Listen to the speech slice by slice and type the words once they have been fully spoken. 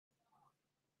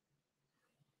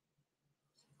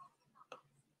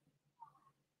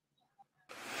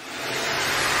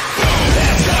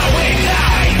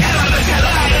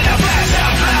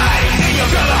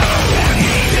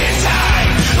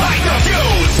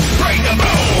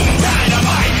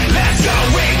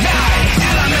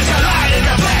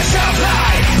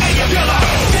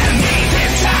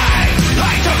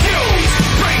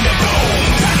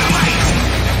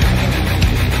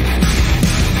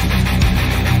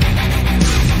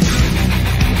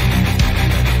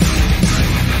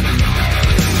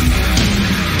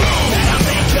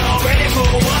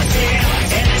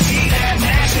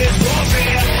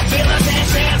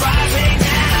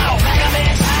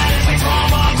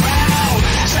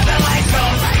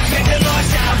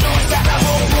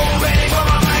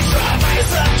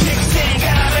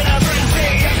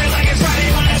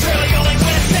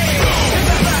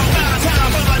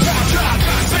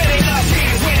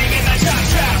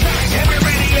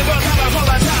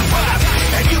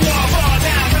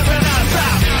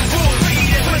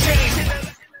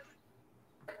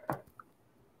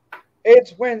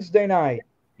It's Wednesday night.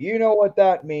 You know what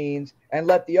that means. And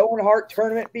let the Owen Hart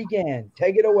tournament begin.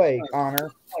 Take it away, Connor.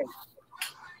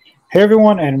 Hey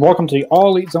everyone, and welcome to the All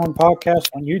Elite Zone podcast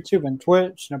on YouTube and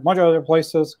Twitch and a bunch of other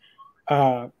places.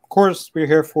 Of course, we're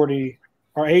here for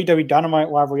our AEW Dynamite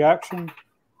live reaction.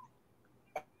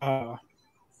 Good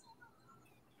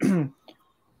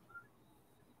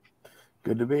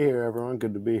to be here, everyone.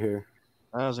 Good to be here.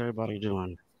 How's everybody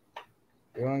doing?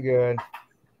 Doing good.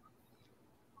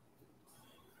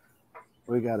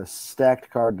 We got a stacked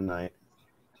card tonight.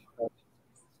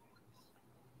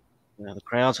 Yeah, the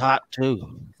crowd's hot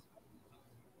too.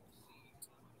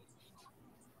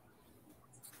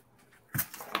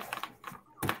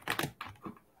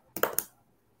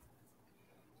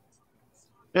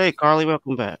 Hey, Carly,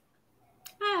 welcome back.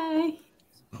 Hi.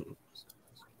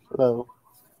 Hello.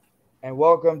 And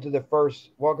welcome to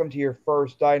your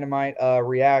first Dynamite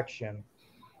reaction.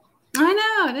 I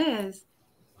know it is.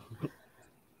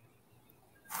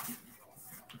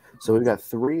 So we've got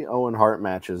 3 Owen Hart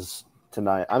matches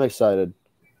tonight. I'm excited.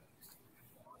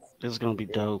 This is gonna be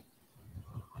dope.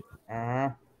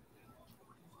 Uh-huh.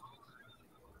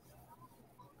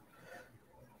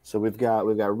 So we've got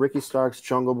Ricky Starks,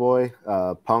 Jungle Boy,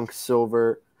 Punk,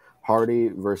 Silver, Hardy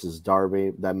versus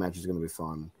Darby. That match is going to be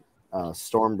fun.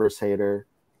 Storm versus Hayter,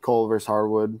 Cole versus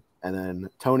Harwood, and then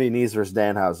Tony Nese versus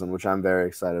Danhausen, which I'm very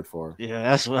excited for. Yeah,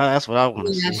 that's what I want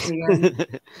to see.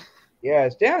 Yeah,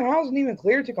 is Danhausen even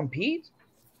cleared to compete?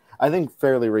 I think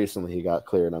fairly recently he got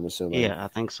cleared, I'm assuming. Yeah, I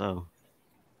think so.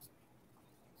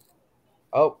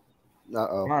 Oh.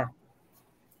 Uh-oh. Come on.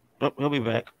 Oh, he'll be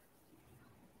back.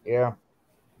 Yeah.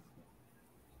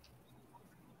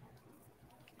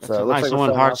 That's a nice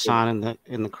Owen Hart sign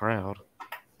in the crowd.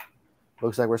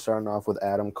 Looks like we're starting off with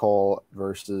Adam Cole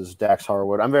versus Dax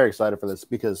Harwood. I'm very excited for this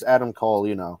because Adam Cole,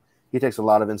 he takes a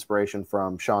lot of inspiration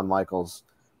from Shawn Michaels,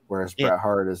 whereas Bret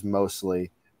Hart is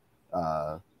mostly,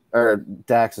 or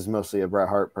Dax is mostly a Bret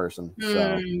Hart person.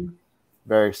 So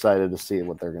very excited to see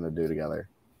what they're going to do together.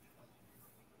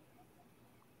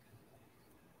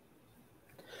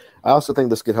 I also think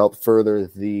this could help further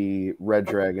the Red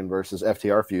Dragon versus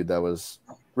FTR feud that was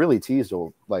really teased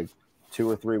like 2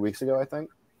 or 3 weeks ago, I think.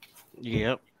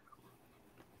 Yep.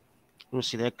 We'll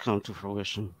see that come to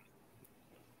fruition.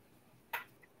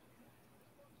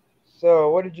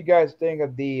 So, what did you guys think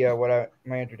of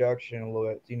my introduction a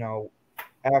little bit?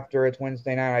 After it's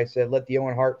Wednesday night, I said, let the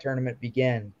Owen Hart tournament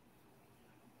begin.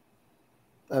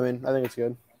 I mean, I think it's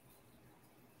good.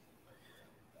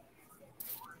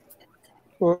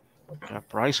 Got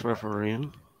Bryce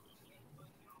refereeing.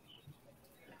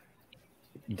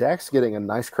 Dax getting a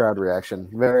nice crowd reaction.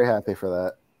 Very happy for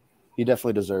that. He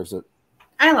definitely deserves it.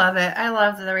 I love it. I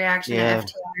love the reaction to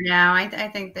FTR now. I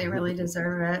think they really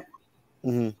deserve it.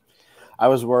 Mm-hmm. I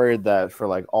was worried that for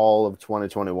like all of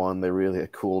 2021, they really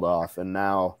had cooled off, and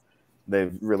now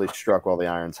they've really struck while the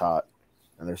iron's hot,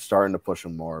 and they're starting to push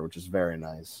them more, which is very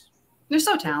nice. They're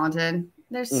so talented.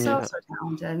 They're so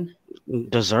talented.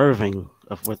 Deserving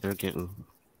of what they're getting.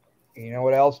 You know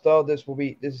what else though? This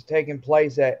is taking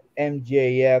place at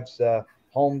MJF's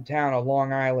hometown of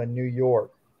Long Island, New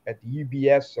York, at the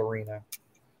UBS Arena.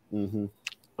 Mm-hmm.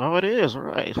 Oh, it is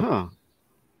right, huh?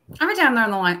 Every time they're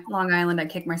on Long Island, I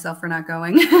kick myself for not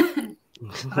going.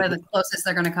 Probably the closest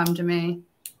they're going to come to me.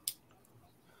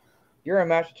 You're in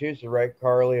Massachusetts, right,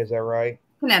 Carly? Is that right?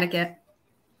 Connecticut.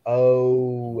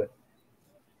 Oh.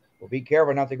 Well, be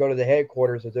careful not to go to the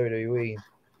headquarters of WWE.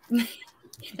 They're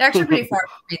actually pretty far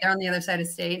from me. They're on the other side of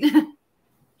state.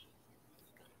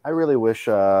 I really wish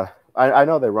I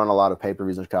know they run a lot of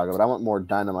pay-per-views in Chicago, but I want more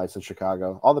Dynamites in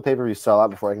Chicago. All the pay-per-views sell out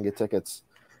before I can get tickets.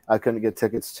 I couldn't get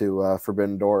tickets to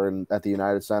Forbidden Door at the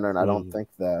United Center, and I don't think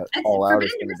that All Out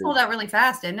is going to be sold out really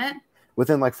fast, didn't it?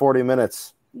 within like 40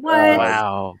 minutes. What?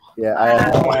 Wow. Yeah,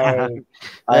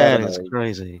 That is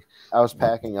crazy. I was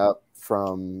packing up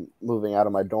from moving out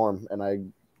of my dorm, and I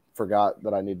forgot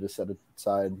that I needed to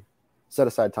set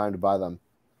aside time to buy them.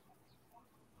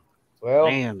 Well,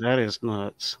 man, that is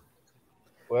nuts.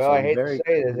 Well, So I hate to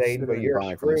say this, Aiden, but you're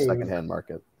buying screwed. from the secondhand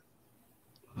market.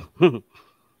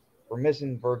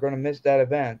 We're going to miss that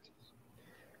event.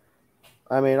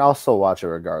 I mean, I'll still watch it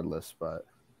regardless, but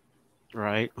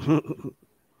right.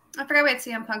 I forgot we had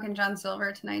CM Punk and John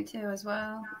Silver tonight too, as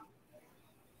well.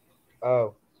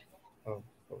 Oh. Sorry,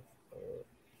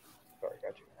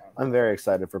 got you. I'm very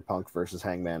excited for Punk versus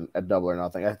Hangman at Double or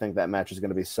Nothing. I think that match is going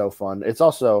to be so fun. It's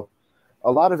also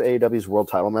a lot of AEW's world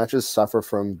title matches suffer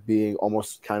from being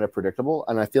almost kind of predictable,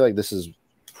 and I feel like this is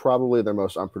probably their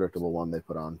most unpredictable one they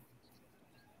put on.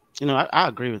 I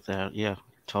agree with that. Yeah,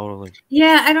 totally.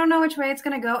 Yeah, I don't know which way it's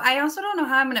going to go. I also don't know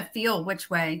how I'm going to feel which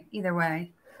way, either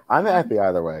way. I'm happy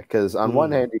either way because on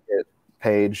one hand, you get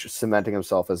Page cementing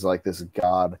himself as like this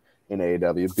god in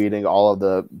AEW, beating all of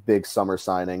the big summer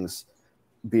signings,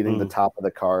 beating the top of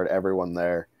the card, everyone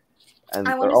there, and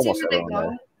I want to see almost where they everyone go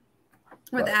there.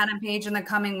 with Adam Page in the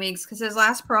coming weeks because his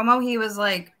last promo, he was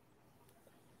like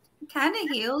kind of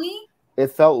heely.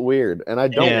 It felt weird, and I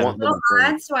don't want them to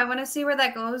bring. So I want to see where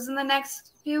that goes in the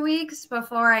next few weeks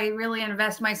before I really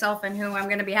invest myself in who I'm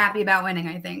going to be happy about winning,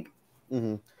 I think.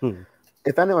 Mm-hmm.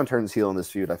 If anyone turns heel in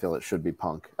this feud, I feel it should be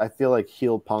Punk. I feel like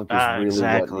heel Punk is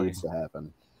really what needs to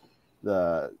happen.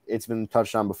 It's been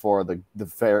touched on before.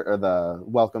 The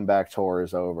welcome back tour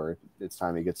is over. It's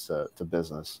time he gets to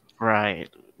business. Right.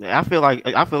 I feel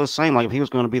the same. Like if he was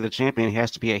going to be the champion, he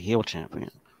has to be a heel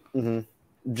champion.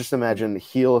 Mm-hmm. Just imagine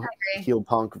heel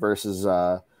Punk versus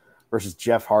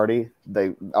Jeff Hardy.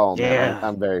 Man,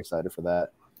 I'm very excited for that.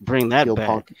 Bring that heel back.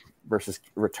 Punk versus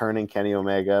returning Kenny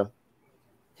Omega.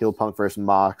 Heel Punk versus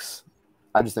Mox.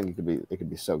 I just think it could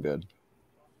be so good.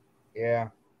 Yeah.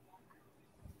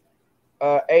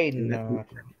 Aiden,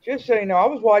 just so you know, I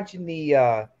was watching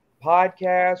the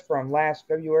podcast from last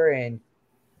February, and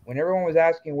when everyone was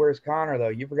asking where's Connor, though,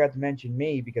 you forgot to mention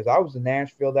me because I was in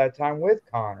Nashville that time with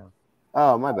Connor.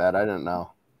 Oh, my bad. I didn't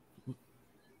know.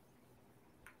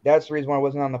 That's the reason why I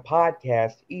wasn't on the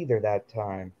podcast either that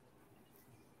time.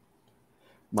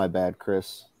 My bad,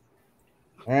 Chris.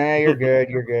 You're good.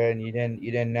 You're good. You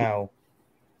didn't know.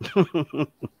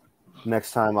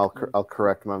 Next time I'll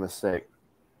correct my mistake,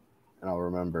 and I'll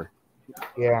remember.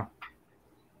 Yeah.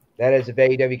 That is if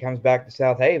AEW comes back to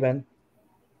South Haven.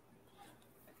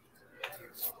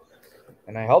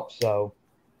 And I hope so.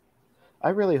 I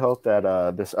really hope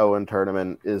that this Owen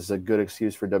tournament is a good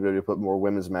excuse for WWE to put more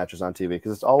women's matches on TV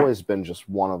because it's always been just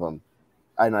one of them.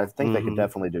 And I think they could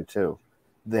definitely do two.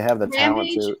 They have the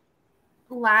talent to.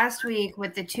 Last week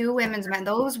with the two women's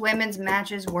those women's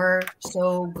matches were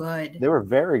so good. They were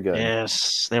very good.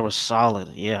 Yes, they were solid.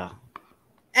 Yeah.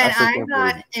 And I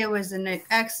thought it was an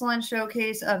excellent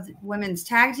showcase of women's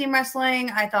tag team wrestling.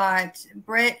 I thought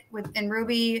Britt and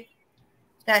Ruby,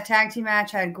 that tag team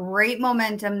match had great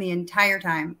momentum the entire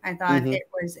time. I thought it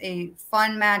was a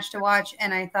fun match to watch.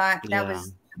 And I thought that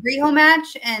was Riho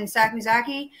match and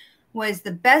Sakuzaki was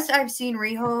the best I've seen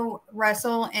Riho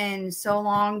wrestle in so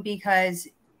long because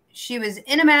she was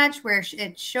in a match where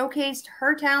it showcased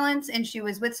her talents and she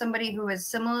was with somebody who was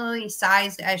similarly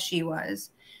sized as she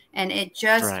was. And it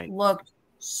just looked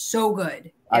so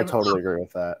good. I totally agree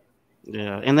with that.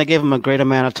 Yeah, and they gave him a great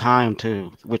amount of time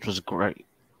too, which was great.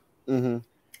 Mm-hmm.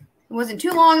 It wasn't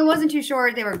too long. It wasn't too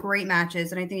short. They were great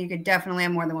matches. And I think you could definitely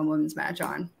have more than one women's match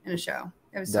on in a show.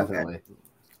 It was definitely. So good.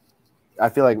 I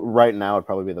feel like right now would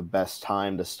probably be the best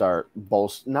time to start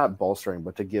not bolstering,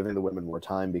 but to giving the women more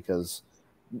time because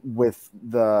with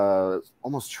the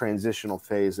almost transitional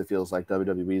phase it feels like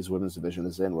WWE's women's division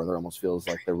is in, where there almost feels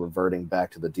like they're reverting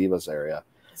back to the Divas area.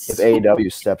 If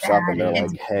AEW steps up and they're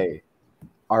like, hey,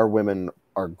 our women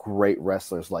are great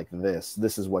wrestlers like this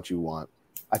is what you want.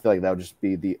 I feel like that would just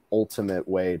be the ultimate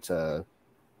way to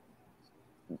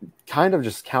kind of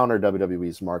just counter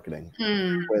WWE's marketing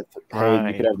with, hey,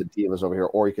 you could have the Divas over here,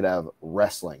 or you could have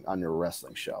wrestling on your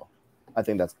wrestling show. I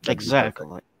think that's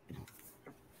exactly.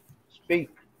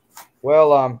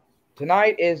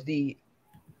 Tonight is the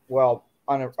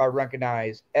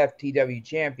unrecognized FTW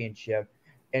Championship,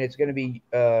 and it's going to be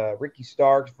Ricky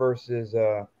Starks versus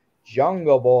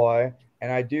Jungle Boy,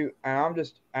 I don't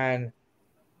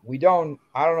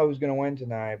know who's going to win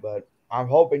tonight, but I'm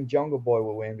hoping Jungle Boy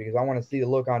will win because I want to see the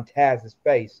look on Taz's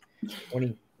face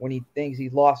when he thinks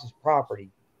he's lost his property.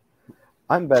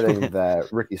 I'm betting that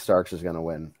Ricky Starks is going to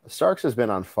win. Starks has been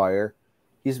on fire.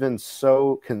 He's been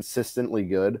so consistently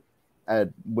good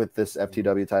with this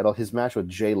FTW title. His match with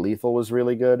Jay Lethal was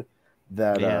really good.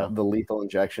 The lethal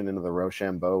injection into the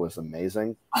Rochambeau was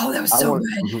amazing. Oh, that was so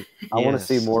good. I want to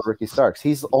see more Ricky Starks.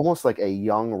 He's almost like a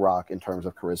young Rock in terms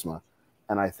of charisma.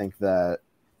 And I think that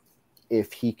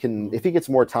if he gets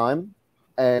more time,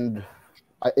 then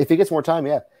I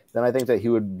think that he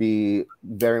would be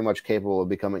very much capable of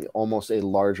becoming almost a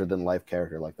larger than life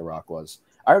character like The Rock was.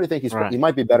 I already think he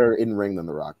might be better in ring than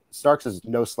The Rock. Starks is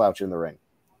no slouch in the ring.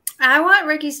 I want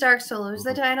Ricky Starks to lose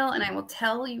the title, and I will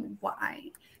tell you why.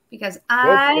 Because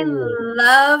I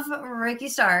love Ricky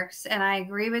Starks, and I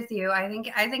agree with you. I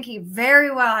think he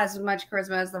very well has as much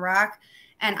charisma as The Rock.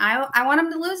 And I want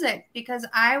him to lose it because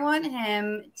I want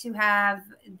him to have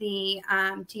the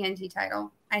TNT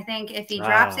title. I think if he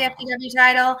drops the FTW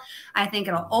title, I think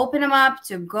it'll open him up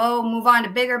to go move on to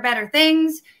bigger, better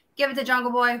things. Give it to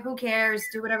Jungle Boy. Who cares?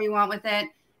 Do whatever you want with it.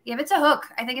 Give it to Hook.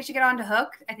 I think it should get on to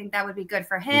Hook. I think that would be good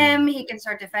for him. He can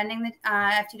start defending the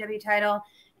FTW title.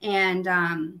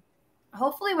 And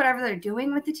hopefully whatever they're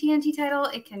doing with the TNT title,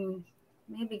 it can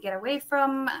maybe get away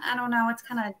from, I don't know, it's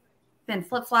kind of been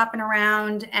flip-flopping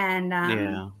around.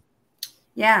 And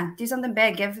do something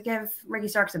big. Give Ricky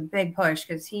Starks a big push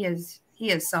because he is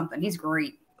something. He's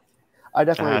great. I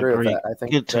definitely agree with that. I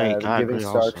think Good take. I giving agree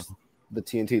Starks also. the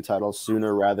TNT title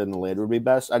sooner rather than later would be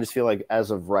best. I just feel like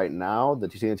as of right now, the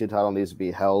TNT title needs to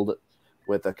be held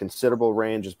with a considerable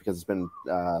reign just because it's been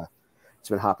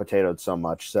hot potatoed so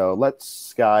much. So let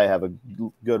Sky have a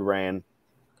good reign,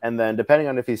 and then depending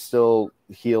on if he's still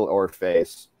heel or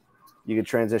face, you could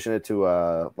transition it to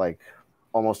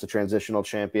almost a transitional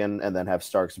champion, and then have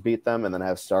Starks beat them, and then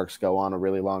have Starks go on a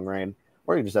really long reign,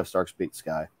 or you can just have Starks beat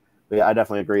Sky. But yeah, I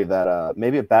definitely agree that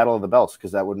maybe a battle of the belts,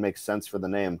 because that would make sense for the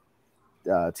name.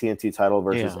 TNT title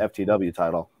versus FTW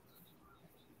title.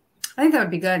 I think that would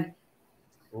be good.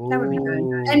 That would be good.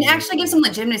 And actually give some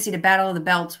legitimacy to Battle of the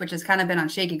Belts, which has kind of been on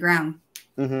shaky ground.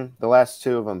 Mm-hmm. The last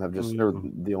two of them have just, or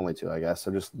the only two, I guess,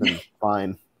 have just been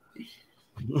fine.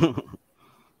 They've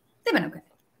been okay.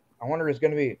 I wonder if it's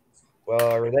going to be, or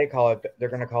they're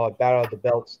going to call it Battle of the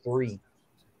Belts 3.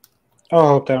 I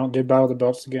hope they don't do Battle of the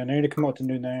Belts again. They need to come up with a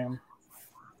new name.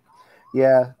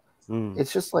 Yeah.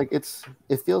 It's just like it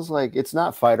feels like it's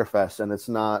not Fyter Fest, and it's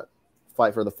not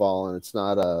Fight for the Fall, and it's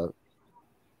not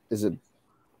is it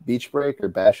Beach Break or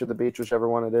Bash at the Beach, whichever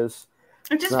one it is.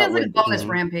 It just feels like a bonus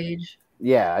Rampage.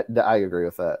 Yeah, I agree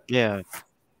with that. Yeah.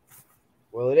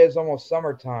 Well, it is almost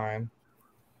summertime.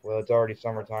 Well, it's already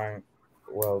summertime.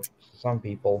 Well, some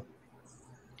people.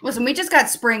 Listen, we just got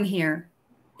spring here.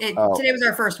 Today was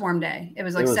our first warm day. It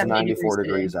was like 94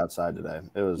 degrees outside today.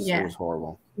 It was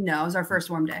horrible. No, it was our first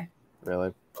warm day.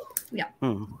 Really? Yeah.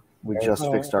 We just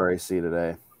fixed our AC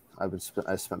today.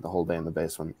 I spent the whole day in the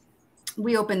basement.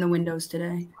 We opened the windows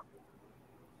today.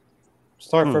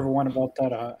 Sorry for everyone about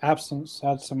that absence.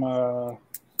 Had some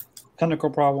technical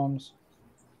problems.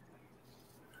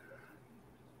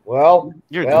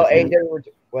 AEW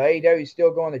is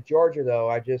still going to Georgia, though.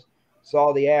 I just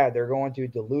saw the ad. They're going to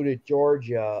Diluted,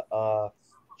 Georgia,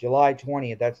 July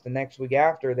 20th. That's the next week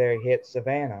after they hit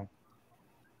Savannah.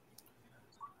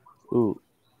 Ooh.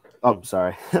 Oh,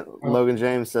 sorry. Logan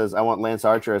James says, I want Lance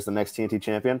Archer as the next TNT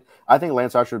champion. I think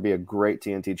Lance Archer would be a great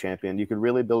TNT champion. You could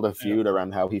really build a feud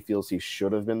around how he feels he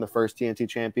should have been the first TNT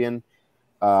champion.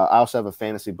 I also have a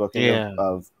fantasy booking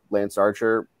of Lance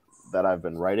Archer that I've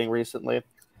been writing recently.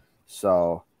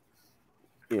 So,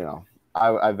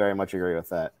 I very much agree with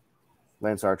that.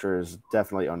 Lance Archer is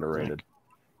definitely underrated.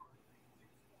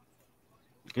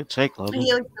 Good take, Logan.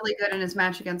 He looked really good in his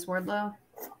match against Wardlow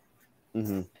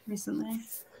recently.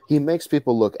 He makes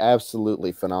people look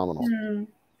absolutely phenomenal,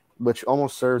 which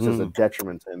almost serves as a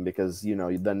detriment to him because,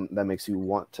 then that makes you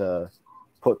want to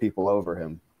put people over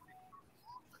him.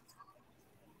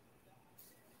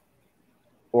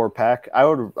 Or Pac. I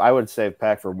would save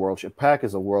Pac for world champion. Pac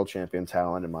is a world champion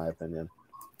talent, in my opinion.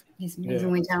 He's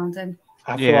amazingly talented.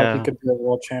 I feel like he could be a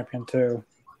world champion, too.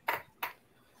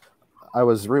 I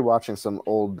was rewatching some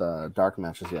old dark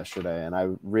matches yesterday, and I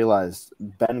realized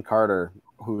Ben Carter,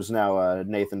 who's now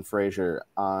Nathan Frazier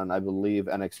on, I believe,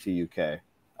 NXT UK.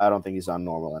 I don't think he's on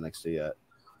normal NXT yet.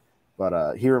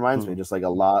 But he reminds me just like a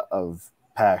lot of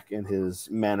Pac in his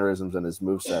mannerisms and his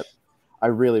moveset. I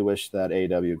really wish that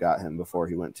AEW got him before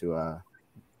he went to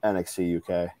NXT UK.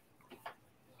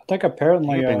 I think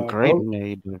apparently he's been great in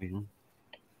AEW.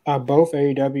 Both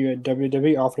AEW and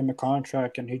WWE offered him a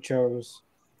contract, and he chose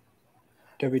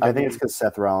WWE. I think it's because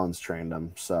Seth Rollins trained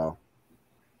him, so.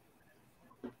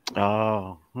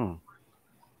 Oh.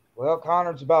 Well,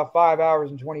 Connor's about 5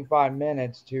 hours and 25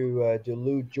 minutes to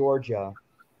Duluth, Georgia.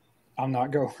 I'm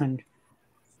not going.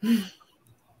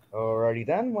 Alrighty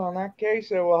then. Well, in that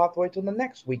case, we'll have to wait till the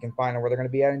next week and find out where they're going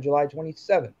to be at in July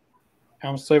 27th.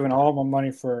 I'm saving all my money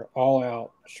for All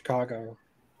Out Chicago.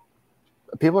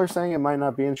 People are saying it might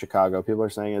not be in Chicago. People are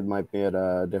saying it might be at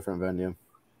a different venue.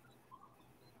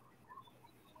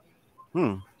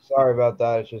 Sorry about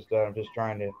that. It's just I'm just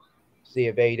trying to see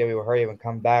if AEW will hurry up and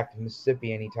come back to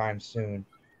Mississippi anytime soon.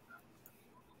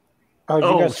 Oh, did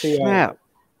you guys see snap.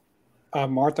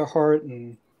 Martha Hart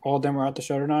and all of them were at the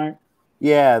show tonight?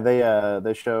 Yeah,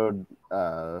 they showed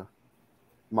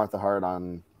Martha Hart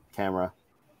on camera.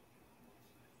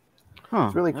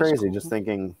 It's really crazy just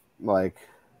thinking like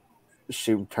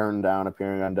she turned down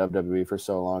appearing on WWE for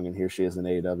so long, and here she is in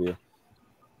AEW.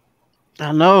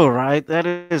 I know, right? That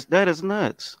is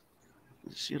nuts.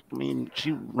 She ran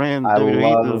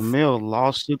WWE to the mill,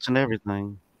 lawsuits and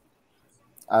everything.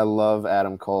 I love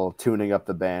Adam Cole tuning up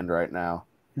the band right now.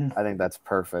 I think that's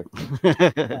perfect.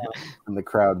 And the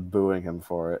crowd booing him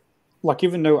for it. Like,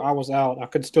 even though I was out, I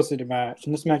could still see the match.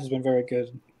 And this match has been very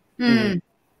good.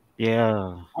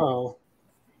 Yeah. Oh,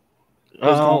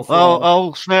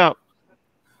 snap.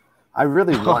 I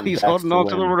really want he's Dax holding to on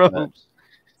to the win, but ropes.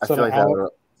 I feel like that would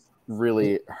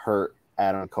really hurt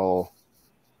Adam Cole.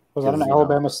 Was that an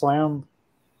Alabama slam?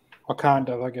 Well, kind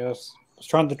of, I guess. I was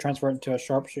trying to transfer it into a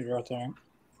sharpshooter, I think.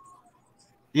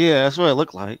 Yeah, that's what it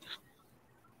looked like.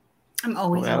 I'm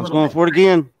always Adam's going for it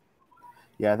again.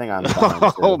 Yeah, I think I'm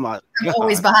behind. Oh my God. I'm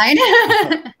always behind.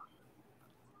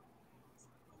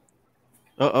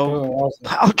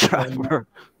 Power driver.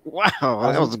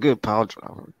 Wow, that was a good power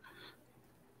driver.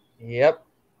 Yep.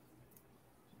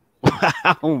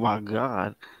 Oh my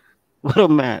God. What a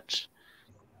match.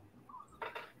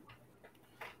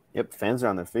 Yep, fans are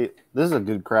on their feet. This is a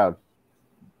good crowd.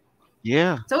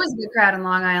 Yeah. It's always a good crowd in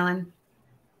Long Island.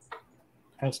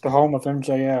 It's the home of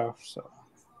MJF, so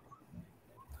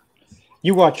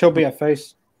you watch, he'll be a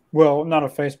face. Well, not a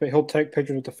face, but he'll take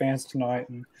pictures with the fans tonight,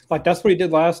 and like that's what he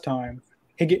did last time.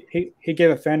 He gave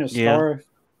a fan a star,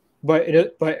 but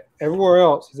everywhere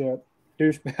else he's a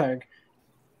douchebag,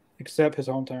 except his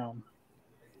hometown.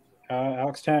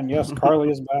 Alex Tan, yes,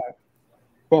 Carly is back.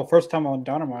 Well, first time on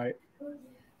Dynamite.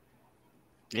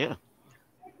 Yeah.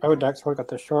 Oh, Dax got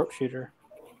the sharpshooter.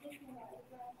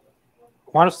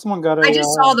 Why does someone got a? I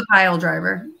just saw the pile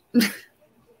driver.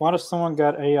 Why does someone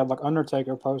got a like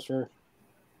Undertaker poster?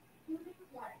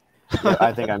 Yeah,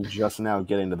 I think I'm just now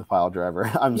getting to the pile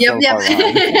driver. I'm so far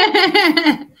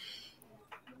behind.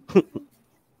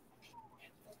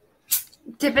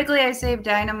 Typically, I save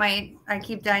Dynamite. I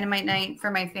keep Dynamite night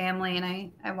for my family, and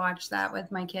I watch that with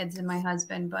my kids and my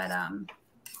husband. But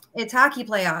it's hockey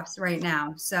playoffs right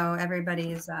now, so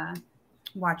everybody's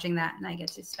watching that, and I get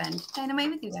to spend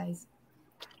Dynamite with you guys.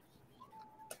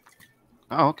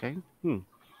 Oh, okay.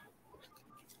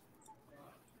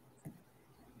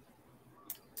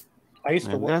 I used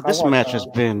to watch. This match has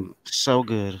been so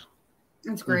good.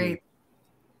 It's great.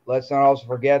 Let's not also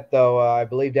forget, though, I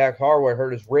believe Dax Harwood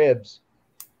hurt his ribs.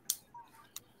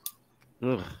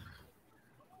 Ugh.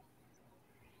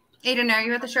 Aiden, are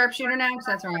you at the sharpshooter now? Because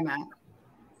that's where I'm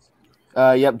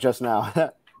at. Yep, just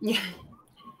now. Yeah.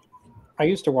 I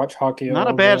used to watch hockey. Not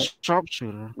a bad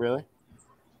sharpshooter. Really?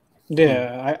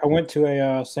 Yeah, I went to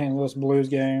a St. Louis Blues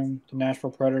game, the Nashville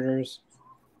Predators.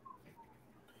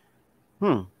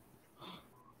 Yeah,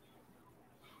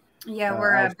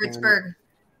 we're Pittsburgh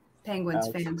Penguins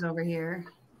fans over here.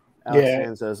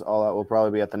 Alex says All Out will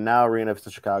probably be at the Now Arena if it's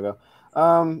Chicago.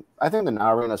 I think the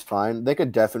Now Arena is fine. They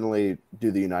could definitely do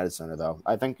the United Center, though.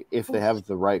 I think if they have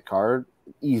the right card,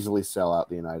 easily sell out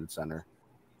the United Center.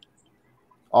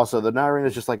 Also, the Now Arena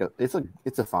is just like it's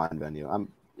a fine venue.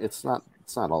 It's not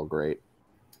all great.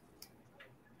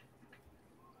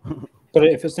 But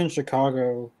if it's in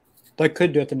Chicago, they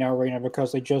could do it at the Now Arena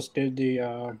because they just did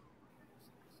the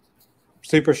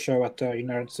Super Show at the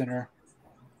United Center.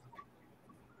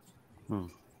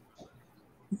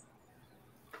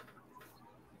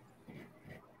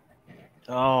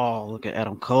 Oh, look at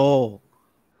Adam Cole.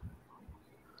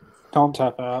 Don't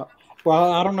tap out.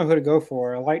 Well, I don't know who to go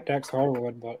for. I like Dax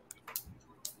Harwood, but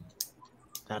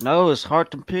I know it's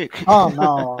hard to pick. Oh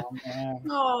no, man.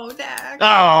 Oh, Dax.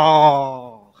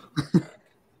 Oh.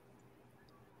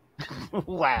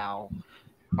 Wow.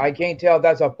 I can't tell if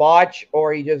that's a botch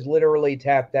or he just literally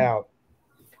tapped out.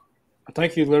 I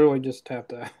think he literally just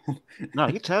tapped out. No,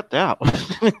 he tapped out.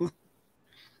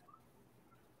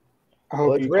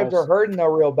 Well, his ribs are hurting though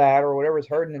real bad, or whatever's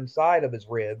hurting inside of his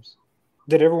ribs.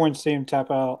 Did everyone see him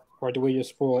tap out, or did we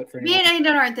just spoil it for Me and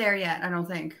Aiden aren't there yet, I don't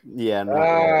think. Yeah.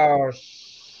 No.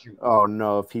 Oh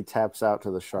no! If he taps out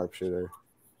to the sharpshooter.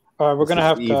 All right, we're gonna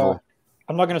have to.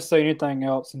 I'm not gonna say anything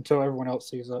else until everyone else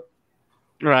sees it.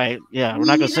 Right? Yeah, we're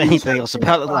not gonna say anything else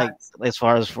about it, like as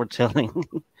far as foretelling,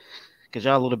 because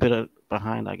y'all a little bit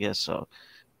behind, I guess. So.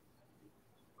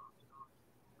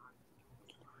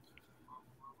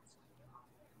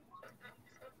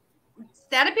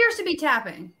 That appears to be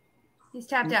tapping. He's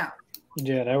tapped out.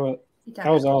 Yeah, that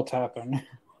was all tapping.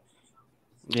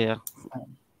 Yeah.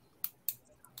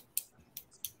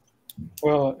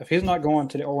 Well, if he's not going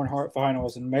to the Owen Hart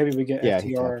finals, and maybe we get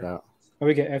FTR. Maybe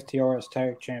we get FTR as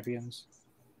tag champions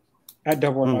at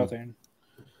Double or Nothing.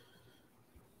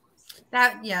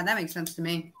 That makes sense to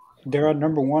me. They're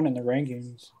number one in the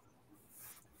rankings.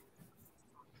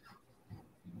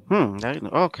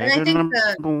 Okay. And I think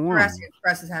the Jurassic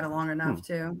Express has had it long enough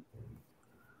too.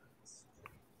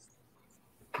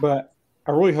 But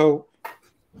I really hope.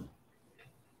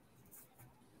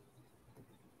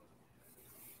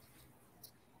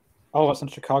 Oh, it's in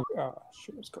Chicago. Oh,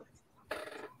 shoot, let's go.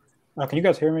 Can you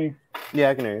guys hear me?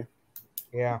 Yeah, I can hear you.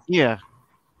 Yeah. Yeah.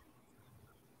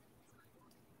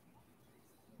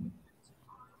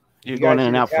 You're going in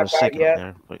and out for a second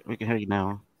there, but we can hear you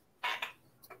now.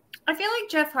 I feel like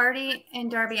Jeff Hardy and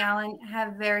Darby Allin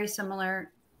have very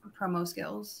similar promo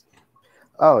skills.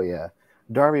 Oh, yeah.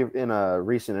 Darby, in a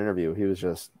recent interview, he was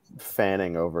just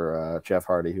fanning over Jeff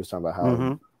Hardy. He was talking about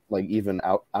how, like, even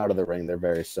out of the ring, they're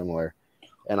very similar.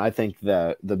 And I think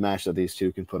that the match that these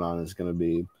two can put on is going to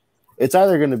be – it's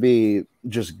either going to be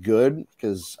just good,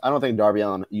 because I don't think Darby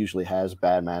Allin usually has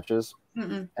bad matches.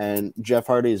 Mm-mm. And Jeff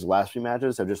Hardy's last few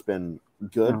matches have just been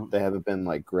good. They haven't been,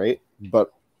 like, great.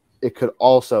 But it could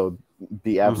also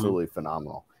be absolutely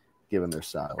phenomenal, given their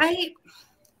styles.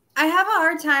 I have a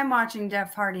hard time watching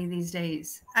Jeff Hardy these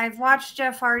days. I've watched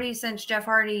Jeff Hardy since Jeff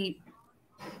Hardy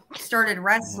started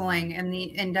wrestling in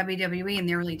WWE in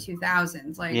the early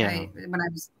 2000s, like when I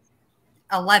was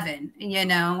 11, you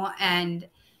know, and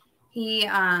he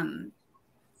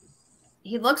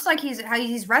looks like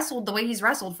he's wrestled the way he's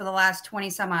wrestled for the last 20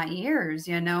 some odd years,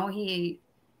 you know. He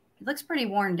looks pretty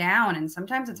worn down, and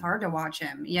sometimes it's hard to watch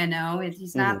him, you know.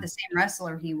 He's not the same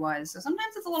wrestler he was, so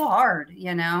sometimes it's a little hard,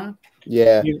 you know.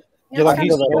 Yeah, you I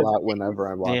feel that a lot whenever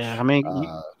I watch. Yeah, I mean,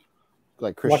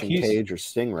 like Christian Cage or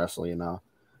Sting wrestle, you know.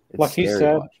 It's like he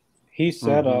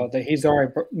said that he's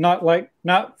already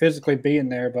not physically being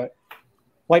there, but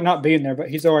not being there, but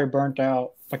he's already burnt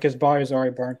out. Like his body's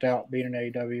already burnt out being in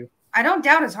AEW. I don't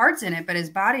doubt his heart's in it, but his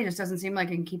body just doesn't seem like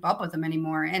he can keep up with him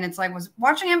anymore. And it's like, was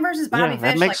watching him versus Bobby Fish.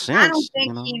 That makes sense, I don't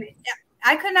think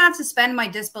I could not suspend my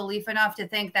disbelief enough to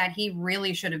think that he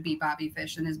really should have beat Bobby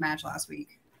Fish in his match last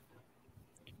week.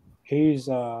 He's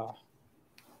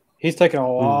taken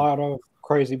a lot of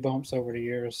crazy bumps over the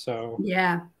years, so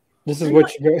yeah. This is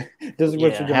what you go. This is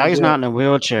what you're. How he's not in a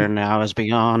wheelchair now is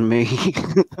beyond me.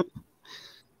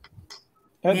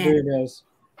 That dude is.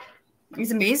 He's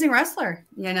an amazing wrestler,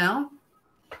 you know.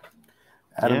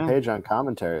 Adam Page on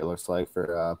commentary, it looks like,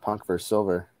 for Punk vs.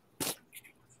 Silver.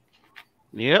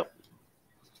 Yep.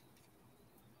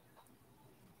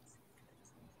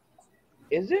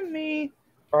 Is it me,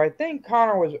 or I think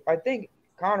Connor and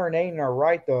Aiden are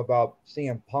right though about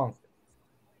CM Punk.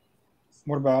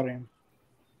 What about him?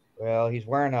 Well, he's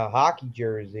wearing a hockey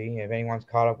jersey. If anyone's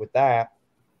caught up with that,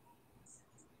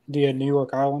 the New York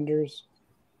Islanders.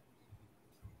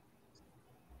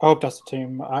 I hope that's the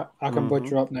team. I can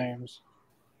butcher up names.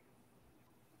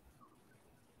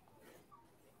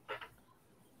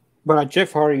 But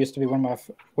Jeff Hardy used to be one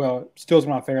of my, still is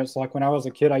one of my favorites. Like when I was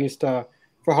a kid, I used to,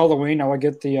 for Halloween, I would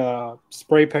get the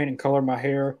spray paint and color my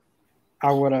hair.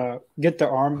 I would get the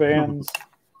armbands.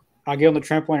 I get on the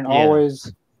trampoline and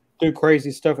always do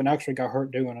crazy stuff and actually got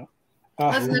hurt doing it.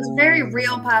 Listen, there's a very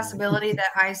real possibility that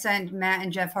I sent Matt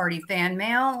and Jeff Hardy fan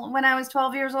mail when I was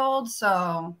 12 years old.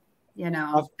 So, you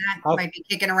know, that might be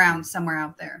kicking around somewhere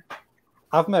out there.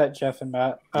 I've met Jeff and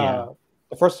Matt. The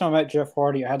first time I met Jeff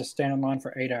Hardy, I had to stand in line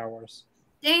for 8 hours.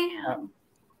 Damn.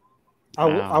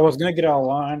 I was going to get out of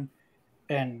line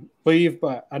and leave,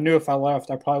 but I knew if I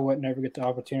left, I probably wouldn't ever get the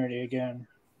opportunity again.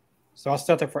 So I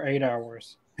sat there for 8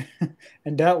 hours.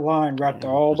 And that line wrapped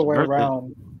all the way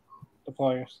around the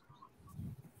place.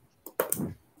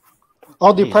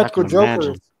 All the Practical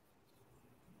Jokers.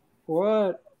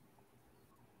 What?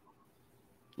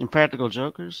 Impractical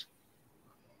Jokers?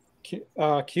 Q.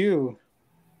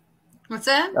 What's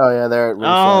that? Oh, yeah, they're at ringside.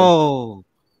 Oh.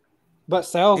 But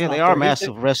Sal's they not are there.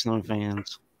 massive wrestling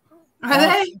fans. Are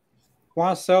they?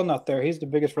 Why is Sal not there? He's the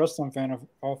biggest wrestling fan of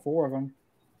all four of them.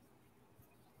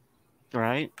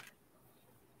 Right.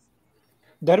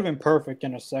 That'd have been perfect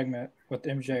in a segment with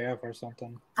MJF or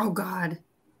something. Oh, God.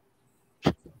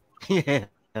 Yeah.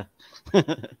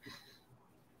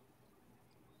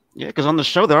 Yeah, because on the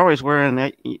show, they're always wearing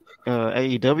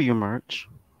AEW merch.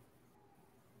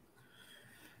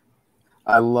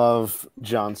 I love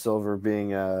John Silver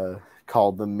being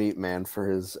called the Meat Man for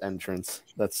his entrance.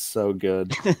 That's so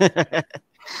good.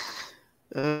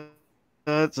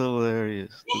 That's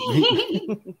hilarious.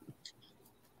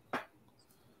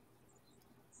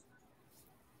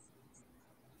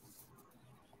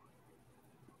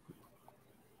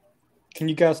 Can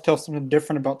you guys tell something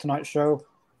different about tonight's show?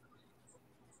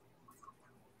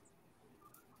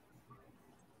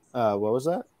 What was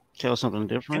that? Tell something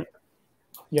different?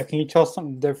 Yeah, can you tell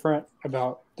something different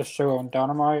about the show on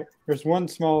Dynamite? There's one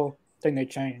small thing they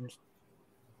changed.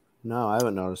 No, I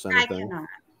haven't noticed anything. I cannot.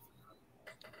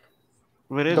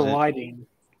 What is the it? lighting.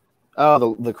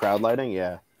 Oh, the crowd lighting?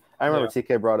 Yeah. I remember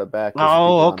TK brought it back.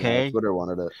 Oh, okay. On Twitter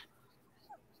wanted it.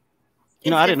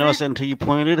 You know, I didn't notice it until you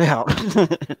pointed it out.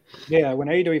 Yeah, when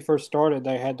AEW first started,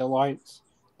 they had the lights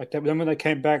like that. But then when they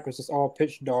came back, it was just all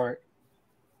pitch dark.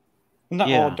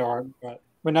 Not all dark, but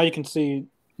now you can see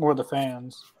more the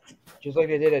fans. Just like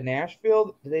they did at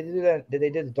Nashville. Did they do that? Did they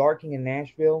do the darking in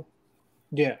Nashville?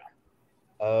 Yeah.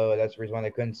 Oh, that's the reason why they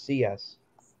couldn't see us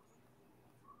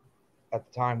at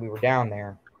the time we were down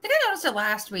there. I think I noticed it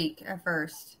last week at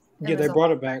first. Yeah, they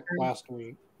brought it back last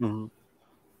week. Mm-hmm.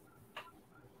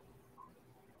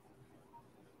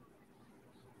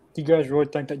 Do you guys really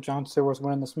think that John Silver's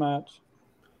winning this match?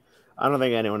 I don't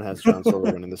think anyone has John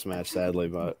Silver winning this match, sadly,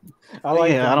 but I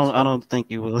don't think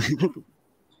he will.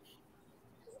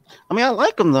 I mean, I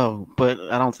like him though, but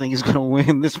I don't think he's gonna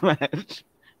win this match.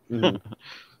 Mm-hmm.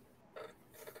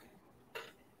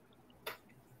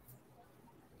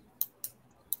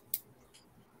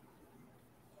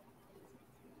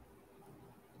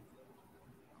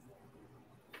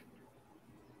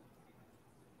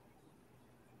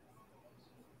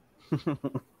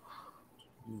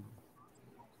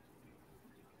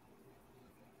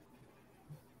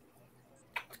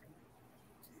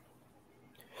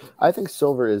 I think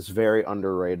Silver is very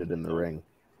underrated in the ring.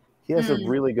 He has a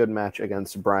really good match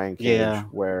against Brian Cage,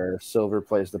 where Silver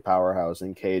plays the powerhouse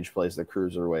and Cage plays the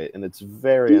cruiserweight, and it's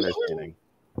very entertaining.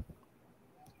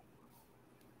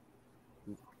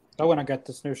 Oh, when I got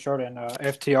this new shirt in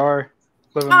FTR.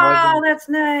 Oh, that's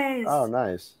nice. Oh,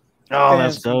 nice. Oh,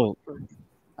 that's dope.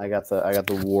 I got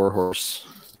the War Horse.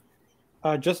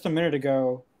 Just a minute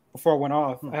ago, before I went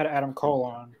off, I had Adam Cole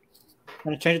on.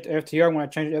 When I changed it to FTR, when I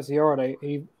changed it to FTR,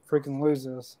 he freaking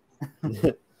loses.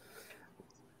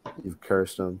 You've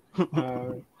cursed him.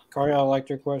 Corey, I liked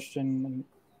your question.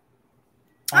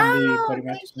 Thank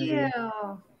you.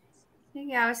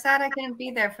 Yeah, I was sad I couldn't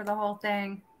be there for the whole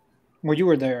thing. Well, you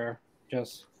were there,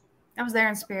 Jess. I was there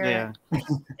in spirit.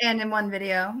 And in one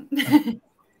video.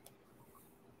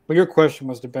 Well, your question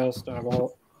was the best out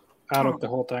of the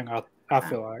whole thing, I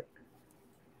feel like.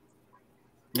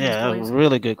 Yeah, a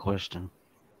really good question.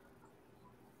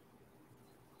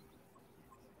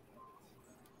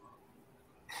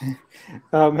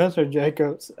 Mr.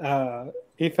 Jacobs,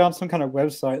 he found some kind of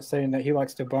website saying that he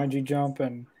likes to bungee jump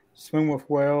and swim with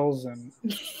whales, and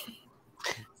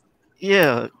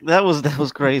yeah, that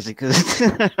was crazy because,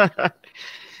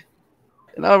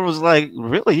 and I was like,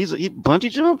 really, he bungee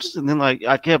jumps, and then like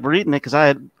I kept reading it because I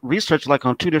had researched like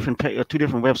on two different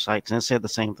websites and it said the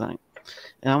same thing,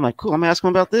 and I'm like, cool, I'm asking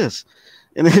him about this,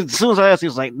 and then as soon as I asked, he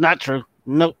was like, not true,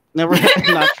 nope, never,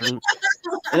 not true,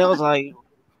 and I was like,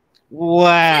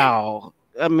 wow.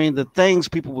 I mean, the things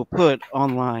people will put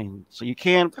online, so you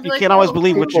can't always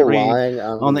believe what you read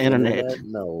on the internet.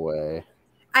 No way.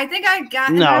 I think I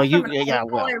got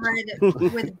well. I read it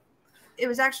with. It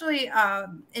was actually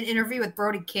an interview with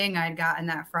Brody King. I had gotten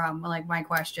that from, like, my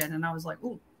question, and I was like,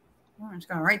 "Ooh, I'm just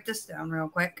gonna write this down real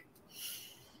quick."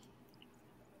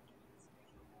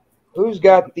 Who's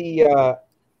got the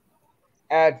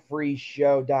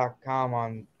adfreeshow.com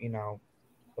on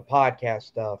the podcast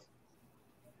stuff?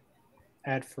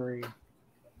 Ad free.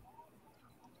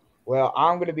 Well,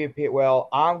 I'm going to be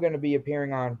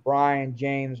appearing on Brian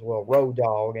James, Road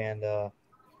Dogg, and going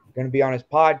to be on his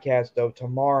podcast though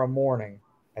tomorrow morning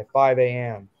at 5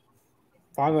 a.m.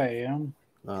 5 a.m.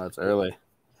 Oh, it's early.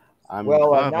 Not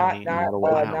a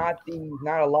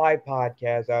live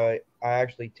podcast. I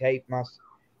actually taped my.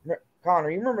 Connor,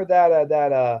 you remember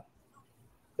that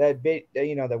bit,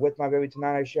 the With My Baby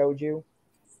Tonight I showed you?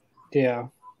 Yeah.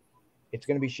 It's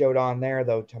going to be showed on there,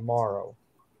 though, tomorrow.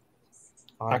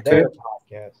 On their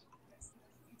podcast.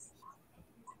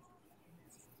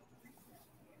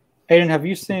 Aiden, have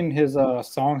you seen his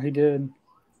song he did?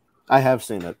 I have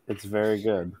seen it. It's very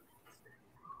good.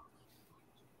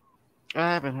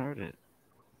 I haven't heard it.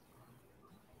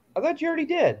 I thought you already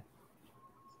did.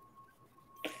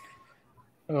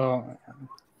 Oh,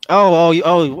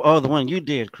 the one you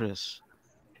did, Chris.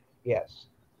 Yes.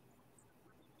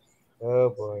 Oh,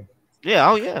 boy.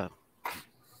 Yeah, oh, yeah.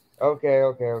 Okay.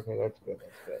 That's good.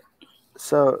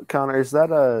 So, Connor,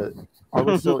 are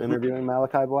we still interviewing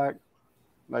Malachi Black?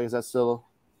 Like, is that still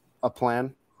a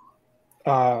plan?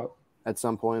 At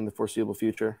some point in the foreseeable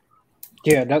future?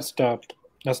 Yeah, that's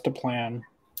the plan.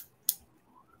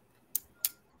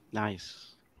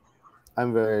 Nice.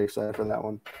 I'm very excited for that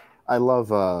one. I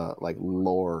love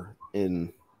lore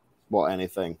in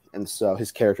anything, and so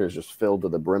his character is just filled to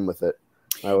the brim with it.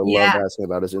 I would love asking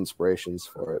about his inspirations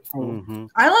for it. Mm-hmm.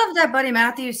 I love that Buddy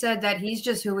Matthews said that he's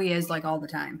just who he is, like, all the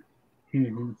time.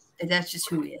 Mm-hmm. That's just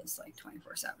who he is, like,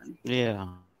 24/7. Yeah.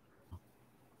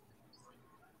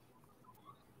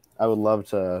 I would love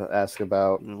to ask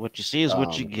about what you see is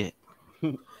what you get.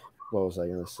 What was I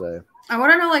going to say? I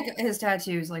want to know, like, his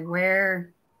tattoos, like,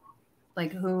 where,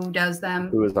 like, who does them?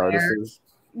 Who his artist is?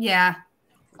 Yeah.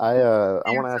 I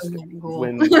want to ask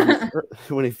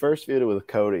when he first feuded with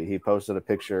Cody, he posted a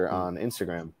picture on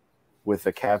Instagram with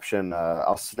the caption,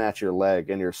 "I'll snatch your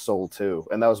leg and your soul too,"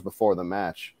 and that was before the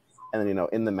match. And then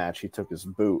in the match he took his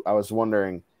boot. I was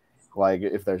wondering, like,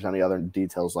 if there's any other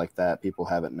details like that people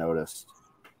haven't noticed.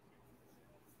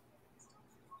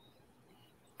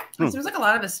 It seems like a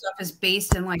lot of his stuff is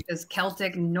based in like this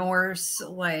Celtic Norse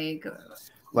like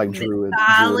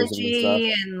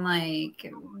mythology and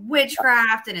like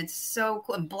witchcraft, and it's so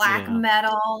cool. And black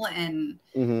metal and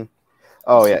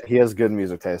oh yeah, he has good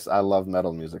music taste. I love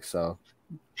metal music, so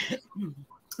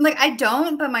like I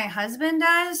don't, but my husband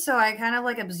does, so I kind of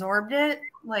like absorbed it,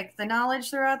 like the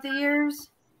knowledge throughout the years.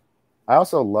 I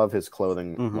also love his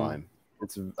clothing line.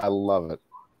 I love it.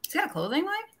 He's got a clothing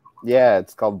line? Yeah,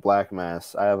 it's called Black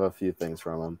Mass. I have a few things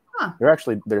from him. Huh.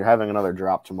 They're having another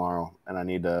drop tomorrow, and I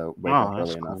need to wake up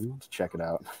early enough to check it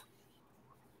out.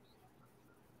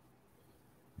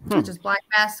 Which is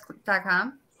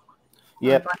blackmask.com?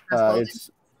 Yep,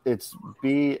 it's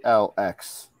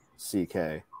BLXCK.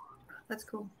 That's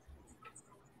cool.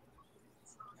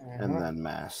 And then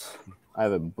Mass. I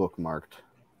have it bookmarked.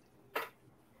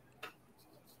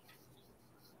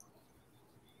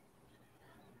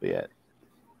 But yeah.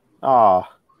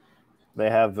 They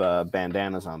have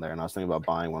bandanas on there, and I was thinking about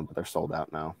buying one, but they're sold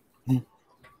out now.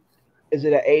 Is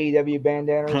it an AEW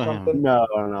bandana or something? No.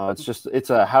 It's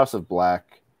a House of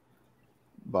Black,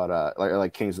 but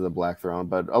like Kings of the Black Throne.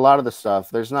 But a lot of the stuff,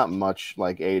 there's not much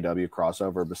like AEW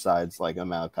crossover besides like a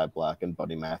Malachi Black and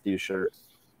Buddy Matthews shirt.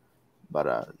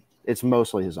 But it's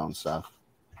mostly his own stuff.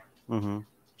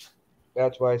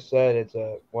 That's why I said it's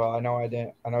a. Well, I know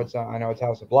it's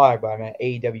House of Black, but I meant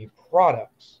AEW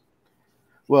products.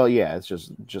 Well, yeah, it's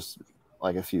just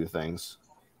like a few things.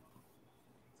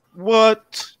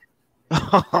 What?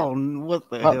 Oh, what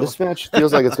the hell? This match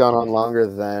feels like it's gone on longer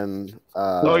than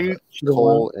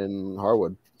Cole and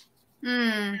Harwood.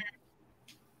 I'm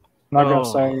not going to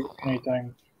say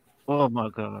anything. Oh, my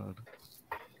God.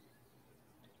 I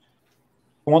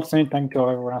won't say anything until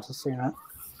everyone else has seen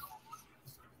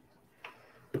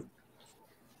it.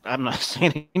 I'm not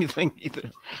saying anything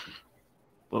either.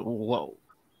 But whoa.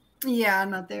 Yeah, I'm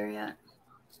not there yet.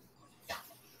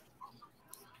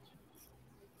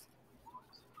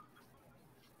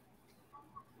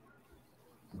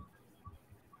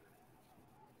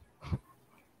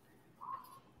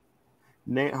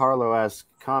 Nate Harlow asks,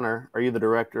 Connor, are you the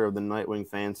director of the Nightwing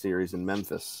fan series in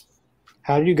Memphis?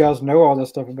 How do you guys know all this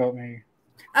stuff about me?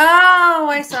 Oh,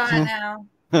 I saw it now.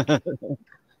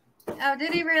 Oh,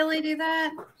 did he really do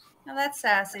that? Oh, that's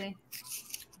sassy.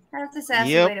 That's a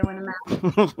sassy way to win a match.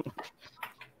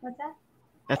 What's that?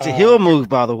 That's a heel move,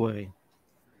 by the way.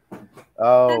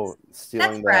 Oh,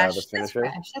 stealing the finisher?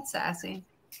 That's sassy.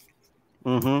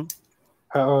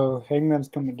 Oh, Hangman's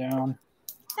coming down.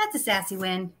 That's a sassy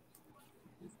win.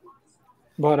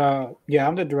 But yeah,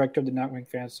 I'm the director of the Nightwing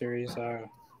fan series.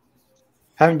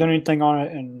 Haven't done anything on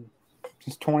it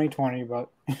since 2020, but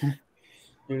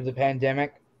due to the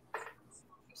pandemic,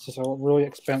 it's just a really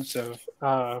expensive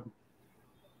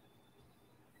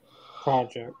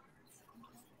project.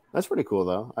 That's pretty cool,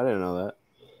 though. I didn't know that.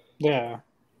 Yeah,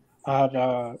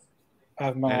 I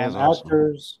have my own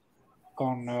actors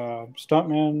on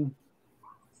stuntmen.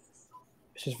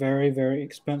 It's just very, very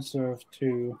expensive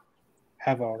to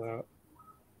have all that.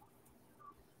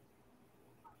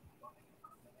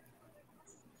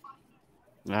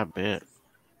 I bet.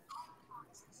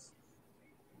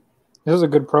 This is a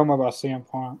good promo by CM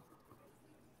Punk.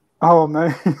 Oh,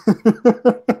 man.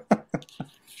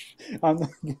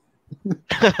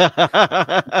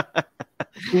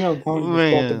 CM Punk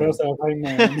brought the best out of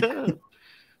Hangman.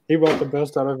 He brought the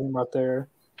best out of him right there.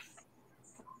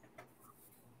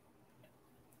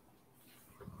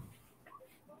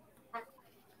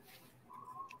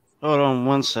 Hold on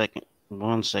 1 second.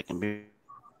 1 second.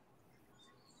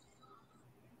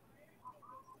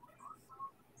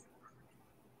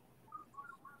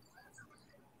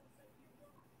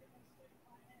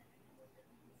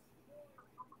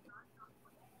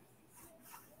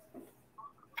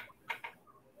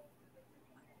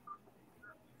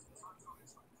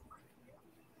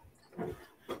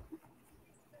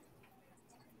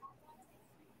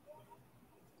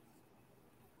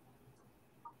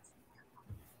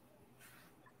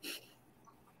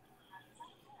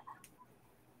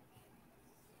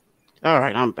 All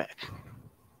right, I'm back.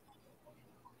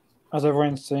 Has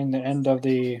everyone seen the end of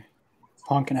the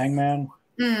Punk and Hangman?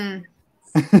 Oh,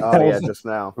 yeah, just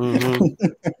now.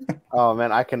 Oh,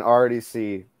 man, I can already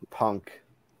see Punk.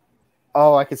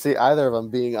 Oh, I can see either of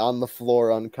them being on the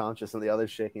floor unconscious and the other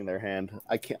shaking their hand.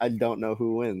 I don't know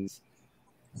who wins.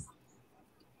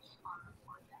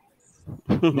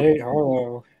 Nate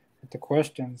Harlow with the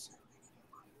questions.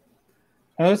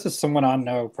 Now, this is someone I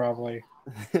know probably.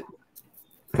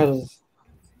 Because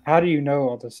how do you know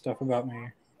all this stuff about me?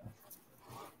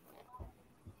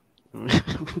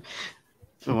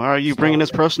 Why are you bringing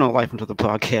his personal life into the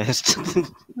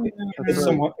podcast?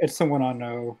 It's someone I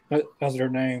know. That's their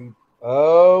name.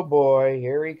 Oh boy,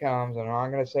 here he comes, and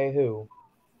I'm not gonna say who.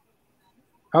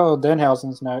 Oh,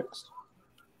 Danhausen's next.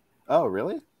 Oh,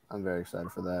 really? I'm very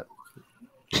excited for that.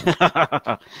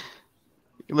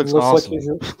 He looks awesome.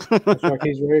 Looks like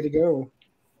he's ready to go.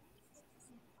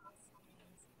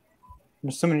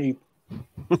 There's so many.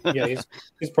 Yeah,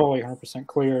 he's probably 100%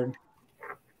 cleared.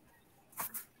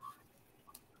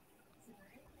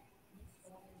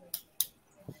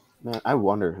 Man, I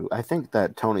wonder who. I think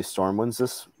that Tony Storm wins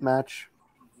this match,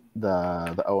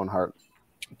 the Owen Hart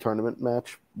tournament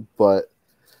match. But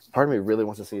part of me really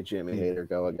wants to see Jamie Hayter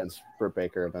go against Britt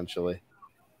Baker eventually.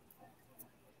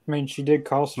 I mean, she did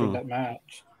cost her that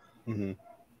match. Mm-hmm.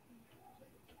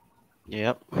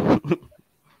 Yep.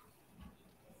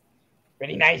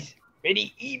 Pretty nice,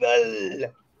 pretty evil.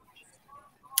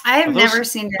 I have never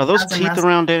seen. Are those teeth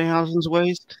around Danhausen's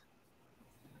waist?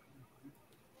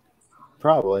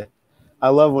 Probably. I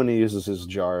love when he uses his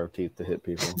jar of teeth to hit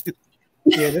people.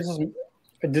 Yeah, this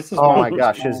is. Oh my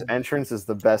gosh, his entrance is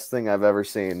the best thing I've ever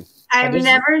seen. I've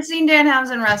never seen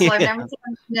Danhausen wrestle. Yeah. I've never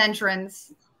seen his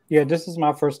entrance. Yeah, this is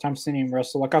my first time seeing him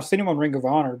wrestle. Like, I've seen him on Ring of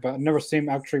Honor, but I've never seen him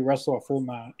actually wrestle a full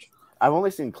match. I've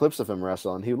only seen clips of him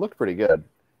wrestle, and he looked pretty good.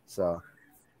 So,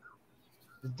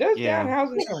 does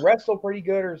Danhausen wrestle pretty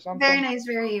good or something? Very nice,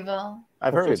 very evil.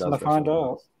 I've heard he does. Find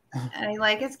out. I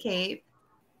like his cape.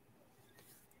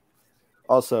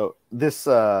 Also, this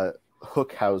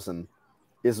Hookhausen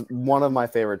is one of my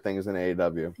favorite things in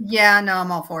AEW. Yeah, no,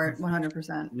 I'm all for it,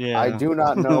 100%. Yeah, I do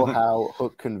not know how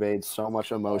Hook conveyed so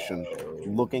much emotion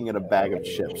looking at a bag of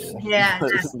chips. Yeah,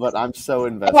 but I'm so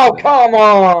invested. Oh, come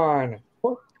on!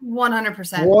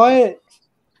 100%. What?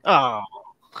 Oh,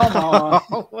 come on!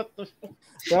 What the?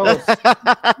 That was.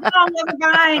 No, never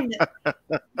mind.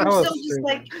 I'm still just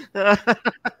like. That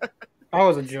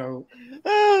was a joke.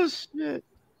 Oh shit!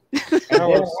 I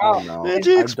don't know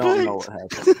what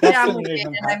happened. Yeah,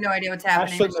 I have no idea what's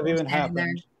happening. That shouldn't have even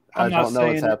happened. I don't know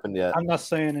what's happened yet. I'm not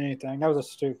saying anything. That was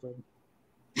stupid.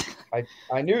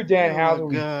 I knew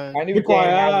Danhausen. I knew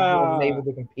Danhausen wasn't able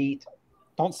to compete.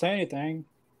 Don't say anything.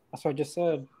 That's what I just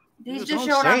said. He's just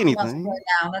showing up muscle right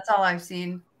now. That's all I've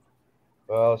seen.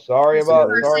 Well, sorry about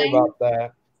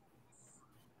that.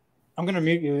 I'm gonna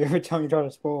mute you every time you try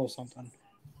to spoil something.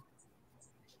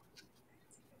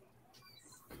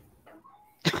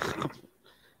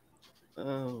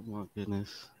 Oh my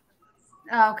goodness.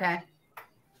 Oh, okay.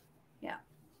 Yeah.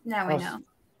 Now we know.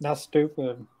 That's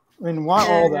stupid. I mean, why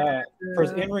all that for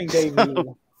his in-ring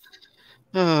debut?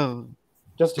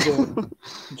 Just to get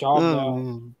a job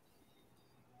done.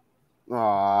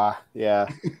 Aw, yeah.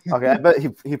 Okay, I bet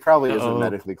he probably isn't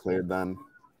medically cleared then.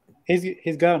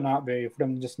 He's got to not be for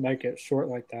them to just make it short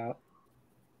like that.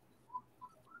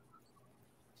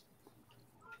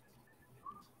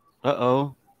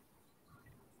 Uh-oh.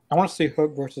 I want to see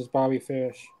Hook versus Bobby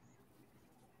Fish.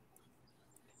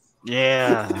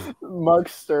 Yeah. Mark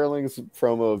Sterling's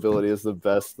promo ability is the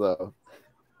best, though.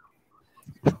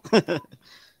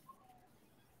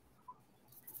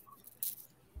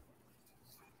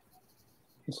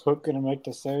 Is Hook going to make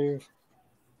the save?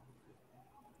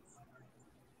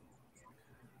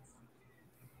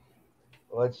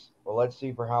 Let's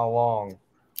see for how long.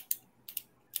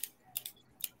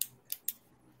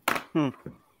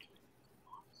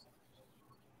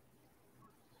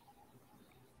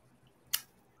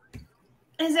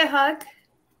 Is it Hook?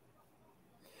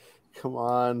 Come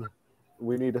on.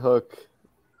 We need Hook.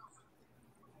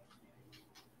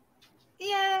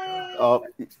 Yay! Oh.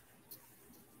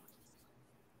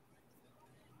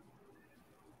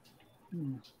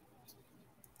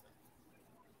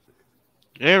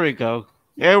 There we go.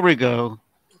 There we go.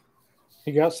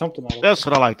 He got something out of it. That's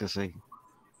what I like to see.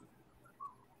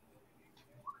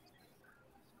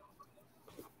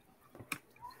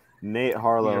 Nate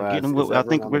Harlow asks, I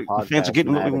think fans are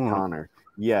getting what we want. Connor.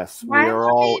 Yes, we are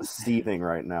all seething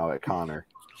right now at Connor.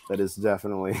 That is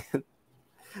definitely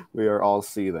we are all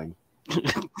seething.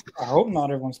 I hope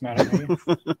not everyone's mad at me.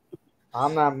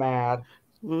 I'm not mad.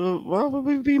 Well, why would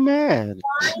we be mad?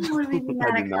 Why would we be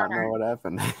mad I at do not Connor? know what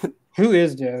happened. Who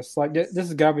is this? Like, this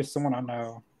has got to be someone I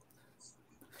know.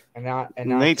 And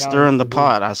Nate's stirring the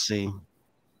pot, I see.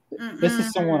 This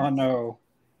is someone I know.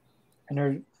 And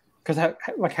they're, because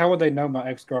how would they know my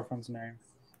ex-girlfriend's name?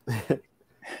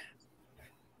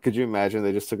 Could you imagine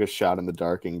they just took a shot in the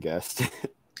dark and guessed?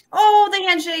 Oh, the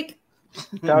handshake.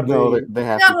 No, they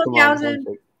have to. Come on, Thousand.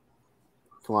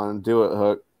 Come on, do it,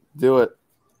 Hook. Do it.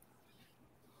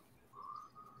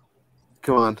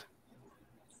 Come on.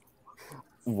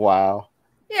 Wow.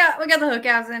 Yeah, we got the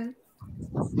Hookhausen.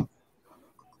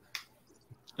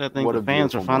 I think the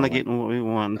fans are finally getting what we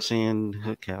want, seeing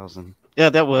Hookhausen. Yeah,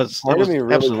 that was really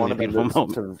wanted them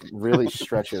to really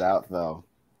stretch it out, though.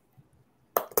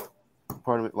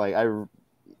 Part of me, like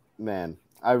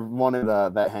I wanted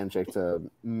that handshake to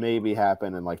maybe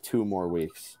happen in like 2 more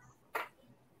weeks.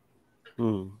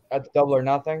 That's Double or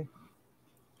Nothing.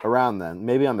 Around then,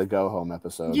 maybe on the Go Home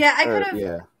episode. Yeah, I could have.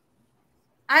 Yeah,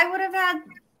 I would have had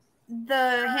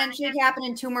the handshake happen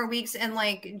in 2 more weeks, and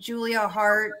like Julia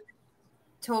Hart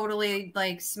totally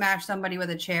like smashed somebody with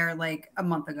a chair like a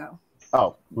month ago.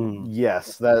 Oh,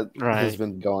 yes, that has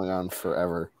been going on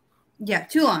forever. Yeah,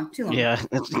 too long. Yeah,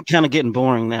 it's kind of getting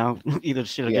boring now. Either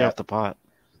should have get off the pot.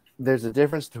 There's a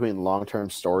difference between long-term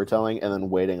storytelling and then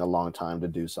waiting a long time to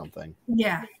do something.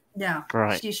 Yeah. No,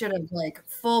 she should have like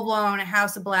full blown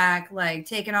House of Black, like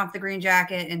taken off the green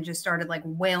jacket and just started like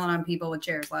wailing on people with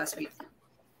chairs last week.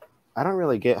 I don't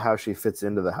really get how she fits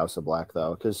into the House of Black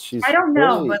though, because I don't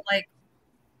know, but like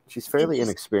she's fairly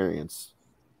inexperienced.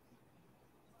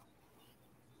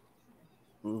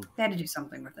 They had to do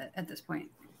something with it at this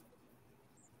point.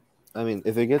 I mean,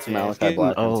 if it gets Malachi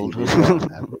Black on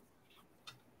TV,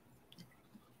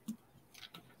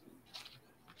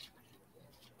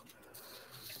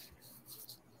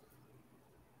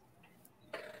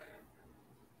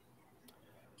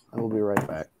 I will be right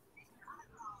back.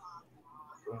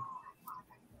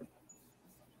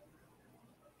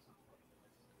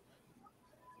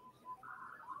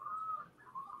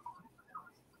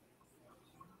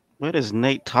 What is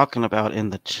Nate talking about in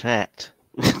the chat?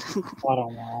 I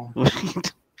don't know.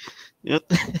 What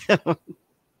the hell?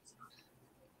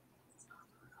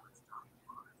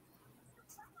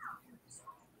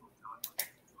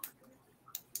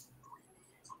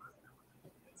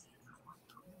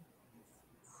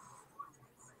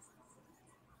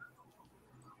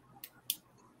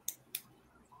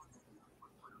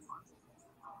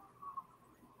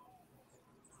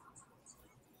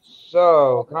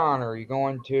 So, Connor, are you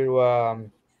going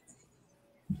to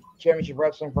Championship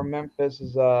Wrestling from Memphis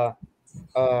is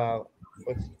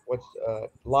what's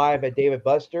live at David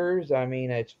Buster's? I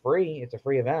mean, it's free. It's a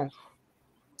free event.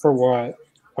 For what?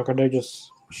 Like, are they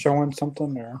just showing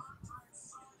something or?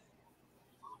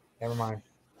 Never mind.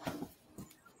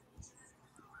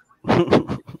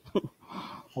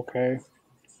 Okay.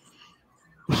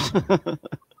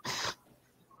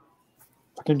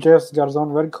 Fucking Jeff's got his own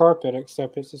red carpet,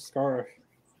 except it's a scarf.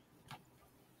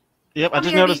 Yep, I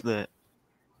just noticed that.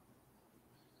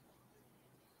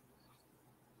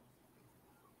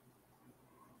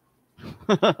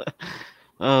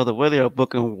 The way they are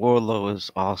booking Warlow is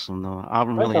awesome, though.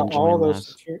 I'm really enjoying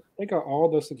this. They got all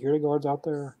those security guards out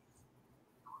there.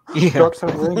 Yeah. Dark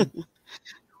Side Ring.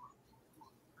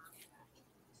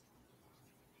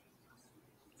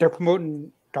 They're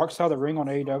promoting Dark Side of the Ring on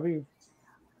AEW.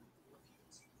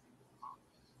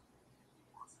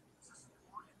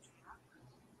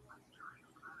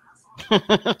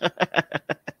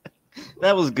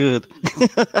 That was good.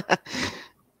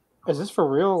 Is this for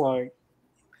real? Like,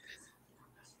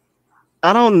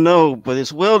 I don't know, but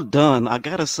it's well done. I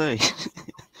gotta say.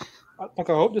 I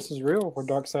hope this is real for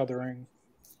Dark Side of the Ring.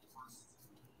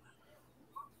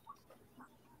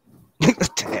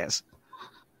 Taz.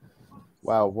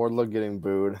 Wow, Wardlow getting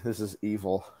booed. This is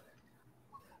evil.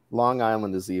 Long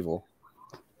Island is evil.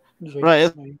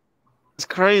 Right. It's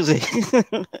crazy.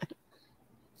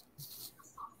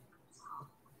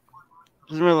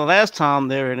 Remember the last time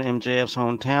they were in MJF's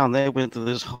hometown, they went through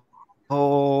this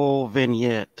whole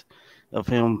vignette of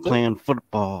him playing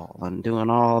football and doing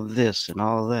all this and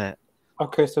all that.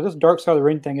 Okay, so this Dark Side of the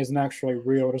Ring thing isn't actually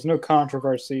real. There's no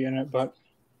controversy in it, but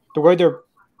the way they're...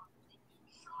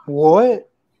 What?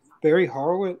 Barry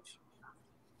Horowitz?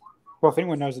 Well, if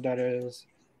anyone knows what that is.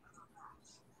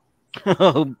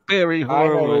 Oh, Barry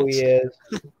Horowitz. I know who he is.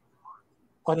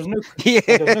 Well,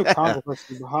 there's no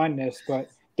controversy behind this, but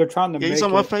they're trying to make he's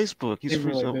on my Facebook. He's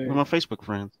really one of my Facebook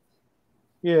friends.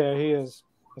 Yeah, he is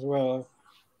as well.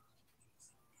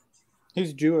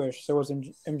 He's Jewish, so was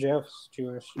MJF's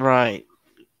Jewish. Right.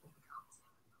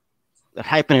 They're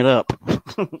hyping it up.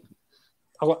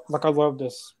 I love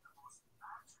this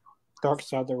Dark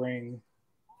Side of the Ring.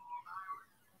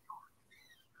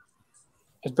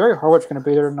 Is Barry Horowitz going to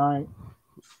be there tonight?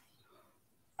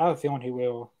 I have a feeling he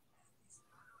will.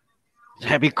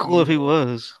 That'd be cool if he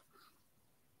was.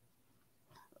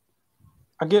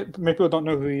 I get many people don't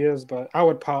know who he is, but I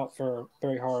would pop for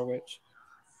Barry Horowitz.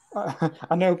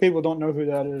 I know people don't know who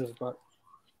that is, but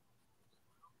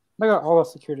they got all the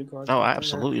security guards. Oh, I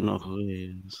absolutely know who it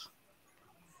is.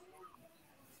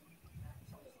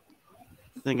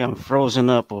 I think I'm frozen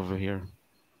up over here.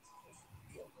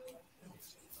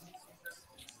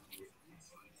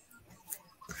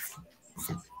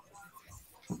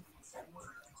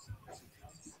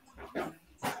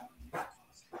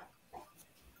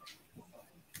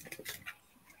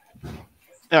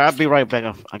 Yeah, I'll be right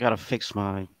back. I gotta fix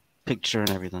my picture and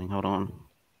everything. Hold on.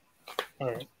 All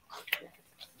right.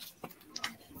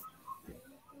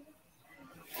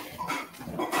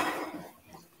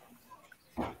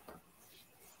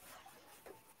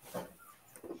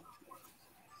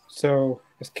 So,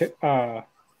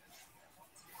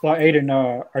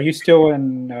 Aiden, are you still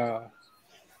in?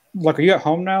 Like, are you at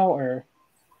home now, or?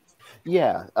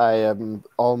 Yeah, I am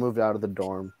all moved out of the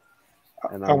dorm.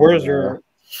 And where's your?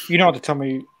 You don't have to tell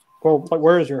me. Well, like,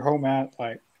 where is your home at?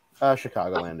 Like,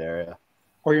 Chicagoland area.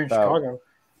 Or you're in Chicago.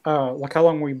 Like, how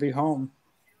long will you be home?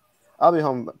 I'll be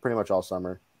home pretty much all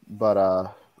summer, but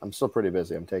I'm still pretty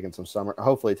busy. I'm taking some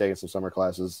hopefully taking some summer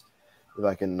classes if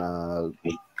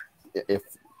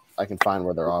I can find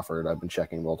where they're offered. I've been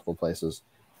checking multiple places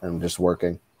and just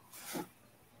working.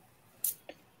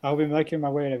 I'll be making my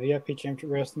way to the VIP Championship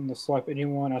Wrestling to slap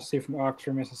anyone I see from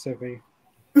Oxford, Mississippi.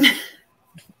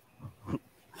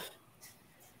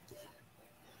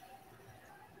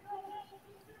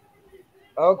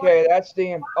 Okay, that's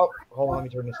the. Oh, hold on, let me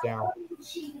turn this down.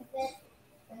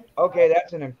 Okay,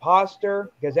 that's an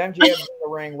imposter because MJF is in the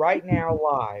ring right now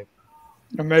live.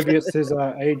 Or maybe it's his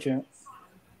agent.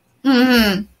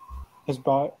 Mm-hmm. His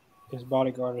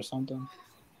bodyguard or something.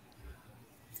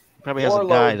 Probably has a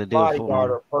guy to do it for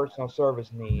bodyguard or personal service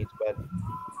needs, but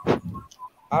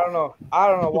I don't know. I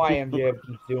don't know why MJF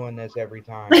keeps doing this every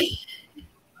time.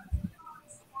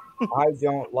 I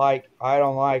don't like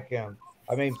him.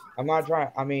 I mean, I'm not trying.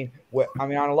 I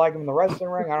don't like him in the wrestling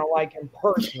ring. I don't like him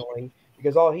personally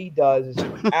because all he does is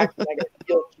act like a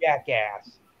real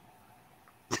jackass.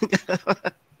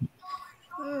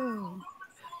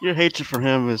 Your hatred for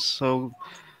him is so.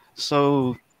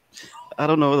 I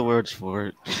don't know the words for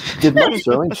it. Did Mark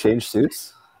Sterling change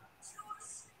suits?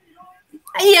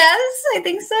 Yes, I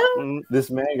think so. This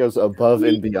man goes above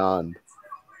and beyond.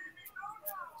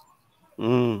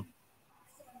 Mm.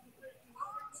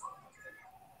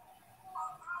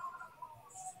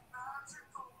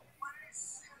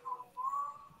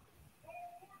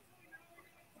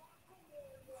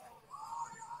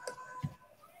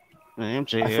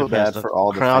 MJF I feel bad has for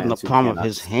all the crowd in the fans who palm of cannot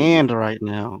his see. hand right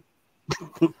now.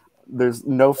 There's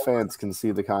no fans can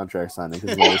see the contract signing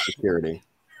because of all the security.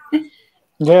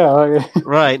 Yeah.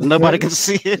 Right. Nobody can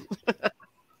see it.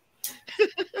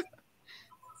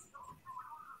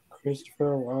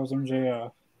 Christopher Wells,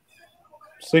 MJF.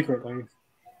 Secretly.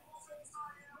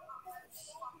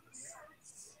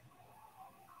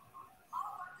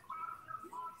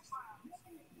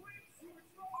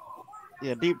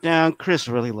 Yeah, deep down, Chris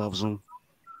really loves him.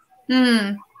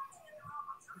 Hmm.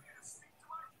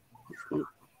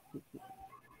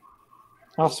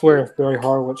 I swear if Barry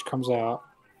Horowitz comes out.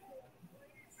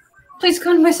 Please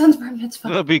come to my son's bar mitzvah.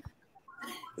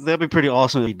 That'd be pretty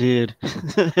awesome if he did.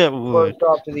 That would. First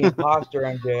off to the imposter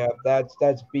MJF. That's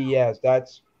BS.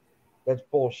 That's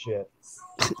bullshit.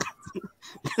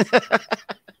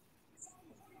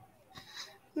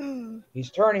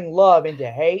 He's turning love into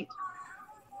hate,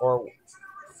 or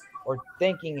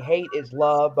thinking hate is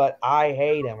love, but I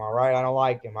hate him. All right, I don't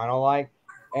like him. I don't like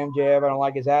MJF. I don't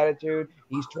like his attitude.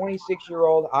 He's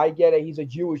 26-year-old. I get it. He's a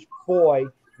Jewish boy.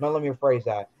 No, let me rephrase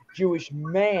that. Jewish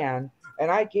man,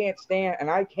 and I can't stand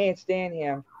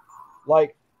him.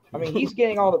 Like, I mean, he's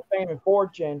getting all the fame and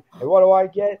fortune. And what do I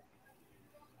get?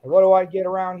 And what do I get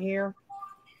around here?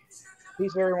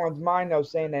 Piece of everyone's mind, though,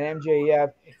 saying that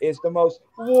MJF is the most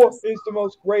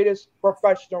greatest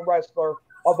professional wrestler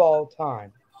of all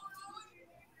time.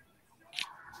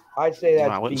 I'd say that's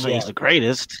I wouldn't BS. say he's the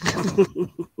greatest.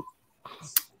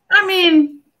 I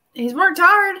mean, he's worked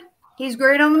hard. He's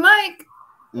great on the mic.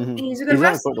 Mm-hmm. He's a good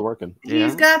wrestler. Put the work in.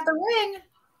 He's got the ring.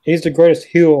 He's the greatest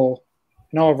heel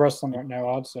in all of wrestling right now,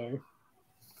 I'd say.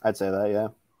 I'd say that, yeah.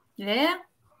 Yeah.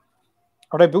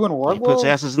 Are they booing Wardlow? He puts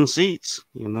asses in seats,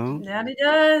 you know. That he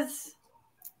does.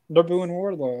 They're booing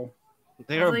Wardlow.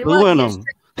 They are booing him.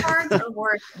 Cards are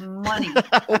worth money.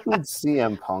 It would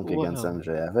CM Punk against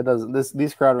MJF. It doesn't.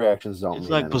 These crowd reactions don't. It's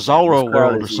mean like anything. Bizarro This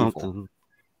crowd World or is evil. something.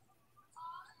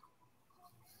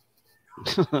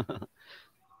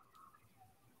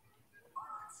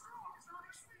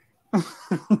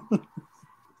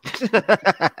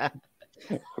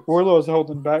 Wardlow's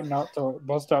holding back not to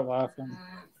bust out laughing.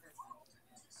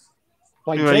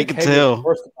 Like Yeah, you Jake can Hager tell. was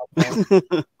worse about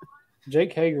that.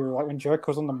 Jake Hager, like when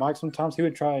Jericho's on the mic, sometimes he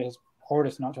would try his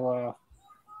hardest not to laugh.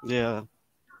 Yeah.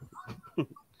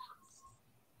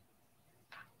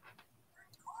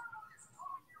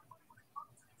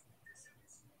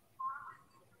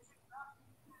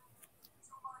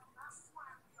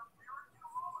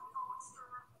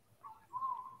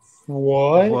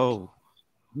 What? Whoa.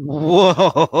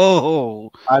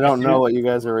 Whoa. I don't know what you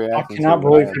guys are I reacting to. cannot but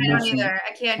believe I- he I don't mentioned. either.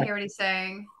 I can't hear what he's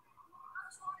saying.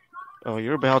 Oh,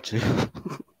 you're about to.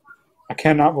 I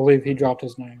cannot believe he dropped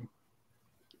his name.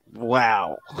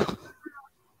 Wow.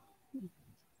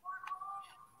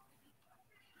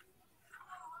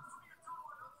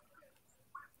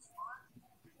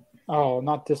 Oh,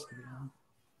 not this again.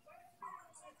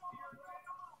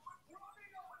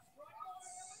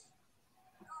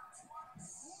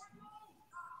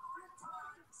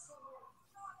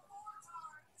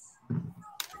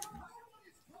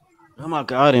 Oh my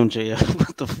God, MJF.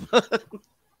 What the fuck?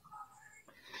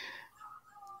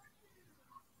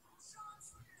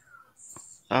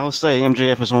 I'll say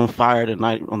MJF is on fire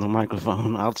tonight on the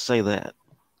microphone. I'll say that.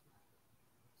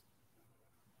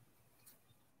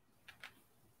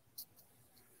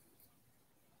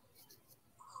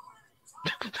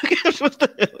 What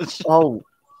the hell is- Oh,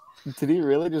 did he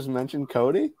really just mention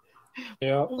Cody?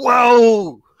 Yeah.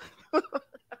 Whoa!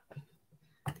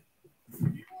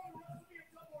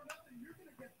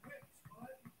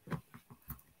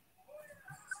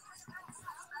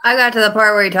 I got to the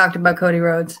part where he talked about Cody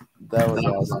Rhodes. That was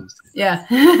awesome. Yeah.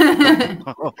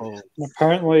 Oh.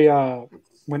 Apparently,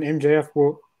 when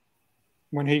MJF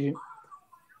when he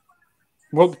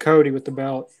whooped Cody with the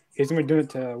belt, he's gonna be doing it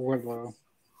to Wardlow.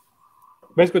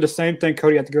 Basically, the same thing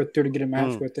Cody had to go through to get a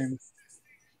match with him.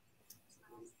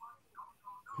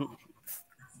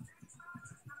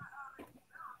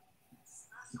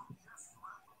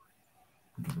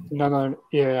 No,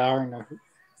 yeah, I don't know.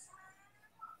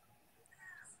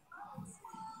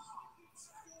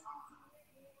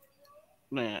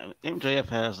 Man, MJF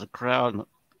has the crowd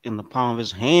in the palm of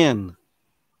his hand.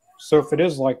 So if it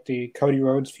is like the Cody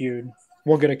Rhodes feud,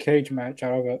 we'll get a cage match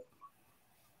out of it.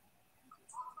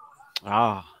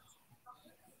 Ah.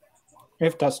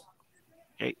 If that's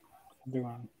Hey.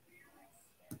 doing.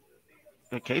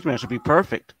 The cage match would be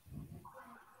perfect.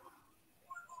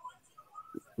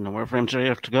 Nowhere for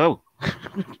MJF to go.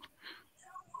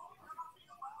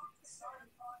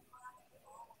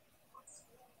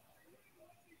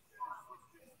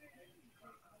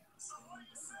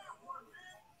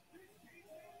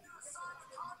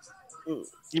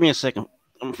 Give me a second.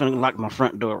 I'm finna lock my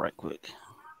front door right quick.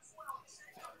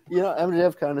 You know,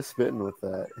 MJF kind of spitting with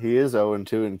that. He is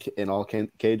 0-2 in all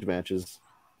cage matches.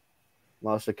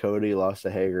 Lost to Cody, lost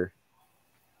to Hager.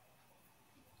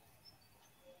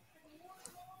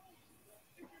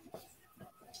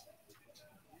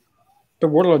 The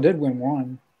Wardlow did win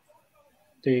one.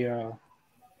 The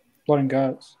Blood and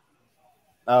Guts.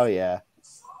 Oh, yeah.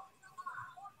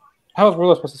 How was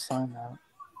Wardlow supposed to sign that?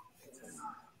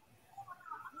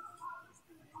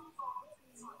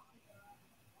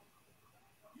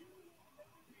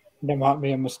 That might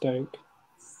be a mistake.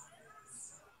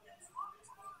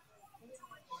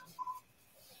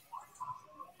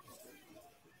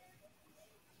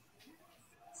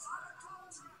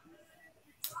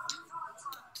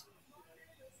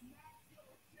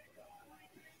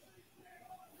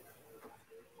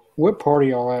 What party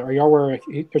y'all at? Are y'all where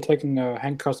they're taking the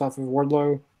handcuffs off of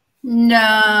Wardlow? No,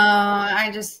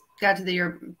 I just got to the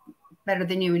you're better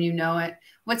than you and you know it.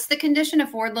 What's the condition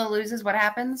if Wardlow loses? What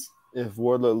happens? If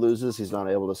Wardlow loses, he's not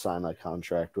able to sign that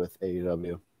contract with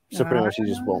AEW. So pretty much he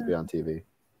just won't be on TV.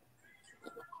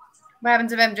 What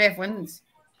happens if MJF wins?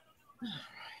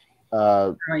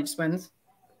 Or he just wins.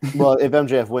 Well, if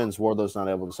MJF wins, Wardlow's not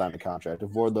able to sign the contract. If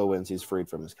Wardlow wins, he's freed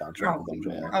from his contract with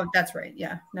MJF. Oh, that's right.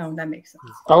 Yeah. No, that makes sense.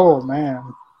 Oh, man.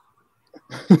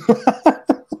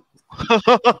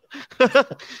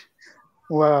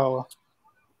 Wow.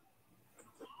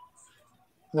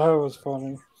 That was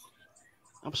funny.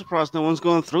 I'm surprised no one's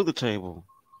going through the table.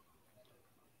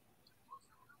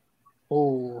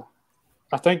 Oh,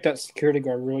 I think that security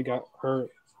guard really got hurt.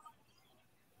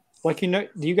 Like, you know,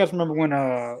 do you guys remember when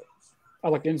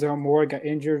like Enzo Amore got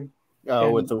injured?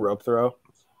 Oh, with the rope throw?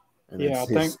 And yeah, I his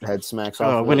think head smacks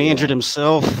off. When he injured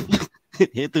himself,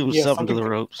 he threw himself into the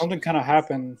ropes. Something kind of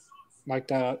happened like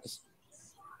that.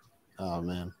 Oh,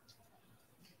 man.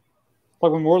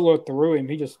 Like when Wardlow threw him,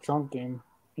 he just jumped him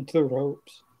into the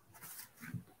ropes.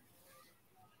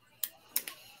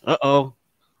 Uh-oh.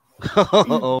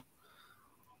 Uh-oh.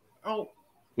 Oh.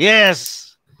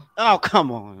 Yes. Oh, come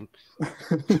on.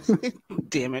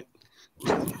 Damn it.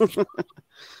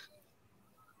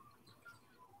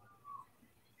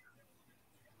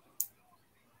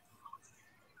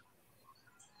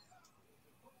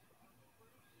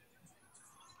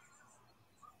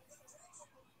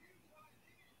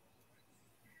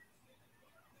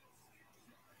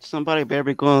 Somebody better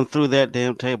be going through that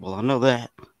damn table. I know that.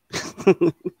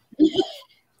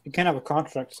 You can't have a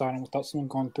contract signing without someone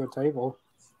going through a table.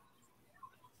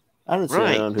 I didn't see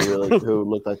anyone who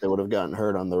looked like they would have gotten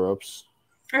hurt on the ropes.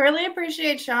 I really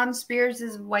appreciate Sean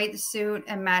Spears' white suit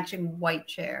and matching white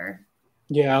chair.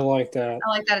 Yeah, I like that. I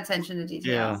like that attention to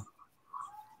detail. Yeah.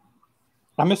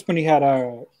 I miss when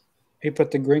he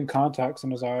put the green contacts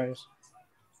in his eyes.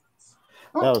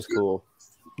 That was cool.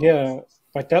 Yeah,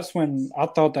 like that's when I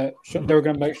thought that they were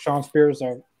going to make Sean Spears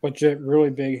a legit, really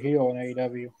big heel in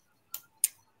AEW.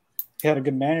 He had a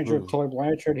good manager, Tully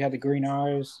Blanchard. He had the green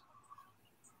eyes.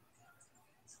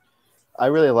 I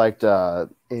really liked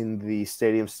in the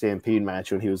Stadium Stampede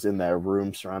match when he was in that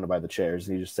room surrounded by the chairs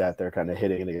and he just sat there kind of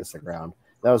hitting it against the ground.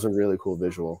 That was a really cool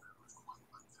visual.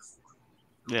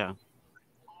 Yeah.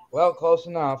 Well, close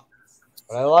enough,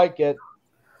 but I like it.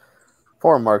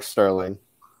 Poor Mark Sterling.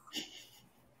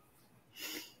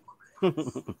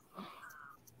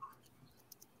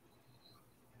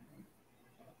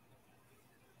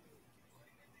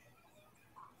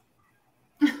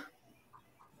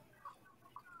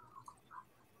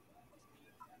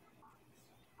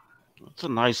 It's a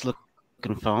nice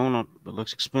looking phone. It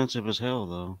looks expensive as hell,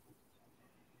 though.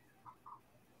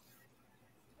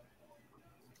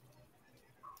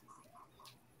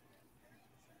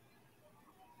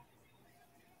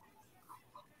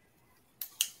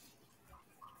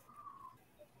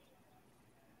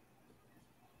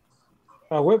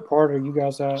 What part are you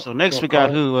guys at? So next we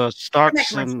got who?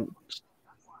 Starks and.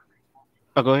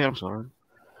 Oh, go ahead. I'm sorry.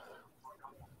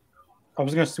 I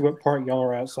was going to see what part y'all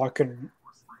are at, so I couldn't.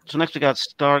 So next we got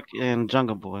Stark and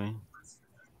Jungle Boy.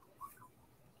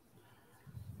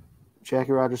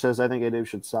 Jackie Rogers says, I think AEW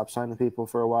should stop signing people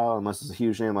for a while unless it's a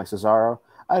huge name like Cesaro.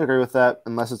 I'd agree with that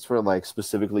unless it's for like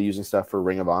specifically using stuff for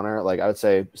Ring of Honor. Like I would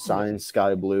say sign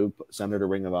Sky Blue, send her to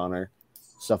Ring of Honor,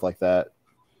 stuff like that.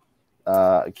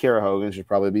 Kiera Hogan should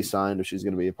probably be signed if she's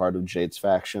going to be a part of Jade's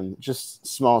faction. Just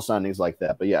small signings like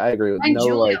that. But yeah, I agree with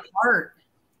Julia Hart.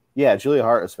 Yeah, Julia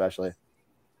Hart especially.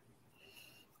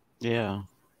 Yeah.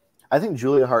 I think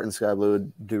Julia Hart and Sky Blue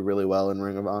would do really well in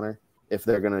Ring of Honor if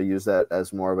they're going to use that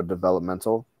as more of a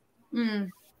developmental. Mm.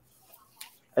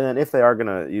 And then if they are going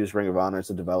to use Ring of Honor as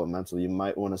a developmental, you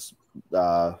might want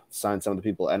to sign some of the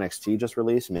people NXT just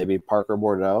released, maybe Parker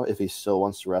Bordeaux if he still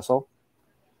wants to wrestle.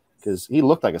 Because he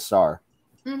looked like a star.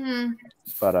 Mm-hmm.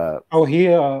 But he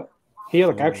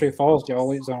actually follows the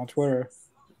All Elite Zone on Twitter.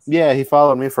 Yeah, he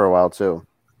followed me for a while too.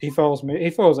 He follows me.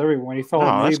 He follows everyone. He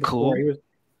followed me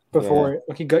before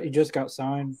cool. he just got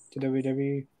signed to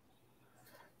WWE.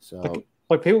 So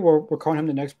like people were calling him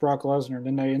the next Brock Lesnar,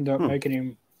 then they end up making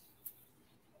him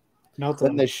nothing.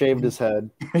 Then they shaved his head.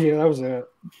 Yeah, that was it.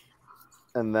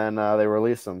 And then they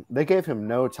released him. They gave him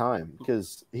no time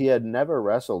because he had never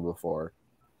wrestled before.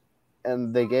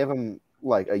 And they gave him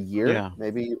like a year,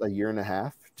 maybe a year and a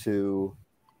half to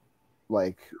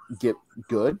like get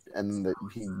good, and that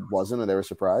he wasn't, and they were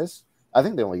surprised. I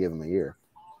think they only gave him a year.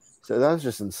 So that was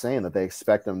just insane that they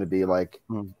expect him to be like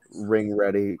ring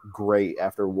ready, great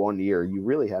after 1 year. You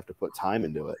really have to put time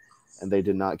into it, and they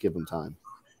did not give him time.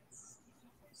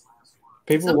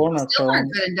 People still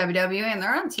aren't good in WWE, and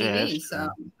they're on TV, so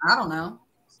I don't know.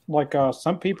 Like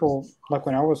some people, like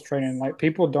when I was training, like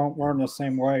people don't learn the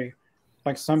same way.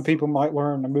 Like some people might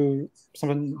learn to move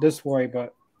something this way,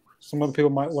 but some other people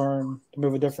might learn to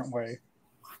move a different way.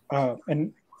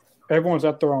 And everyone's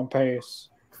at their own pace.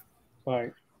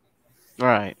 Like,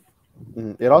 right.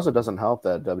 It also doesn't help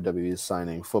that WWE is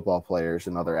signing football players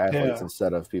and other athletes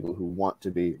instead of people who want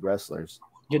to be wrestlers.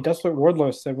 Yeah, that's what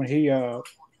Wardlow said when he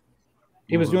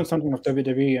was doing something with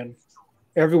WWE, and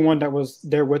everyone that was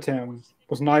there with him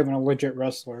was not even a legit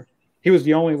wrestler. He was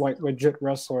the only like legit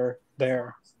wrestler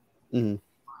there. Mm-hmm.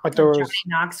 Like there was Johnny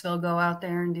Knoxville go out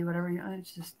there and do whatever.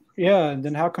 It's just and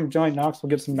then how come Johnny Knoxville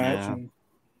gets a match and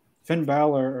Finn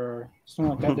Balor or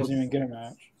something like that doesn't even get a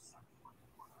match?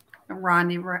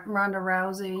 Ronda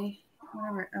Rousey,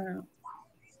 whatever. I don't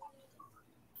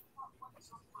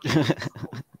know.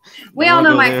 We all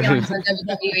know my feelings on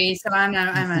WWE, so I'm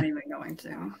not even going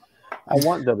to. I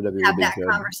want WWE have to be that good.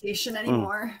 conversation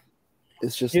anymore.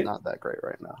 It's just not that great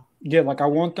right now. Yeah, like I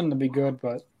want them to be good,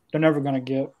 but they're never going to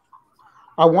get.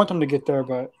 I want them to get there,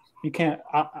 but you can't.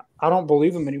 I don't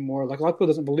believe them anymore. Like a lot of people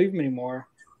doesn't believe them anymore.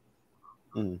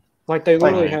 Like they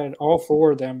literally had all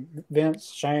four of them: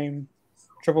 Vince, Shane,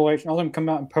 Triple H and all them come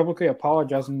out and publicly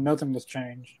apologize and nothing was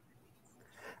changed.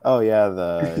 Oh yeah,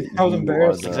 I was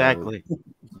embarrassed. Exactly.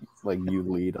 Like you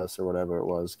lead us or whatever it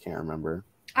was. Can't remember.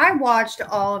 I watched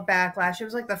all of Backlash. It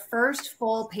was like the first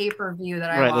full pay-per-view that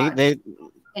I watched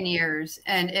in years,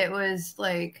 and it was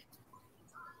like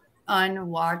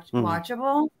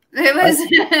unwatchable. It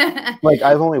was like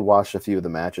I've only watched a few of the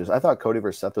matches. I thought Cody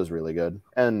versus Seth was really good,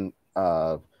 and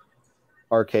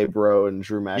RK Bro and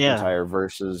Drew McIntyre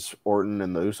versus Orton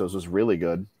and the Usos was really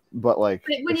good. But like,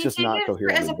 when it's just you not take it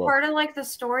coherent as a part of like the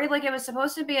story, like it was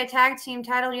supposed to be a tag team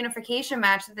title unification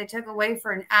match that they took away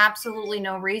for an absolutely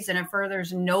no reason. And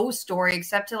furthers no story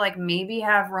except to like maybe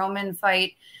have Roman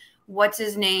fight what's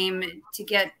his name to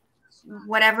get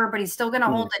whatever, but he's still going to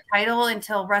hold the title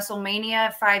until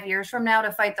WrestleMania 5 years from now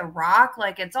to fight The Rock.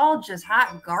 Like it's all just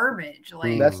hot garbage.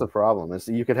 Like that's the problem. Is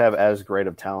you could have as great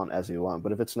of talent as you want,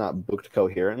 but if it's not booked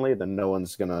coherently, then no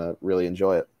one's gonna really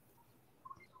enjoy it.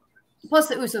 Plus,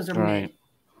 the Usos are mid.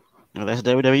 Well, that's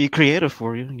WWE creative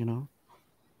for you, you know.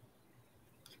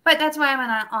 But that's why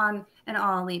I'm on an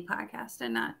All Elite podcast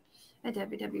and not a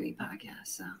WWE podcast.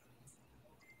 So,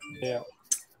 yeah,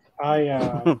 I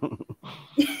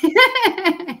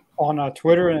on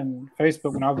Twitter and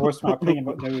Facebook when I voiced my opinion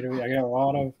about WWE, I get a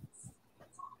lot of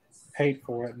hate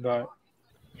for it. But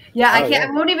yeah, I can't. Yeah.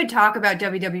 I won't even talk about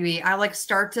WWE. I like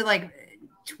start to like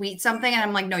tweet something and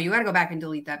I'm like, no, you got to go back and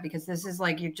delete that because this is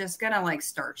like you're just gonna like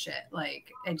start shit.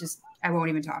 Like I won't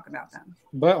even talk about them.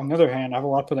 But on the other hand, I have a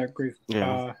lot for that grief.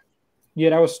 Yeah,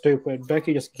 that was stupid.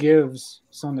 Becky just gives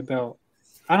Son the belt.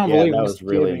 I don't believe that was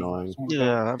really annoying.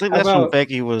 Yeah, I think that's when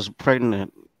Becky was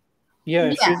pregnant.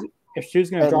 Yeah, if she was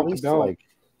gonna drop the belt,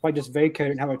 like just vacate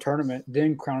it and have a tournament,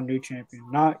 then crown a new champion,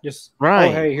 not just oh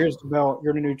hey, here's the belt,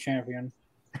 you're the new champion.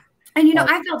 And, you know,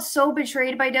 I felt so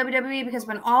betrayed by WWE because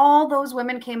when all those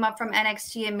women came up from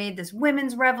NXT and made this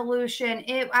women's revolution,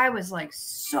 I was like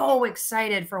so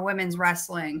excited for women's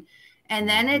wrestling. And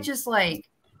then it just like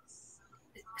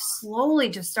slowly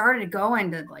just started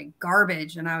going to like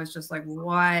garbage. And I was just like,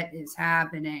 what is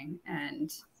happening?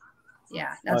 And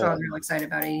yeah, that's why I was real excited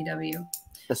about AEW.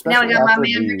 Now we got my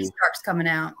man Ricky Starks coming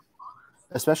out.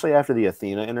 Especially after the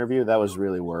Athena interview, that was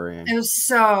really worrying. It was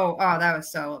that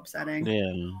was so upsetting.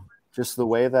 Yeah. Just the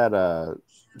way that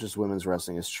just women's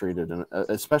wrestling is treated, and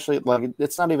especially like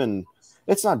it's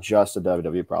not just a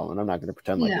WWE problem. I'm not going to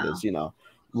pretend like it is. You know,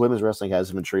 women's wrestling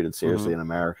hasn't been treated seriously in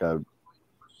America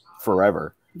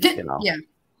forever. You know, yeah.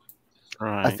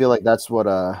 Right. I feel like that's what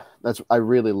I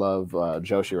really love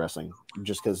Joshi wrestling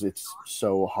just because it's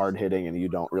so hard hitting and you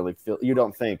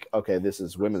don't think okay this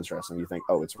is women's wrestling, you think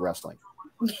oh it's wrestling.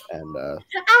 And I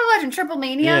was watching Triple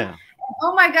Mania. Yeah.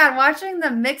 Oh my God, watching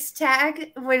the mixed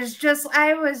tag was just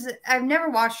I've never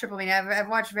watched Triple Mania. I've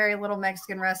watched very little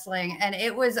Mexican wrestling and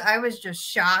I was just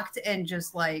shocked and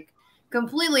just like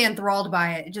completely enthralled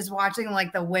by it. Just watching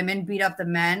like the women beat up the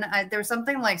men. There was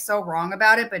something like so wrong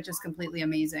about it, but just completely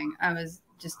amazing. I was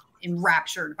just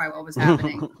enraptured by what was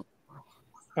happening.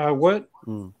 I would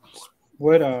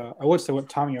say what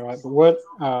time you're at, but what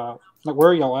like where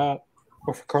are y'all at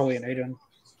with Carly and Aiden?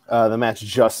 The match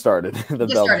just started. The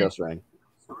bell just rang.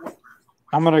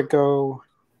 I'm gonna go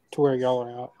to where y'all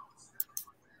are at.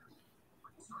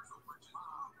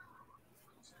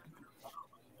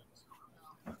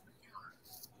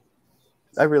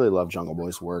 I really love Jungle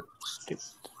Boy's work.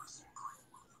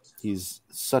 He's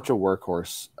such a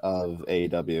workhorse of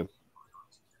AEW.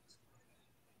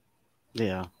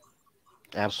 Yeah,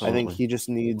 absolutely. I think he just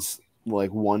needs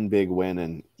like one big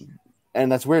win,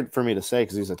 and that's weird for me to say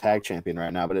because he's a tag champion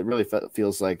right now, but it really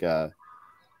feels like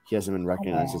he hasn't been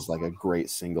recognized as like a great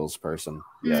singles person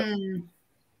yet.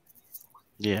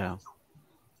 Yeah.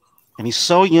 And he's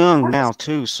so young now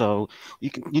too, so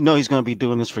he's going to be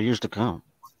doing this for years to come.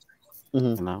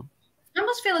 You know, I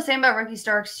almost feel the same about Ricky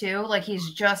Starks too. Like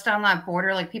he's just on that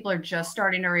border. Like people are just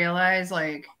starting to realize,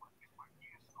 like,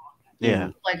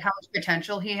 like how much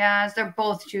potential he has. They're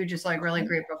both two just like really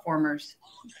great performers.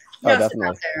 Just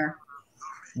about there.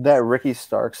 That Ricky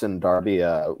Starks and Darby,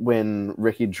 when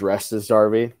Ricky dressed as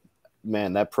Darby,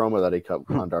 man, that promo that he cut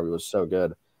on Darby was so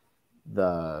good.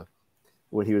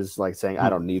 When he was like saying, "I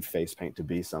don't need face paint to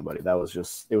be somebody," it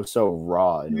was so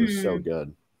raw and it was so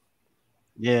good.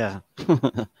 Yeah.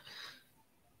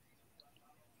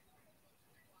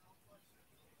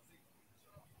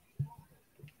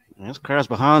 This crowd's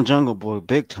behind Jungle Boy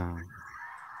big time.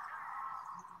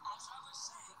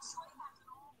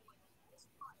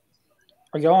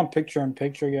 Are y'all on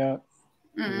picture-in-picture yet?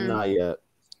 Not yet,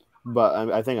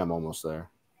 but I think I'm almost there.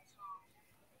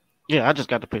 Yeah, I just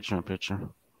got the picture-in-picture.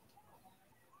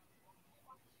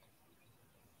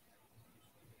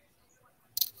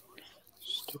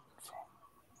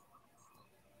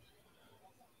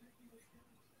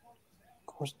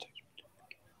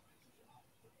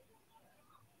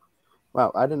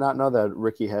 Wow, I did not know that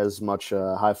Ricky has much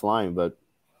high flying, but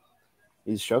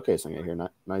he's showcasing it here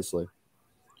nicely.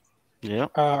 Yeah.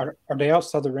 Are they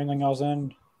outside the ring like I was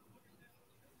in?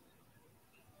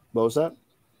 What was that?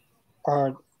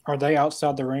 Are they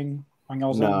outside the ring like I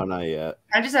was in? No, not yet.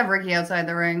 I just have Ricky outside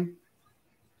the ring.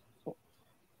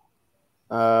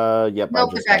 Yep.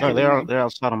 No, Oh, they're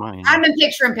outside of mine. I'm in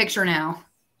picture now.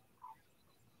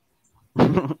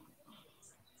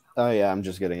 Oh yeah, I'm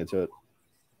just getting into it.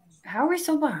 How are we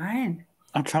so behind?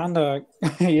 I'm trying to,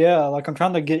 I'm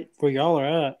trying to get where y'all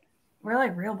are at. We're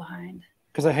like real behind.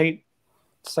 Because I hate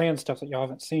saying stuff that y'all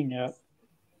haven't seen yet.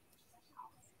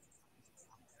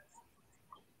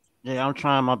 Yeah, I'm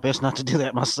trying my best not to do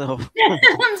that myself.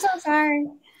 I'm so sorry.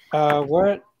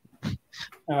 What?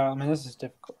 I mean, this is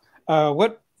difficult.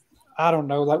 What? I don't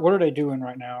know. Like, what are they doing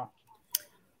right now?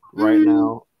 Right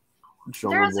now, They're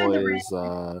Jungle outside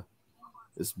the Boy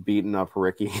is beating up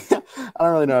Ricky. I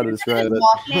don't really know how to describe it.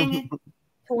 Walking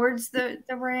towards the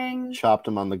ring. Chopped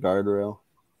him on the guardrail.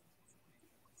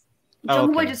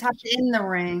 Jungle Boy just hopped in the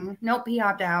ring. Nope, he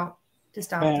hopped out to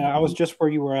stop. Man, I was just where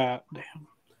you were at. Damn.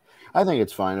 I think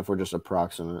it's fine if we're just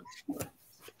approximate.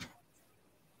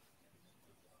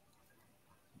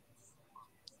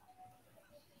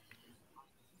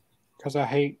 Because I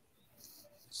hate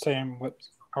saying what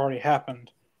already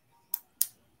happened.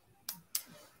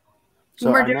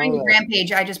 When we're doing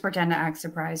Rampage, I just pretend to act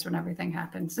surprised when everything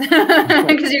happens.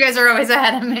 Because you guys are always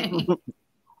ahead of me.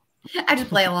 I just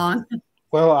play along.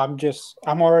 Well,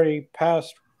 I'm already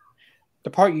past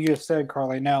the part you just said,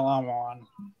 Carly. Now I'm on.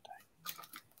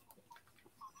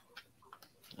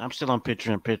 I'm still on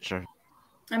picture-in-picture.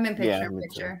 I'm in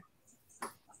picture-in-picture.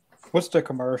 What's the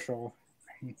commercial?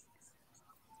 We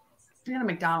got a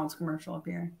McDonald's commercial up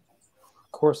here.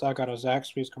 Of course, I got a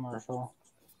Zaxby's commercial.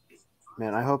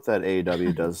 Man, I hope that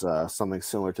AEW does something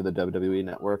similar to the WWE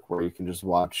Network, where you can just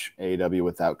watch AEW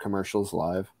without commercials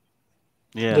live.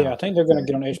 Yeah, I think they're going to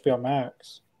get on HBO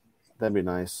Max. That'd be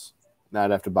nice. Now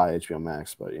I'd have to buy HBO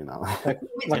Max, but you know,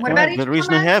 what about good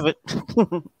reason to have it.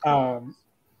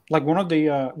 Like one of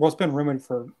the it's been rumored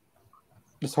for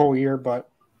this whole year, but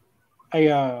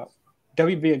a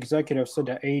WB executive said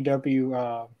that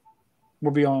AEW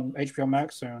will be on HBO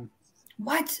Max soon.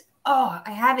 What? Oh,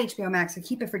 I have HBO Max. I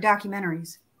keep it for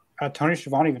documentaries. Tony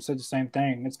Schiavone even said the same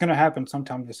thing. It's going to happen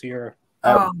sometime this year.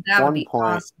 That would be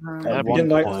awesome. Didn't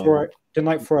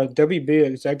like for a WB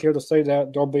executive to say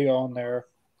that they'll be on there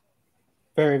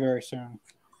very, very soon.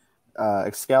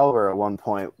 Excalibur at one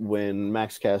point, when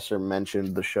Max Caster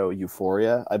mentioned the show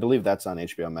Euphoria, I believe that's on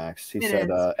HBO Max. He said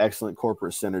excellent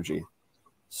corporate synergy.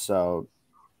 So,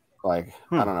 I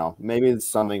don't know. Maybe it's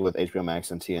something with HBO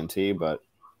Max and TNT, but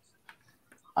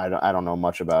I don't know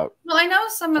much about. Well, I know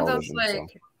some of those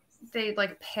they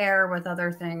pair with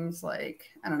other things, like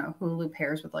I don't know, Hulu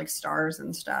pairs with Stars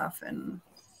and stuff. And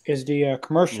is the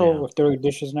commercial with Dirty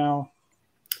Dishes now?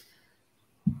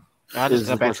 I just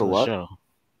got back to the show.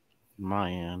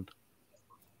 My end.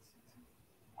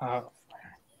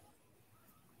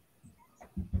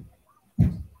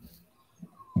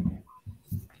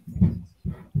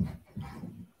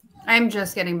 I'm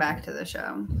just getting back to the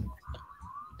show.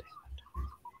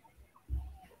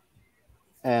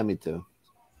 Me too.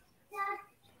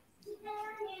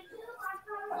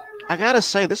 I gotta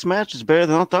say, this match is better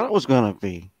than I thought it was gonna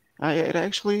be. It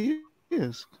actually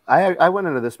is. I went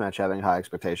into this match having high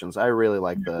expectations. I really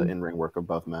like the in-ring work of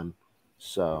both men.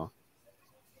 So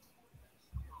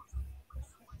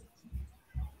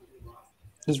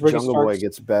Jungle Boy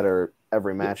gets better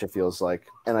every match, it feels like.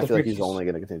 And I feel like he's only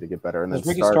going to continue to get better. And then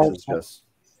Starks is just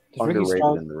underrated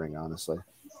in the ring, honestly.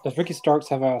 Does Ricky Starks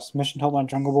have a submission hold on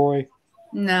Jungle Boy?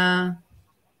 Nah.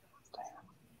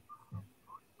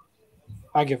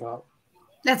 I give up.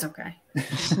 That's okay.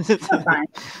 That's fine.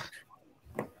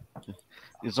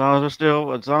 As long as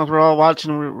we're all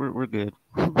watching, we're good.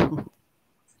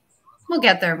 We'll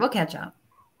get there. We'll catch up.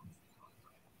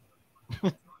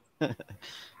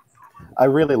 I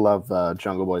really love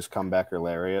Jungle Boy's comebacker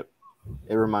lariat.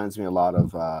 It reminds me a lot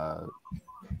of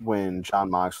when Jon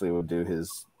Moxley would do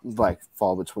his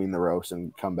fall between the ropes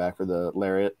and come back for the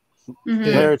lariat. Mm-hmm.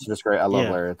 Lariats are just great. I love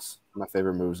lariats. My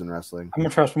favorite moves in wrestling. I'm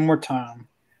gonna try this one more time.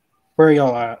 Where are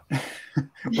y'all at?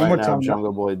 Right now,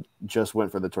 Jungle Boy just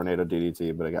went for the tornado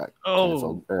DDT, but it got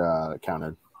canceled or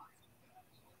countered.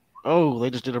 Oh, they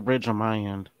just did a bridge on my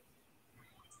end.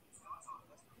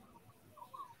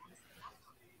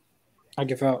 I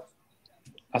give up.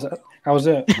 That was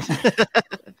it.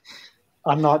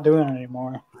 I'm not doing it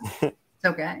anymore. It's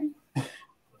okay.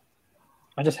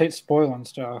 I just hate spoiling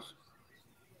stuff.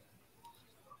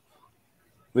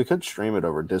 We could stream it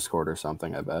over Discord or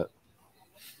something, I bet.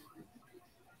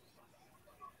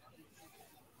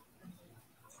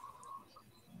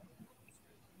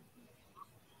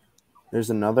 There's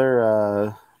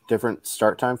another different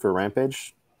start time for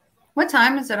Rampage. What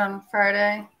time is it on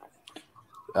Friday?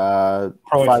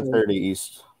 5:30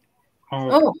 East.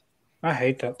 Oh, I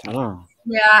hate that time. Oh.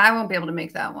 Yeah, I won't be able to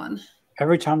make that one.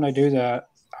 Every time they do that,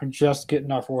 I'm just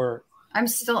getting off work. I'm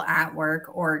still at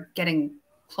work or getting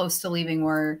close to leaving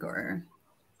work, or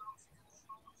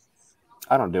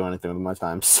I don't do anything with my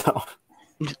time, so.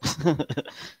 This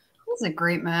is a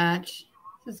great match.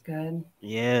 This is good.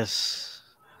 Yes.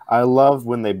 I love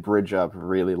when they bridge up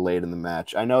really late in the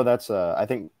match. I know that's I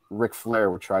think Ric Flair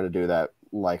would try to do that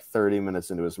like 30 minutes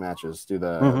into his matches, do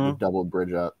the double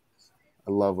bridge up.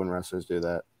 I love when wrestlers do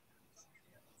that.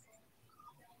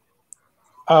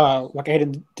 Like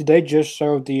Aiden, did they just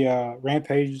show the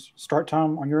Rampage start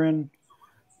time on your end?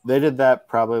 They did that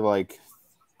probably like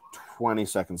 20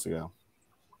 seconds ago.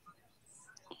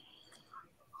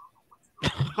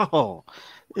 Oh,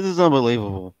 this is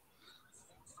unbelievable.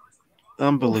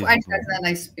 Unbelievable. I tried that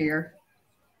nice spear.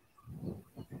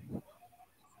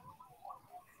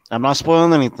 I'm not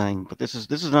spoiling anything, but this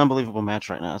is an unbelievable match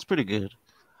right now. It's pretty good.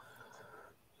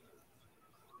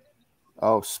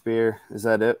 Oh, spear. Is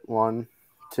that it? 1,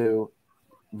 2.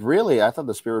 Really? I thought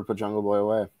the spear would put Jungle Boy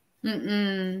away.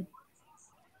 Mm-mm.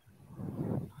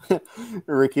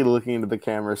 Ricky looking into the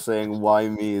camera saying, "Why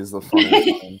me?" is the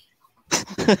funniest thing.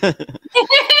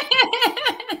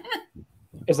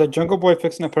 Is that Jungle Boy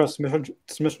fixing to put a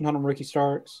submission on Ricky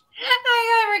Starks?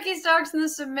 I got Ricky Starks in the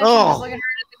submission. Oh. Just looking at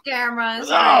the camera. It's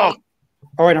Oh. great.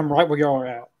 All right, I'm right where y'all are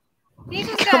at. He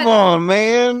just Come got, on,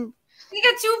 man. he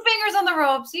got 2 fingers on the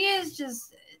ropes. He is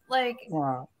just like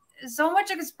Wow. so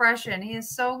much expression. He is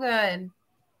so good.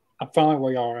 I'm finally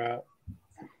where y'all are at.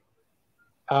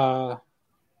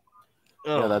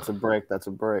 Yeah, that's a break. That's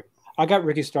a break. I got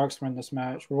Ricky Starks to win this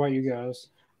match. What about you guys?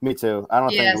 Me too. I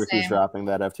don't Yeah, think Ricky's same. dropping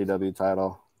that FTW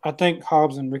title. I think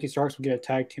Hobbs and Ricky Starks will get a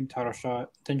tag team title shot.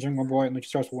 Then Jungle Boy and Ricky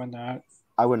Starks will win that.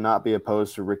 I would not be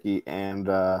opposed to Ricky and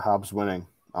Hobbs winning,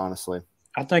 honestly.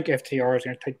 I think FTR is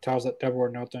going to take the titles at Double or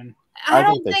Nothing. I I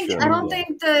think don't they think should, I don't yeah.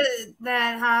 think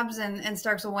that Hobbs and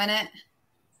Starks will win it.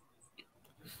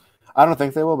 I don't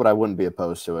think they will, but I wouldn't be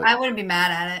opposed to it. I wouldn't be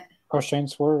mad at it. Oh, Shane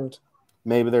Swerve.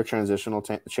 Maybe they're transitional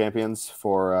champions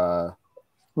for.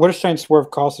 What if Shane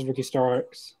Swerve costs Ricky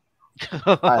Starks?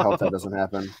 I hope that doesn't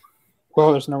happen.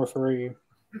 Well, there's no referee.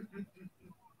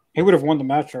 He would have won the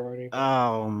match already.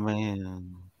 Oh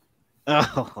man.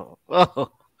 Oh.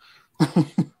 Oh.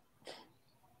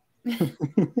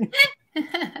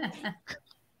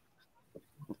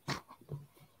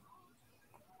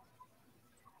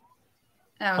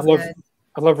 That was good.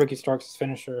 I love Ricky Starks'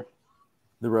 finisher.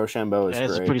 The Rochambeau is great.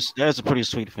 That's a pretty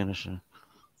sweet finisher.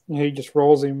 He just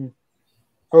rolls him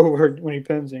over when he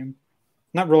pins him.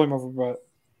 Not roll him over, but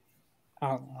I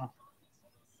don't know.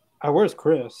 Where's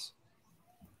Chris?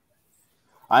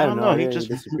 I I have don't no know. He idea. just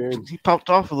He disappeared. he popped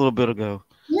off a little bit ago.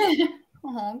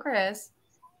 Oh, Chris.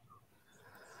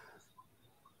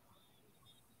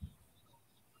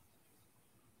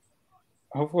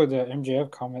 Hopefully the MJF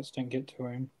comments didn't get to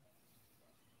him.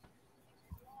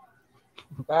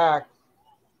 Back.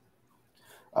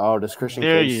 Oh, does Christian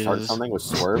There Cage he start is. something with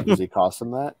Swerve? Does he cost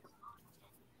him that?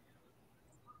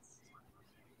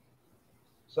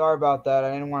 Sorry about that.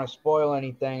 I didn't want to spoil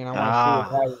anything, and I want to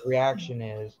see what his reaction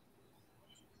is.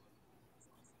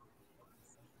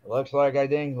 Looks like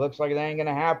it ain't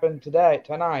gonna happen tonight.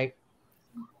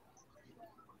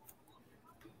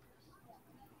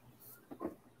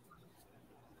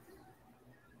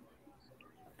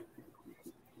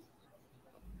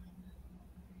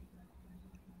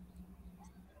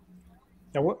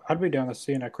 Yeah, I'd be down to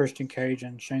seeing a Christian Cage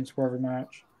and Shane Swerve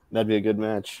match. That'd be a good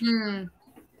match. Hmm.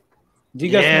 Do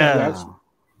you guys know who Yeah. that's?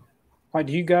 Like,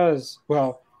 do you guys?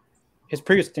 Well, his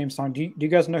previous theme song. Do you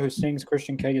guys know who sings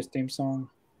Christian Cage's theme song?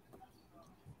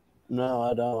 No,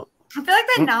 I don't. I feel like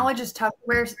that knowledge is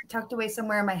tucked away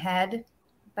somewhere in my head,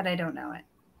 but I don't know it.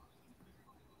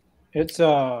 It's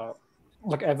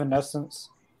like Evanescence.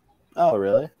 Oh,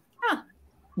 really?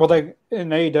 Well, they in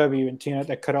AEW and TNA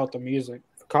they cut out the music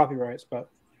for copyrights, but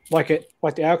like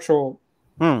the actual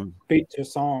beat to the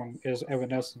song is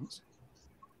Evanescence.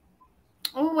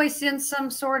 Oh, I sense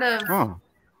some sort of Oh.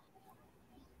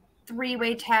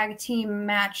 3-way tag team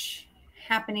match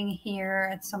happening here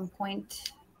at some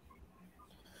point.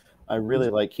 I really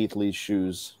like Keith Lee's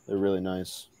shoes. They're really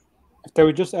nice. If they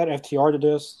would just add FTR to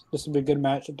this would be a good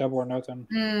match at Double or Nothing.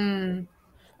 Hmm.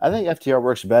 I think FTR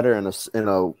works better in a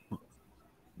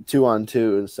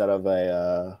 2-on-2 instead of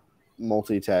a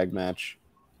multi-tag match.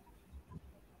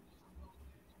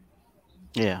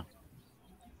 Yeah.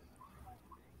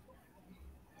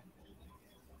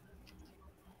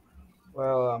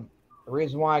 Well, the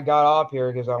reason why I got off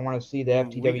here because I want to see the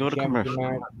We FTW go to Championship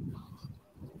match.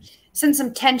 Since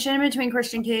some tension between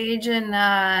Christian Cage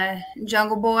and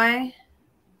Jungle Boy.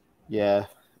 Yeah.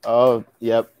 Oh,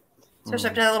 yep. Especially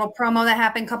after that little promo that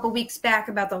happened a couple weeks back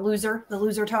about the loser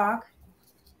talk.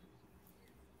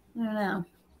 I don't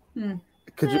know.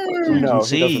 Could you? Planting No,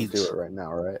 he doesn't seeds. do it right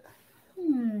now, right?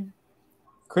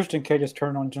 Christian Cage is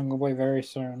turning on Jungle Boy very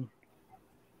soon.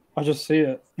 I just see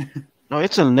it. No,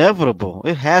 it's inevitable.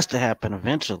 It has to happen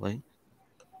eventually.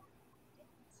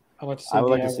 I would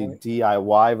like to see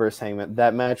DIY versus Hangman.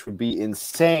 That match would be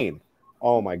insane.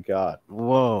 Oh my god.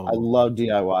 Whoa. I love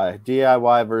DIY.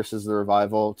 DIY versus the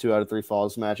Revival 2 out of 3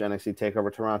 Falls match. NXT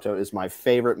TakeOver Toronto is my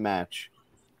favorite match.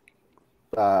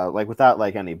 Like without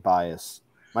like any bias.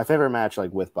 My favorite match,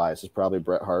 like with bias, is probably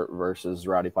Bret Hart versus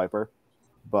Roddy Piper.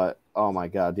 But oh my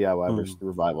god, DIY versus the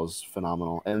Revival is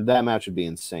phenomenal, and that match would be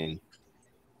insane.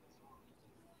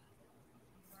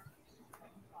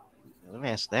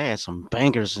 They had some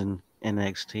bangers in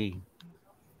NXT.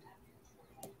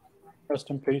 Rest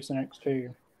in peace,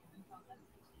 NXT.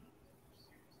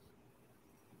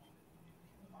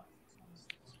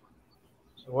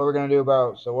 So what we're gonna do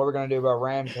about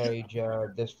Rampage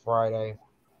this Friday?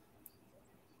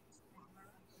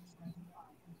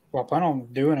 Well, I plan on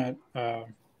doing it. Of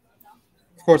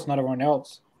course, not everyone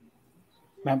else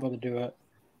might be able to do it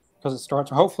because it starts.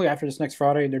 Hopefully, after this next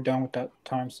Friday, they're done with that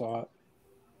time slot.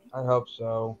 I hope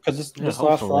so. Because this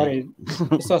last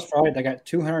Friday, they got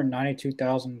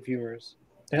 292,000 viewers.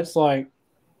 That's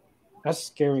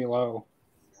scary low.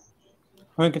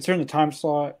 I mean, considering the time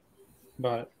slot,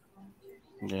 but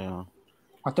yeah,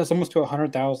 that's almost to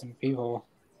 100,000 people.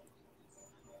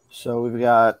 So we've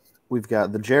got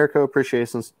the Jericho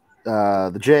Appreciation,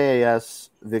 the JAS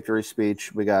victory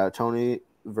speech. We got Tony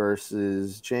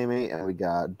versus Jamie, and we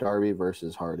got Darby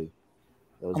versus Hardy.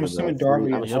 I'm assuming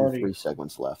Darby and Hardy. 3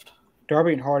 segments left.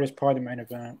 Darby and Hardy is probably the main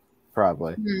event.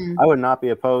 Probably. I would not be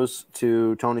opposed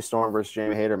to Tony Storm versus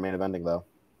Jamie Hayter main eventing, though.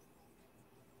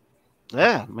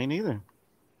 Yeah, me neither.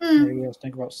 What do you guys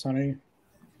think about Sunny?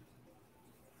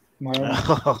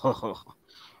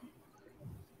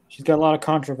 She's got a lot of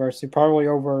controversy, probably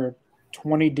over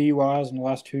 20 DUIs in the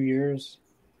last 2 years.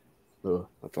 Oh,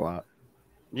 that's a lot.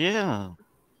 Yeah.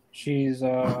 She's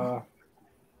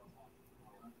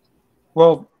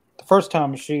well, the first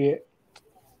time she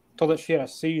thought that she had a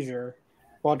seizure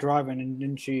while driving, and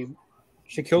then she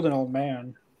killed an old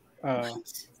man. And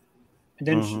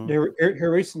then here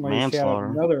recently she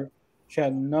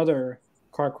had another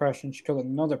car crash and she killed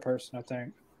another person, I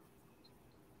think.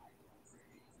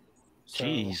 So,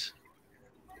 jeez.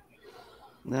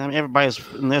 I mean,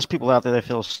 there's people out there that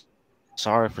feel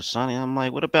sorry for Sonny. I'm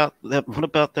like, what about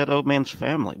that old man's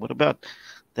family? What about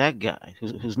that guy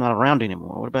who's not around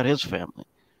anymore? What about his family?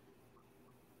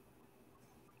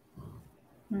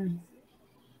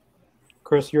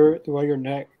 Chris, the way your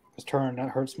neck is turned, that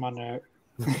hurts my neck.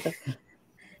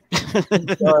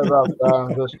 Sorry about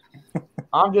that.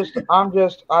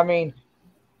 I mean,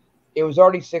 it was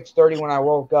already 6:30 when I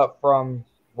woke up from,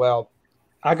 well,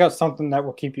 I got something that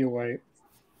will keep you awake.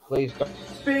 Please don't.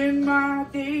 Spend my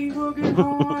day working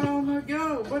hard on the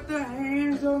go, but the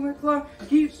hands on the clock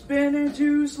keep spinning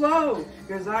too slow.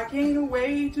 Cause I can't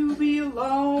wait to be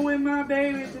alone with my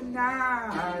baby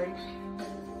tonight.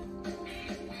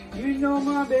 You know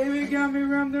my baby got me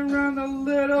wrapped around the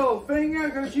little finger.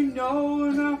 Cause you know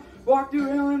and I walk through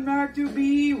hell and back to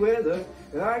be with her.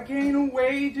 I can't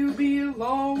wait to be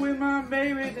alone with my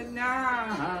baby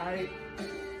tonight.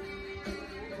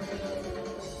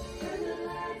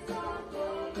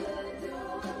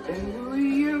 And will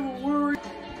you ever worry?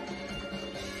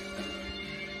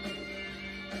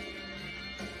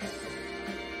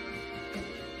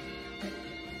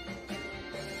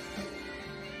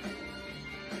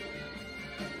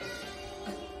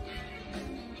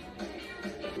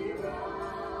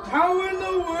 How in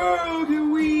the world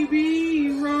can we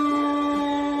be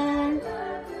wrong?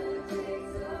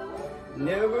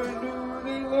 Never knew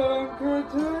that love could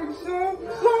take so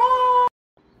long.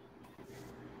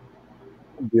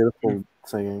 Beautiful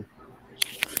singing.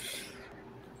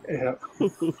 Yeah.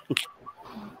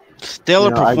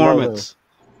 Stellar performance.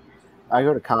 I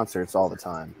go to concerts all the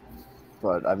time,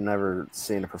 but I've never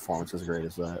seen a performance as great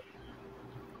as that.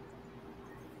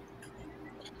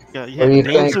 Yeah, you had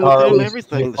dancing with them,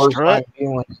 everything. The strut.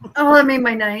 Oh, that made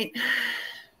my night.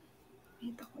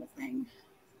 Made the whole thing.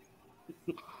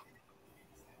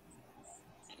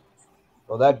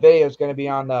 Well, that video is going to be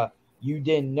on the You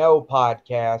Didn't Know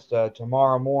podcast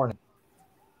tomorrow morning.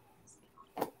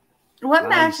 What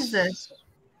match is this?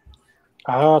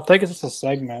 I think it's just a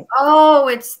segment. Oh,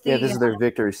 it's the. Yeah, this is their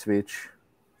victory speech.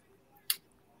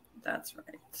 That's right.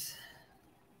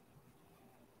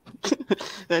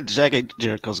 That jacket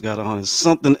Jericho's got on is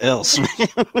something else, man.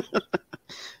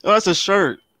 Oh, that's a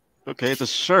shirt. Okay, it's a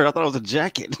shirt. I thought it was a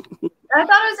jacket. I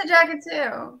thought it was a jacket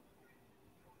too.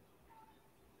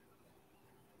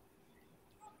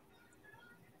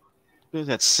 What is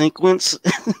that, sequence?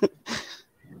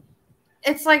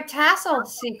 It's like tasseled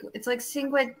sequin. It's like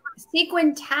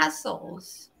sequin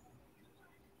tassels.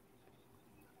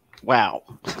 Wow.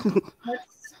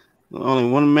 Only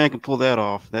one man can pull that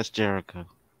off. That's Jericho.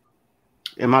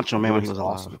 And Macho Man when he was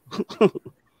alive.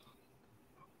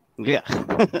 Yeah.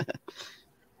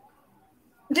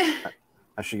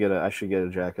 I should get a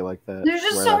jacket like that. There's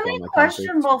just so many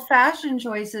questionable fashion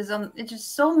choices. It's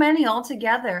just so many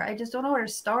altogether. I just don't know where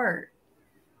to start.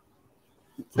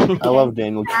 I love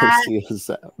Daniel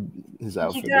Garcia's his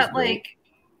outfit. You got like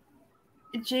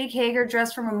Jake Hager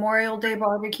dressed for Memorial Day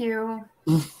barbecue.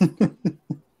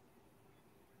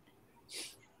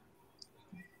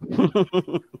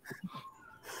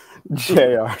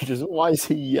 JR, just why is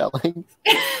he yelling?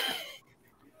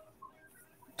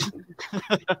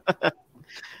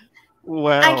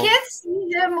 Wow. I can't see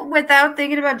him without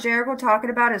thinking about Jericho talking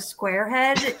about his square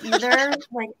head either.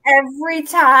 Like every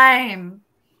time.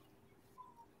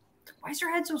 Why is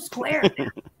your head so square?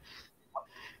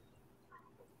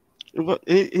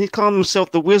 He called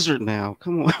himself the Wizard now.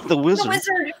 Come on, the Wizard. The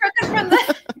Wizard. From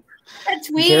that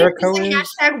tweet. Jericho is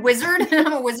hashtag Wizard.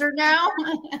 I'm a wizard now.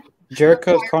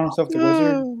 Jericho's calling himself the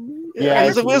Wizard. Yeah,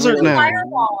 he's a wizard now.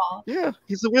 Fireball. Yeah,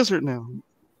 he's a wizard now.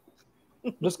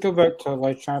 Let's go back to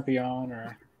like Champion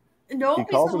or. No, he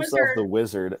calls himself the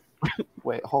Wizard.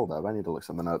 Wait, hold up. I need to look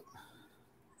something up.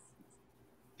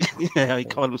 Yeah, he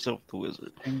called himself the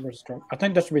Wizard. I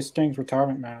think that should be Sting's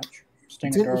retirement match.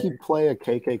 Didn't he play a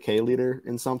KKK leader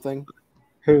in something?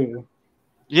 Who?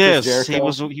 Yes, he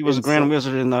was a Grand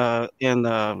Wizard in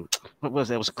what was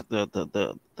that? It was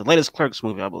the latest Clerks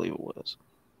movie, I believe it was.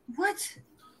 What?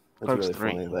 That's Clerks really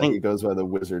 3. Funny that he goes by the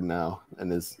Wizard now,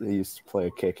 and he used to play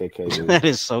a KKK leader. That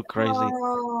is so crazy.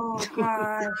 Oh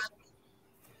gosh.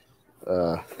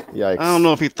 Yikes. I don't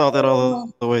know if he thought that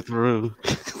all the way through.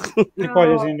 He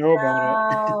probably doesn't know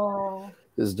about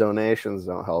it. His donations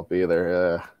don't help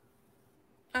either.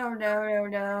 Oh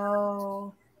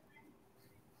no.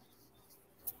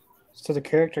 So the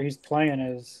character he's playing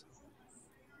is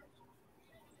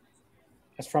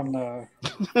from the,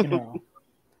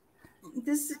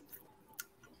 This.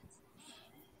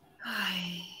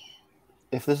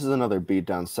 If this is another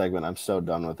beatdown segment, I'm so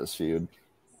done with this feud.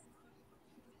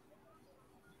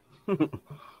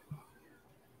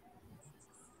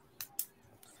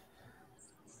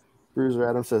 Bruiser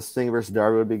Adams says Sting versus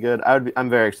Darby would be good. I'm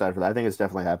very excited for that. I think it's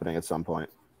definitely happening at some point.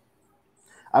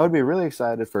 I would be really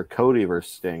excited for Cody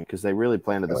versus Sting because they really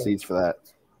planted the seeds for that.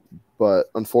 But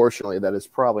unfortunately, that is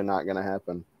probably not going to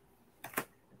happen.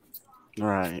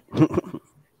 Right.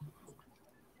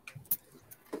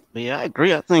 But yeah, I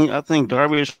agree. I think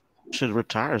Darby should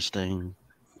retire Sting.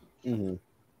 Mm-hmm.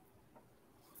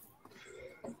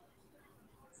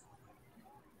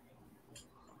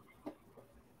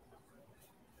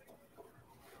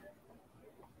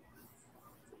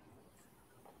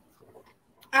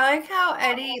 I like how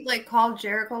Eddie called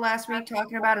Jericho last week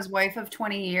talking about his wife of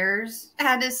 20 years.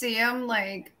 Had to see him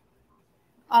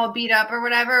all beat up or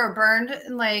whatever or burned.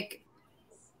 And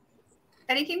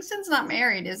Eddie Kingston's not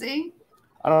married, is he?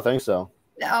 I don't think so.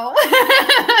 No.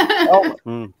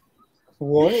 Oh.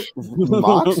 What?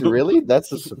 Mox, really?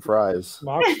 That's a surprise.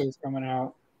 Moxley's coming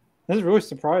out. This is really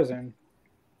surprising.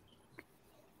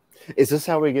 Is this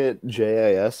how we get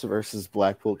JAS versus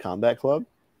Blackpool Combat Club?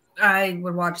 I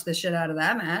would watch the shit out of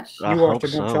that match. You watched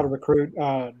them try to recruit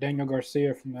Daniel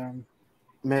Garcia from them.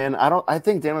 Man, I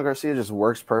think Daniel Garcia just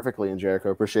works perfectly in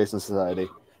Jericho Appreciation Society.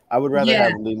 I would rather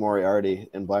have Lee Moriarty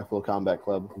in Blackpool Combat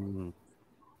Club. Mm-hmm.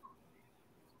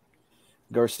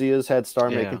 Garcia's had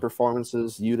star-making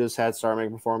performances. Yuta's had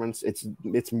star-making performance.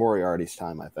 It's Moriarty's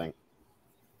time, I think.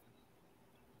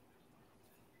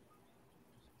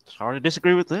 It's hard to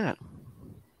disagree with that.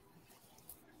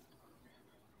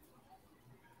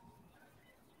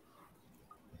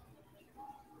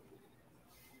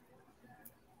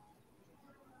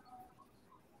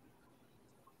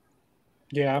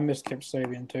 Yeah, I miss Kip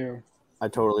Sabian too. I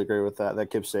totally agree with that. That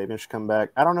Kip Sabian should come back.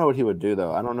 I don't know what he would do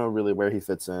though. I don't know really where he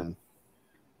fits in.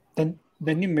 Then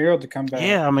need Miro to come back.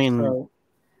 Yeah, I mean,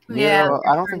 Miro,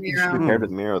 I don't think he should be paired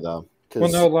with Miro though. Well,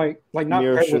 no, like not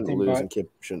Miro paired shouldn't with him, lose but, and Kip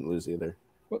shouldn't lose either.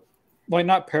 Like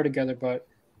not paired together, but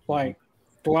the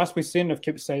last we've seen of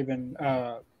Kip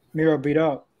Sabian, Miro beat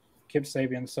up Kip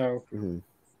Sabian, so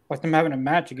like them having a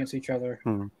match against each other.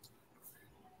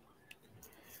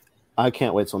 I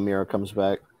can't wait till Miro comes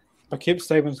back. But Kip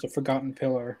Sabian's the forgotten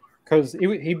pillar because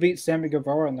he beat Sammy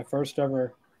Guevara in the first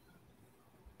ever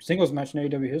singles match in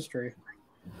AEW history.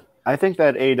 I think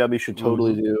that AEW should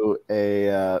totally do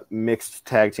a mixed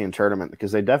tag team tournament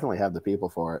because they definitely have the people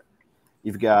for it.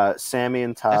 You've got Sammy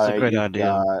and Ty. That's a great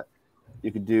idea.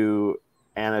 You could do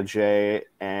Anna Jay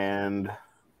and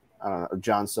I don't know,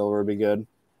 John Silver would be good.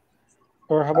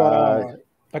 Or how about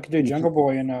I could do Jungle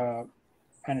Boy and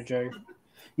Anna Jay.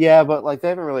 Yeah, but like they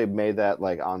haven't really made that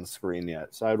like on screen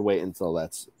yet, so I would wait until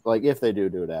that's like if they do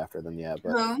it after, then yeah.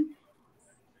 But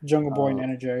Jungle Boy and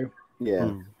Anna Jay.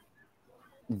 Yeah.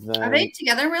 Are they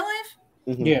together in real life?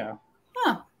 Yeah.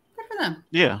 Huh. Good for them.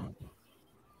 Yeah.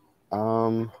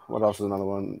 What else is another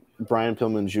one? Brian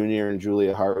Pillman Jr. and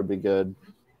Julia Hart would be good.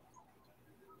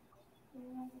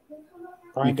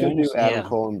 You could do Adam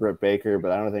Cole and Britt Baker,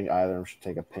 but I don't think either of them should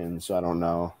take a pin, so I don't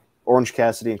know. Orange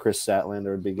Cassidy and Chris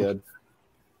Statlander would be good.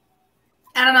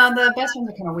 I don't know. The best ones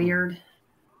are kind of weird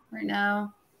right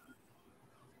now.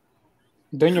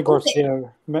 Daniel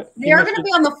Garcia. They are going to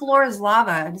be on the floor as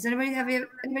lava. Have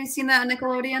anybody seen that on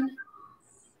Nickelodeon?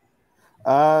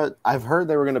 I've heard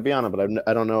they were going to be on it, but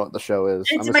I don't know what the show is.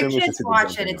 My kids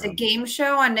watch it. It's a game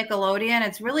show on Nickelodeon.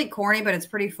 It's really corny, but it's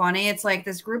pretty funny. It's like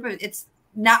this group of. It's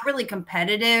not really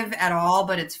competitive at all,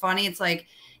 but it's funny. It's like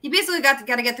you basically got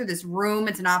to get through this room.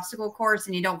 It's an obstacle course,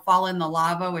 and you don't fall in the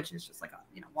lava, which is just like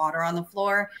water on the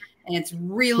floor. And it's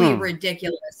really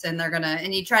ridiculous. And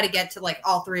and you try to get to like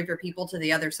all three of your people to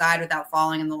the other side without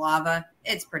falling in the lava.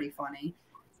 It's pretty funny.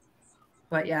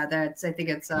 But yeah, I think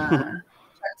it's Chuck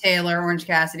Taylor, Orange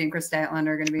Cassidy, and Chris Statlander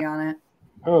are going to be on it.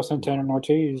 Oh, Santana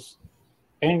Ortiz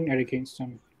and Eddie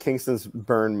Kingston. Kingston's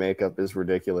burn makeup is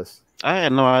ridiculous. I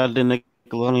had no idea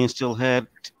Nickelodeon still had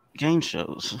game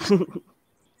shows.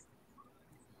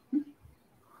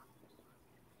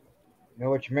 Know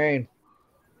what you mean?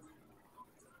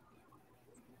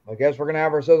 I guess we're going to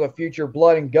have ourselves a future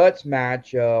blood and guts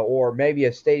match or maybe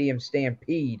a stadium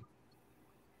stampede.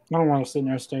 I don't want to sit in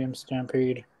there stadium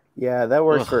stampede. Yeah, that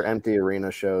works for empty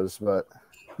arena shows, but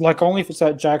like only if it's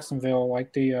at Jacksonville,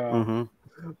 like the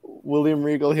William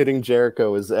Regal hitting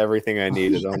Jericho is everything I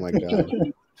needed. Oh my god.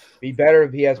 Be better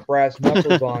if he has brass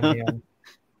knuckles on him.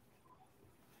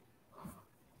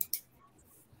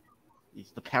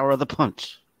 It's the power of the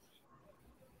punch.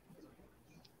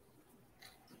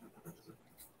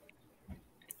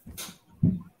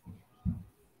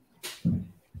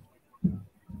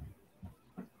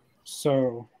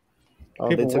 So,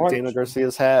 they took Dana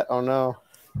Garcia's hat. Oh no!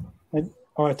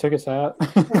 I took his hat.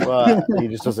 Well, he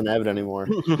just doesn't have it anymore.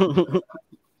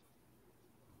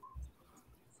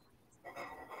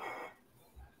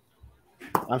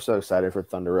 I'm so excited for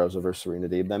Thunder Rosa versus Serena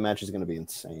Deeb. That match is going to be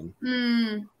insane.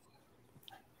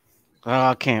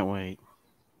 I can't wait.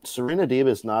 Serena Deeb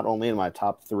is not only in my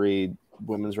top 3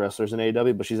 women's wrestlers in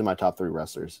AEW, but she's in my top 3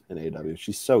 wrestlers in AEW.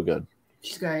 She's so good.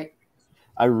 She's great.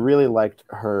 I really liked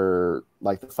her,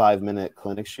 like the 5-minute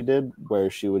clinic she did, where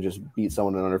she would just beat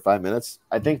someone in under 5 minutes.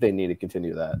 I think they need to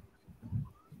continue that.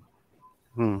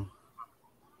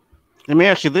 Let me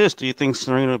ask you this: do you think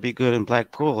Serena would be good in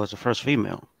Blackpool as the first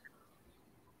female?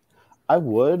 I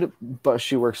would, but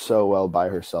she works so well by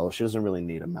herself. She doesn't really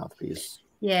need a mouthpiece.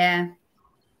 Yeah.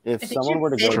 If someone were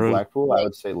to go to Blackpool, I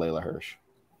would say Layla Hirsch.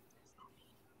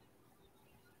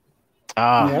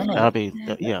 That'd be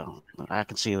I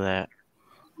can see that.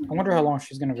 I wonder how long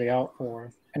she's going to be out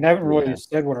for. And they haven't really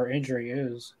said what her injury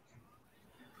is.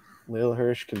 Layla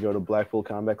Hirsch could go to Blackpool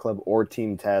Combat Club, or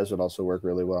Team Taz would also work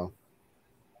really well.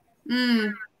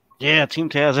 Yeah, Team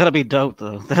Taz. That'll be dope,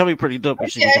 though. That'll be pretty dope.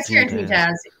 Team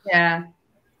Taz. Yeah.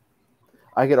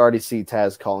 I could already see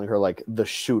Taz calling her like the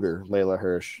shooter, Layla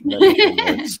Hirsch.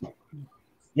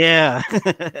 Yeah.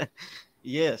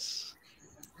 Yes.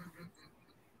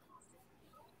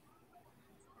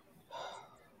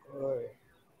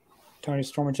 Tony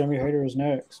Storm and Jimmy Hayter is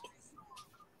next.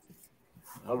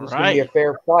 This is going to be a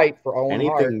fair fight for Owen Anything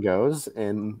Hart. goes,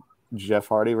 and Jeff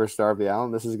Hardy versus Darby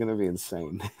Allin. This is going to be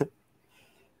insane.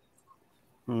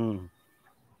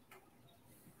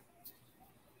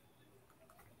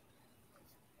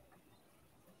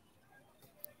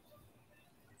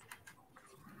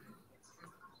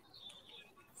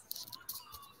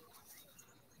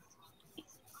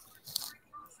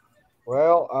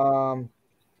 Well,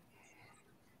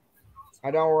 I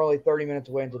know we're only 30 minutes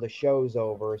away until the show's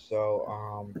over,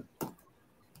 so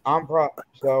Connor,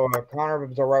 if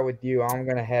it's all right with you, I'm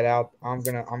gonna head out. I'm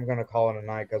gonna call it a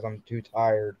night because I'm too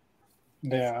tired.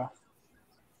 Yeah.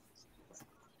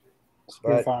 It's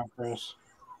pretty fine, Chris.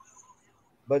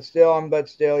 But still, I'm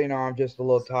just a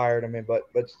little tired. I mean,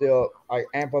 but still,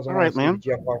 and plus I All want right, to see the man.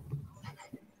 Jeff Hardy.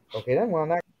 Okay, then. Well,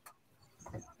 that.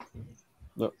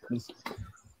 No,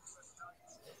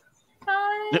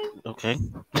 Yep, okay.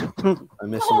 I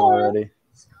miss him already.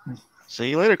 See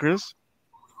you later, Chris.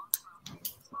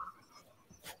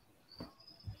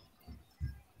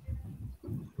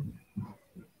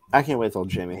 I can't wait till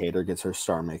Jamie Hayter gets her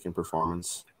star-making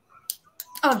performance.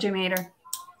 Oh, Jimmy Hater.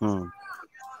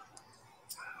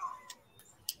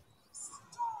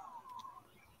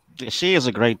 She is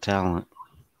a great talent.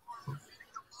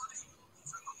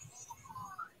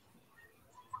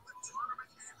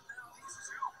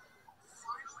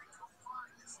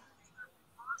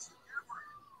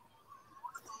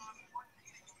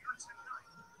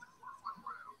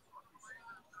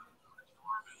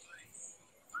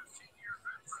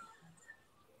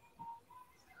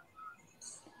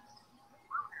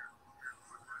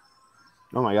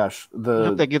 Oh my gosh, I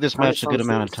hope they give this match a good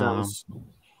amount of time.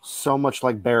 So much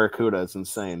like Barracuda, it's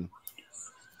insane.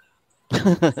 I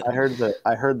heard the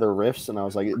riffs and I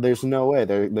was like, "There's no way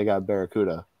they got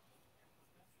Barracuda,"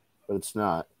 but it's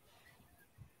not.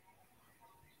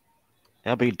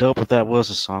 That'd be dope if that was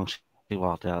a song she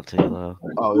walked out to. Though.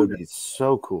 Oh, it would be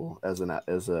so cool as an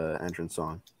entrance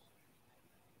song.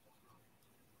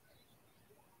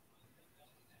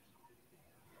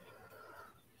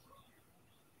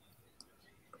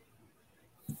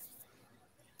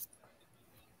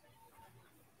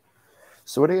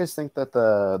 So, what do you guys think that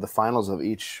the finals of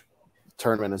each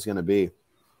tournament is going to be?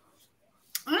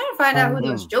 I'm gonna find out who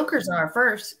those jokers are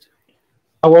first.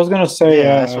 I was gonna say,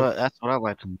 that's what I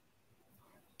like to.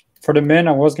 For the men,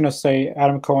 I was gonna say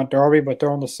Adam Cole and Darby, but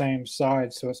they're on the same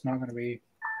side, so it's not gonna be.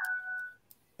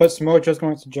 But Samoa Joe's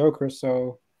going to Joker,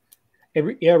 so it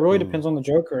really depends on the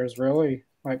Jokers, really,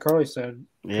 like Carly said.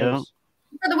 Yeah.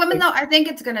 For the women, though, I think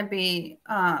it's gonna be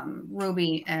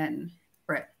Ruby and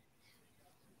Britt.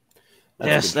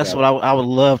 Yes, that's what I would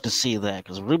love to see that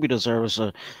because Ruby deserves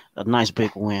a nice big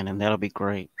win, and that'll be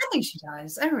great. I think she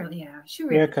does. She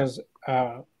really. Yeah, because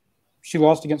she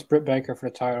lost against Britt Baker for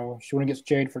the title. She went against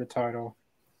Jade for the title.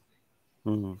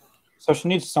 Mm-hmm. So she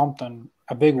needs something,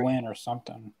 a big win or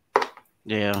something.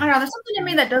 Yeah. I don't know. There's something in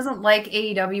me that doesn't like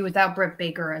AEW without Britt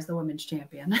Baker as the women's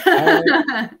champion.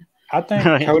 I think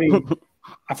Cody.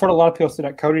 I've heard a lot of people say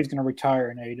that Cody's going to retire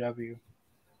in AEW.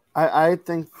 I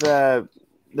think that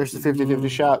there's a 50-50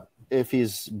 shot if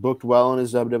he's booked well in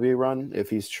his WWE run. If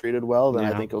he's treated well, then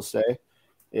I think he'll stay.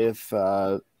 If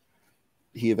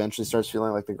he eventually starts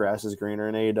feeling like the grass is greener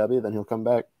in AEW, then he'll come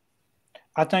back.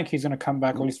 I think he's going to come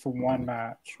back at least for one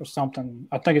match or something.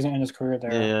 I think he's going to end his career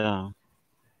there. Yeah.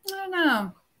 I don't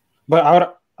know.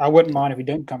 But I wouldn't mind if he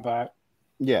didn't come back.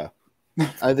 Yeah.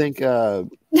 I think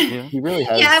he really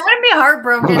has. Yeah, I wouldn't be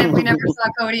heartbroken if we never saw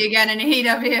Cody again in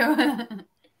AEW.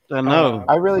 I know.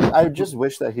 I just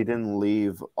wish that he didn't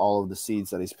leave all of the seeds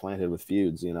that he's planted with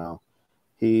feuds, you know.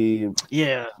 He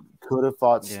could have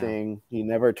fought Sting. He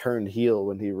never turned heel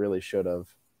when he really should have.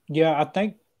 Yeah, I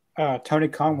think Tony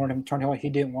Khan wanted him to turn heel. He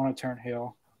didn't want to turn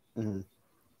heel. Mm-hmm.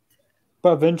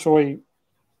 But eventually,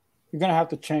 you're going to have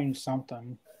to change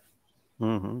something.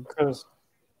 Because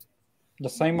the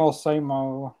same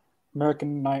old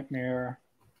American Nightmare.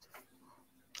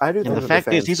 I do. And the fact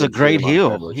is, he's a great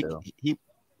heel.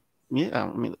 Yeah,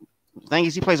 I mean, the thing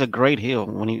is, he plays a great heel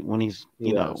when he's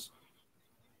you know.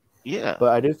 Yeah,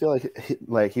 but I do feel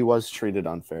like he was treated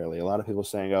unfairly. A lot of people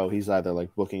saying, "Oh, he's either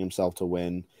like booking himself to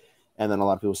win," and then a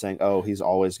lot of people saying, "Oh, he's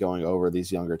always going over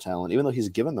these younger talent," even though he's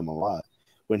given them a lot.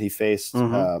 When he faced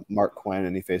Mark Quinn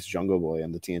and he faced Jungle Boy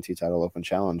in the TNT Title Open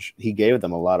Challenge, he gave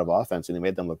them a lot of offense and he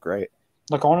made them look great.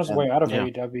 Like on his way out of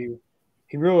AEW,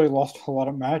 he really lost a lot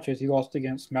of matches. He lost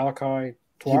against Malachi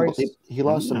twice. He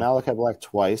lost to Malachi Black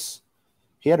twice.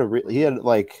 He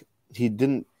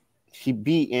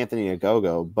beat Anthony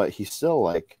Ogogo, but he still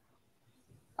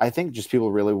I think just people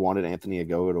really wanted Anthony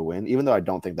Ogogo to win, even though I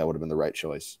don't think that would have been the right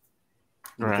choice.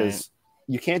 Right. Because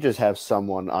you can't just have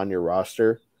someone on your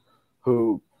roster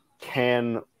who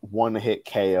can one-hit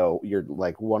KO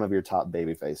one of your top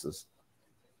baby faces.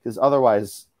 Because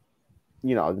otherwise,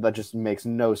 you know, that just makes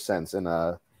no sense in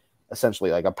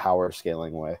essentially like a power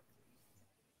scaling way.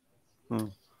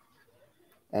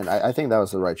 And I think that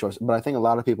was the right choice. But I think a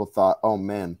lot of people thought, oh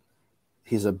man,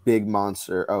 he's a big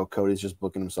monster. Oh, Cody's just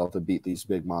booking himself to beat these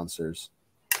big monsters.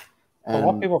 And a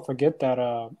lot of people forget that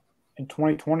in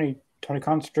 2020, Tony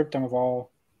Khan stripped him of all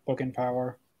booking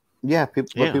power. Yeah,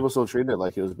 people still treated it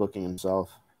like he was booking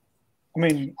himself. I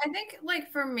mean, I think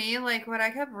for me, what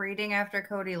I kept reading after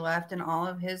Cody left and all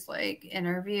of his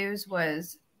interviews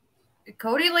was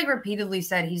Cody like repeatedly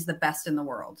said he's the best in the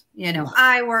world. You know,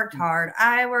 I worked hard.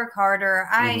 I work harder.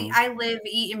 I live,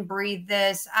 eat, and breathe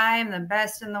this. I'm the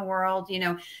best in the world. You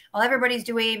know, while everybody's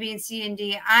doing A, B, and C and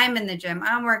D, I'm in the gym.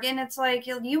 I'm working. It's like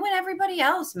you and everybody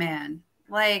else, man.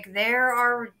 Like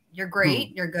you're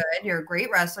great. You're good. You're a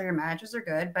great wrestler. Your matches are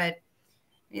good, but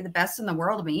you're the best in the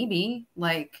world, maybe.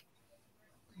 Like,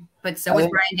 but so is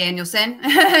Bryan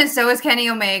Danielson. So is Kenny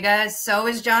Omega. So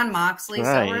is Jon Moxley.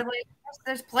 Right. So we're like,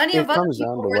 there's plenty of other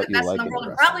people who are the best in the world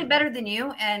and probably better than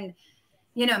you. And,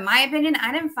 you know, in my opinion,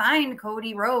 I didn't find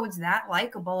Cody Rhodes that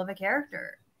likable of a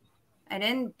character. I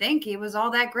didn't think he was all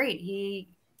that great. He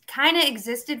kind of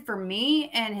existed for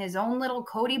me in his own little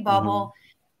Cody bubble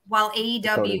while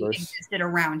AEW existed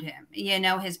around him. You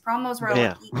know, his promos were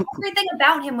everything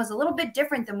about him was a little bit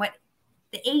different than what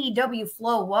the AEW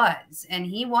flow was. And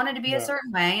he wanted to be a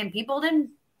certain way, and people didn't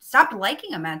stop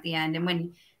liking him at the end. And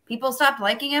when people stopped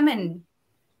liking him and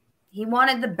he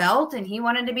wanted the belt and he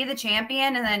wanted to be the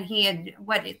champion, and then he had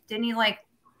didn't he like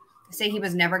say he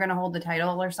was never going to hold the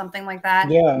title or something like that?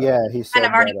 Yeah, he kind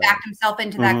of already backed himself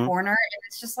into that corner, and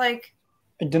it's just like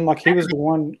it didn't he was the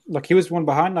one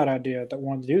behind that idea that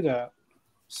wanted to do that.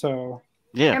 So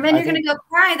and then you're going to go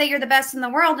cry that you're the best in the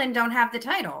world and don't have the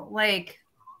title. Like,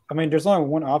 I mean, there's only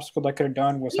one obstacle they could have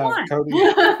done was have Cody. He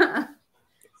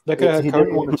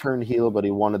didn't want to turn heel, but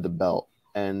he wanted the belt.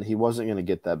 And he wasn't going to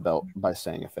get that belt by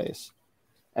staying a face.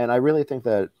 And I really think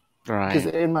that, because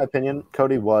in my opinion,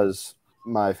 Cody was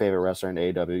my favorite wrestler in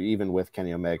AEW, even with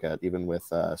Kenny Omega, even with,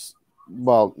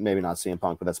 well, maybe not CM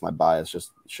Punk, but that's my bias,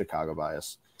 just Chicago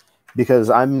bias. Because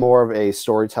I'm more of a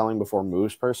storytelling before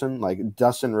moves person. Like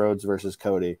Dustin Rhodes versus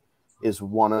Cody is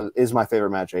my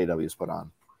favorite match AEW's put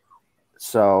on.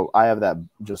 So I have that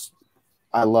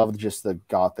I love just the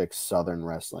gothic Southern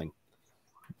wrestling.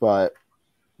 But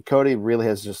Cody really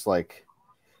has just like,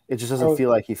 it just doesn't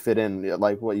feel like he fit in,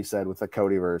 like what you said with the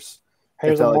Codyverse.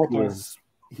 It felt like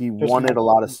he wanted a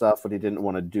lot of stuff, but he didn't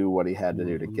want to do what he had to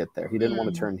do to get there. He didn't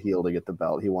want to turn heel to get the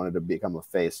belt. He wanted to become a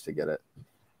face to get it.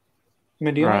 I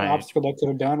mean, the only obstacle they could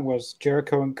have done was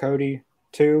Jericho and Cody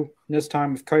too. And this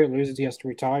time, if Cody loses, he has to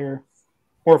retire.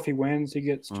 Or if he wins, he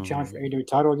gets to challenge for AEW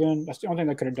title again. That's the only thing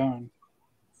they could have done.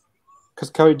 Because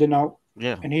Cody did not,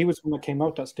 and he was the one that came up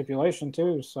with that stipulation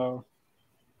too. So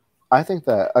I think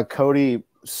that a Cody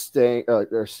staying in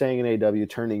AEW,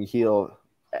 turning heel,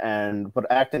 but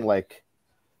acting like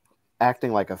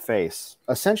a face,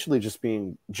 essentially just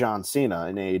being John Cena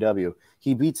in AEW.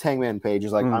 He beats Hangman Page.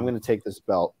 He's like, I'm going to take this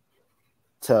belt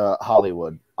to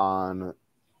Hollywood on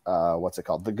what's it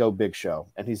called, the Go Big Show,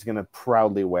 and he's going to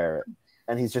proudly wear it,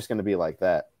 and he's just going to be like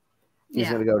that. He's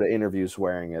going to go to interviews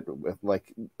wearing it, with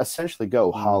like essentially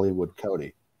go Hollywood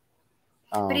Cody.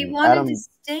 But he wanted to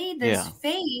stay this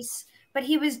face, but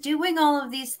he was doing all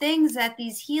of these things that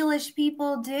these heelish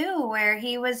people do, where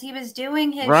he was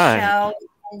doing his show,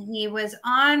 and he was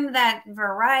on that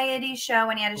variety show,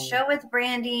 and he had a show with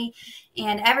Brandy,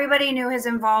 and everybody knew his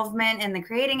involvement in the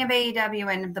creating of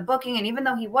AEW and the booking, and even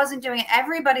though he wasn't doing it,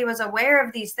 everybody was aware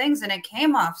of these things, and it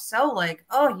came off so like,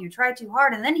 oh, you tried too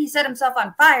hard, and then he set himself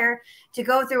on fire to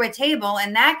go through a table,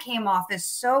 and that came off as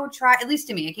so at least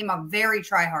to me, it came off very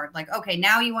try hard, like, okay,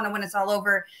 now you want to win us all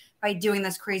over by doing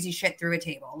this crazy shit through a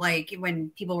table, like when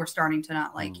people were starting to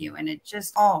not like you, and it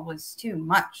just all was too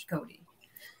much, Cody.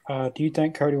 Do you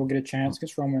think Cody will get a chance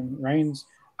against Roman Reigns?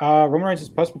 Roman Reigns is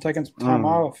supposed to be taking some time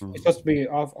off. He's supposed to be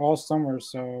off all summer,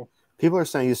 so people are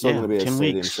saying he's still going to be at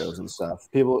stadium shows and stuff.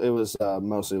 It was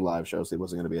mostly live shows he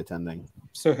wasn't going to be attending.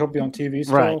 So he'll be on TV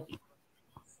still?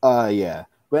 Yeah.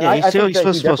 But he's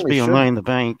supposed to be on Money in the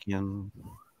Bank, and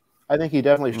I think he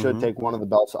definitely should take one of the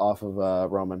belts off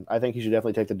of Roman. I think he should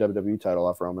definitely take the WWE title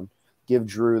off Roman. Give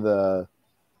Drew the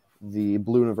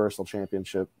Blue Universal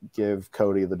Championship. Give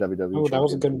Cody the WWE. Oh, that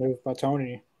was a good move by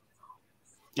Tony.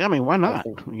 Yeah, I mean, why not?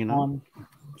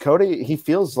 Cody, he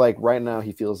feels like right now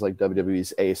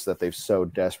WWE's ace that they've so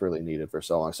desperately needed for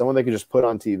so long. Someone they could just put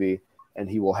on TV and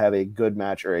he will have a good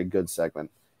match or a good segment.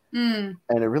 And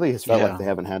it really has felt like they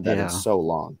haven't had that in so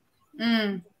long.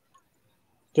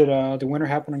 Did the winner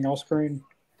happen on your screen?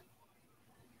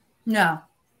 No.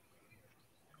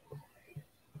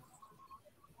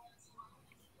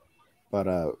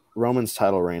 But Roman's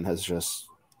title reign has just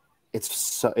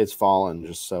it's fallen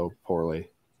just so poorly.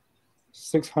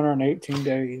 618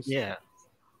 days. Yeah.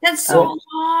 That's so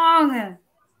long.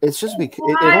 It's just because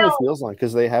it only feels like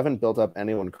because they haven't built up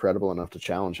anyone credible enough to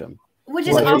challenge him. Which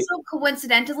is also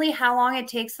coincidentally how long it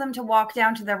takes them to walk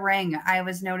down to the ring. I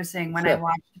was noticing when I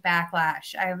watched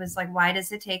Backlash. I was like, why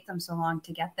does it take them so long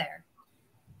to get there?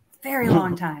 Very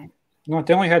long time. No,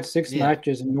 they only had 6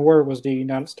 matches, and nor was the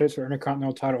United States or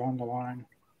Intercontinental title on the line.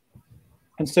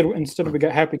 instead we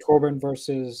got Happy Corbin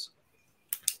versus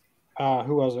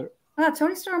who was it? Oh,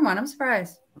 Tony Storm won. I'm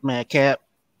surprised. Madcap.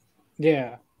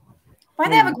 Yeah. Why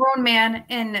they have a grown man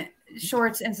in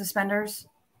shorts and suspenders?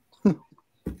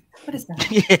 What is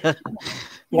that? Yeah.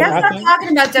 You guys stop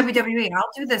talking about WWE. I'll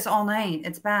do this all night.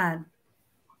 It's bad.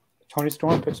 Tony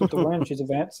Storm picks up the win. She's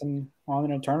advancing on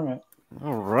in a tournament.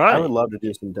 All right. I would love to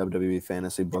do some WWE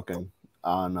fantasy booking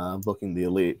on booking the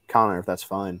Elite. Connor, if that's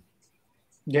fine.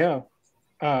 Yeah.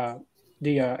 The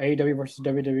AEW versus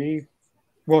WWE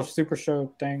Super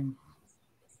Show thing.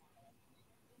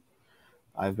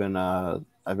 I've been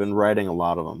writing a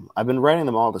lot of them. I've been writing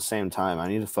them all at the same time. I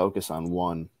need to focus on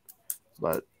one,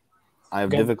 but I have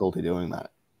difficulty doing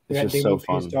that. It's just so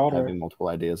fun having multiple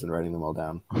ideas and writing them all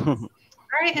down.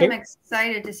 I am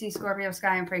excited to see Scorpio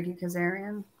Sky and Frankie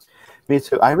Kazarian. Me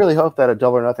too. I really hope that at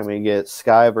Double or Nothing we can get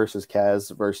Sky versus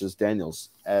Kaz versus Daniels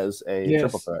as a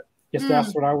triple threat. Yes,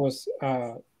 that's what I was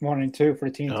wanting to for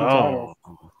the TNT title.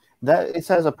 That it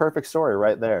has a perfect story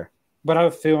right there. But I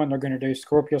have a feeling they're going to do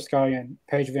Scorpio Sky and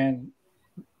Paige.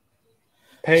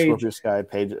 Scorpio Sky,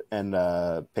 Paige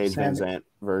Van Zandt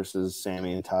versus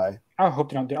Sammy and Ty. I hope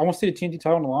they don't do. I want to see the TNT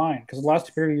title on the line because the last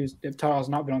two periods the title has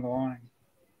not been on the line.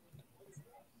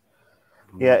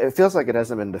 Yeah, it feels like it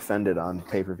hasn't been defended on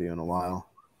pay-per-view in a while.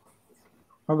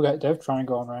 Oh, we got Dev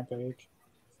Triangle on Rampage.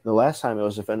 The last time it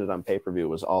was defended on pay-per-view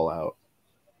was All Out.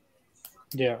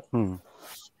 Yeah.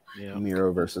 Yeah.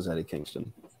 Miro versus Eddie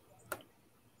Kingston.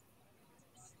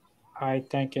 I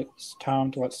think it's time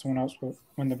to let someone else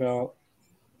win the belt.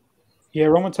 Yeah,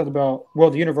 Roman's had the belt. Well,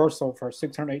 the Universal for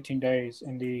 618 days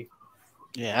in the.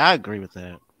 Yeah, I agree with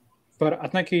that. But I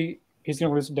think he's going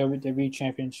to lose the WWE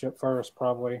Championship first,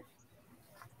 probably.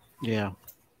 Yeah.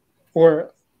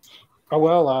 Or,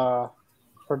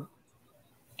 for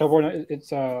double,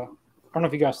 it's I don't know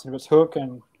if you guys said it, it's Hook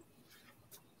and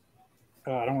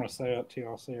I don't want to say it to you.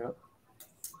 I'll say it.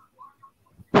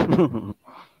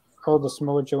 The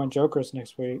Samoa Joe and Jokers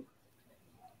next week.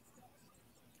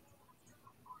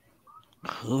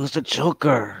 Who's the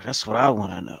Joker? That's what I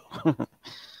want to know.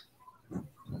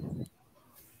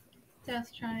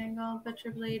 Death Triangle, Butcher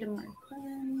Blade, and Mark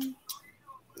Quinn.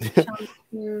 Sean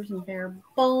Spears and Bear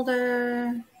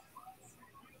Boulder.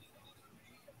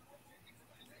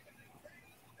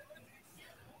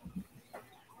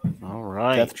 All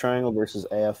right. Death Triangle versus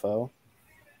AFO.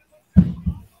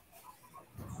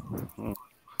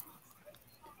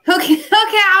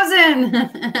 Hookhausen.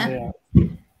 Yeah.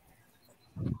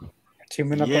 2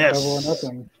 minutes Yes. Double or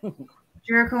Nothing.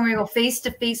 Jericho and Regal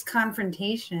face-to-face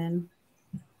confrontation.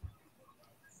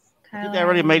 I think they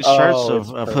already made shirts of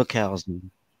Hookhausen.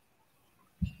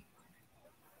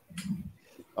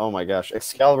 Oh my gosh.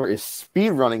 Excalibur is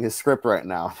speed running his script right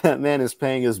now. That man is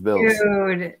paying his bills.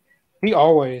 Dude. He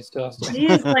always does. He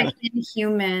is like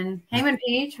inhuman. Heyman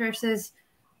Page versus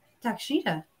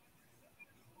Takeshita.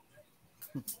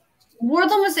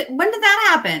 Wardlow was. When did that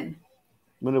happen?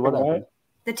 When did what happen?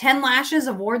 The 10 lashes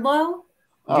of Wardlow?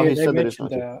 Oh, Yeah, he they said mentioned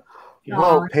that. Yeah.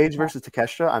 Well, Paige versus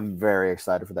Takeshita, I'm very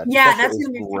excited for that. Yeah, Takeshita that's is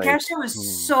going to be. great. Takeshita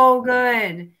was so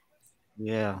good.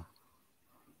 Yeah.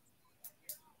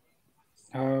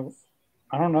 I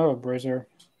don't know, Bruiser.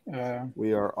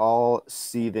 We are all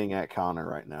seething at Connor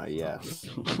right now. Yes.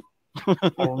 I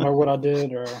don't know what I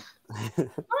did or.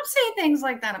 Don't say things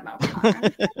like that about Connor.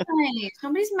 Nice.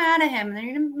 Nobody's mad at him. They're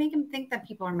going to make him think that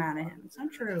people are mad at him. It's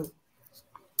not true.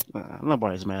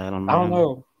 Nobody's mad at him. I don't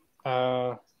know.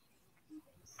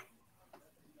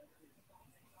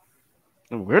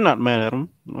 We're not mad at him.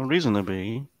 No reason to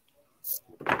be.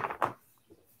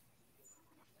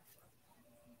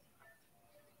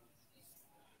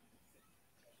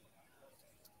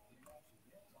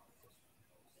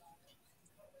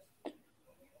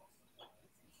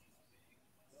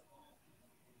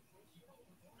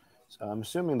 So I'm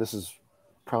assuming this is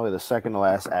probably the second to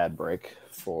last ad break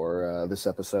for this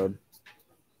episode.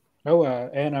 Oh,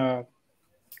 and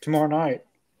tomorrow night,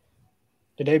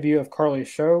 the debut of Carly's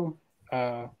show.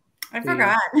 I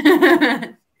forgot.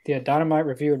 The Dynamite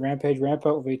review and Rampage Ramp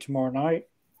Up will be tomorrow night.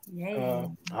 Yay.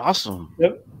 Awesome.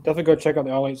 Definitely go check out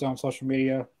the All Elite on social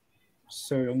media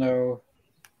so you'll know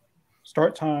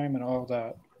start time and all of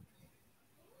that.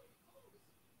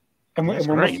 And we're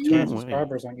almost 200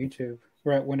 subscribers on YouTube.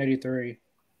 We're at 183.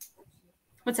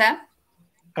 What's that?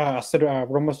 I said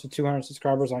we're almost to 200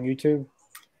 subscribers on YouTube.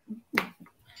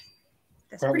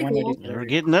 That's pretty cool. We're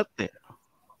getting up there.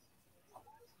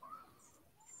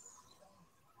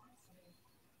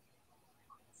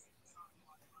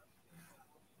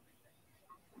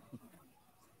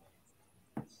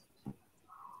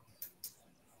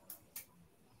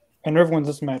 And everyone's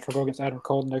this match will go against Adam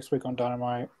Cole next week on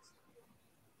Dynamite.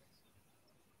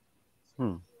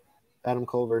 Adam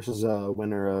Cole versus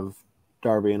winner of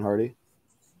Darby and Hardy.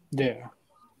 Yeah.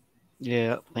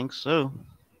 Yeah, I think so.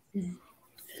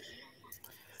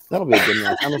 That'll be a good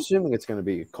match. I'm assuming it's going to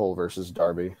be Cole versus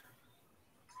Darby.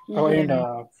 Oh, and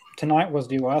tonight was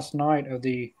the last night of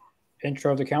the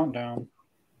intro of the countdown.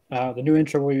 The new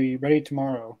intro will be ready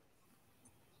tomorrow.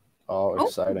 Oh,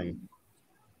 exciting.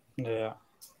 Yeah.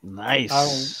 Nice.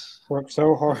 I worked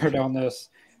so hard on this.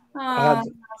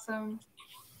 Awesome.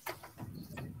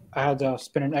 I had to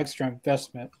spend an extra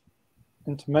investment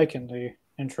into making the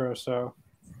intro, so.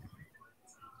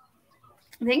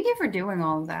 Thank you for doing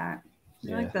all of that.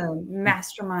 You're Yeah. like the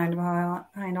mastermind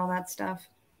behind all that stuff.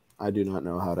 I do not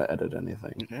know how to edit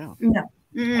anything. Yeah. No.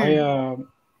 Mm-mm.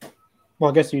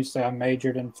 I guess you'd say I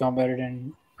majored in film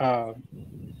editing,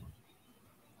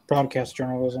 broadcast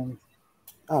journalism.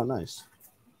 Oh, nice.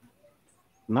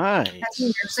 Nice. That's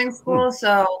in nursing school,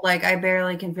 so like I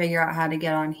barely can figure out how to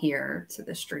get on here to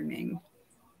the streaming.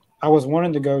 I was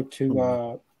wanting to go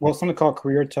to something called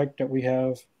Career Tech that we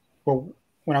have. Well,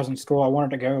 when I was in school, I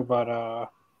wanted to go, but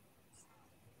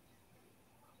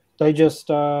they just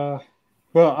I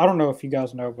don't know if you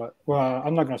guys know, but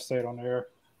I'm not going to say it on air.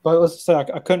 But let's just say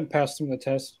I couldn't pass some of the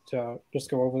tests to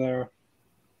just go over there.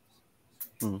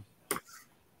 I'm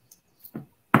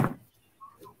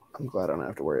glad I don't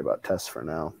have to worry about tests for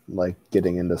now, like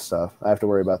getting into stuff. I have to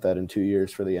worry about that in 2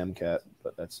 years for the MCAT,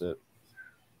 but that's it.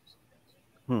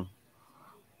 Don't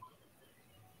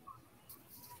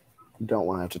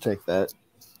want to have to take that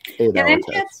 8-hour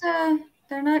test.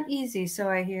 They're not easy, so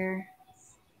I hear.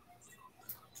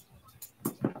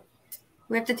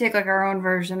 We have to take like our own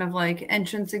version of like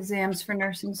entrance exams for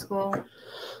nursing school.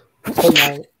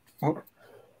 But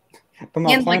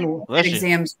my And plan, like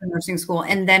exams for nursing school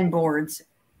and then boards.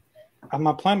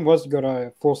 My plan was to go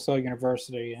to Full Sail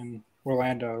University in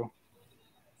Orlando,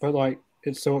 but like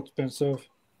it's so expensive.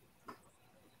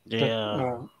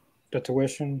 Yeah. The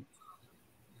tuition.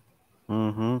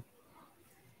 Mm-hmm.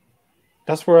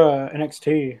 That's where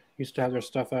NXT used to have their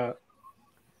stuff at.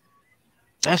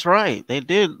 That's right. They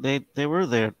did. They were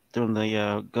there during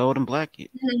the gold and black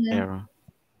era.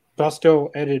 But I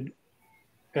still edit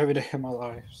every day of my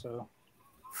life, so.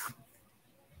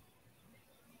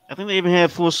 I think they even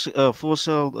had full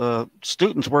sail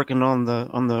students working on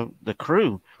the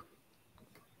crew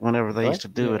whenever they used to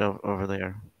do it over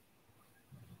there.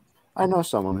 I know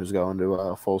someone who's going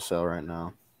to Full Sail right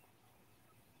now.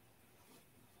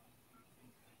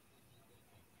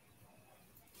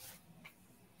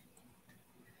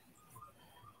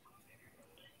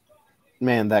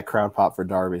 Man, that crowd pop for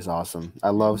Darby is awesome. I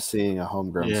love seeing a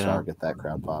homegrown star get that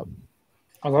crowd pop.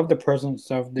 I love the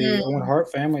presence of the Owen Hart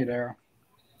family there.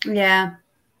 Yeah.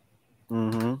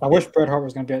 I wish Bret Hart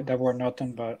was going to be at Double or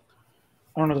Nothing, but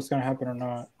I don't know if it's going to happen or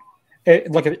not.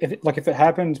 If it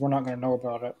happens, we're not going to know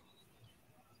about it.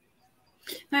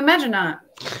 I imagine not.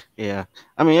 Yeah,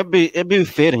 I mean it'd be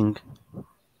fitting.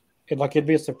 It'd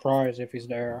be a surprise if he's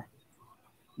there.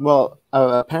 Well,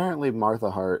 apparently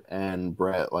Martha Hart and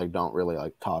Bret don't really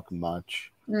talk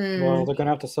much. Well, they're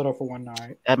gonna have to settle for one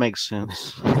night. That makes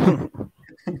sense. I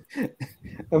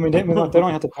mean, they don't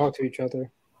have to talk to each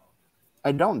other.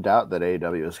 I don't doubt that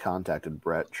AEW has contacted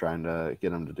Bret trying to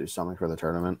get him to do something for the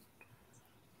tournament.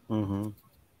 I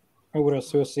would have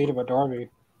succeeded by Darby,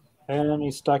 and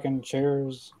he's stuck in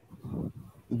chairs.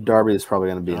 Darby is probably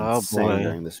going to be insane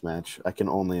during this match. I can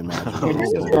only imagine.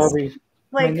 This is Darby.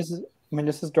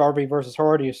 This is Darby versus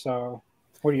Hardy. So,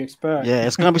 what do you expect? Yeah,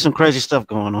 it's gonna be some crazy stuff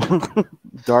going on.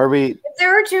 Darby. If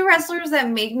there are two wrestlers that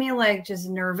make me just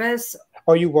nervous.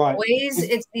 Oh, you what? Always,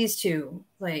 it's these two.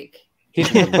 He's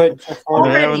gonna put Jeff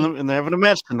Hardy. And they're having a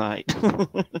match tonight.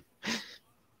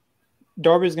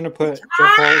 Darby's gonna put Jeff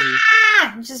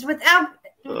Hardy. Just without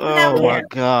my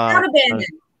god! Without abandon.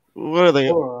 What are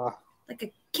they? Like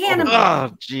a cannibal.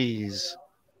 Oh, jeez.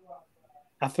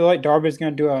 I feel like Darby's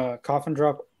gonna do a coffin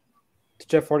drop to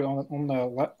Jeff Hardy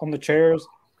on the chairs,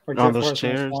 or on Jeff those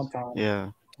chairs.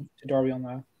 Yeah, to Darby on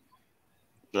that.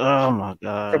 Oh my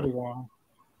god! Could be wrong.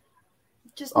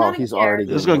 Just not he's already.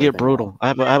 This is gonna get brutal. I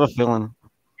have a feeling.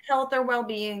 Health or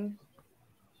well-being.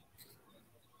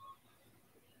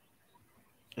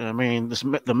 I mean,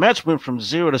 the match went from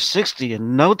 0 to 60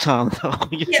 in no time, though.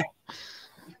 Yeah.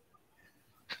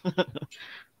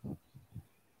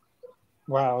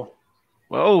 Wow.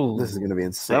 Whoa. This is going to be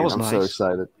insane. That was I'm so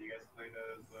excited.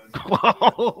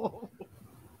 Whoa.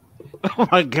 Oh,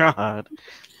 my God.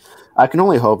 I can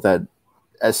only hope that,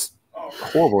 as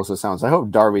horrible as it sounds, I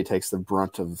hope Darby takes the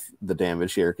brunt of the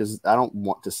damage here, because I don't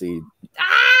want to see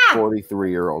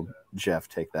 43-year-old Jeff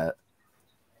take that.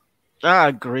 I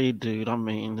agree, dude. I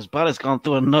mean, his body's gone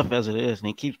through enough as it is, and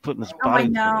he keeps putting his body. I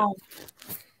know.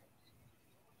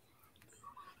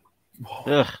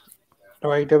 Ugh.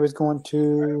 AEW is going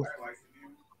to.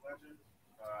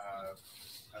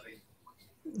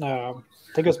 I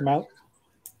think it's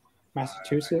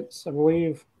Massachusetts, I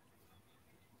believe.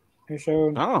 They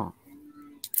showed. Oh.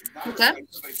 What's that?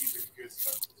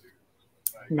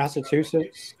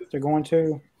 Massachusetts. They're going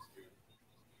to.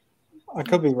 I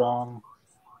could be wrong.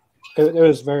 It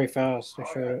was very fast. They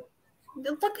showed it.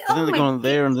 Look, I think they're going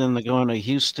there, and then they're going to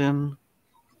Houston.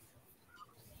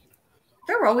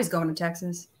 They're always going to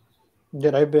Texas.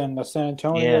 Yeah, they've been to San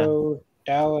Antonio,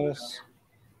 Dallas,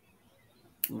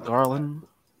 Garland,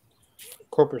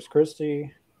 Corpus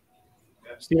Christi,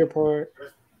 Cedar Park,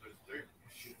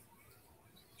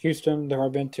 Houston. They've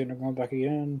already been to, and they're going back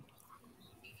again.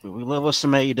 We love us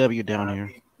some AEW down here.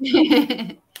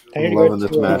 I'm loving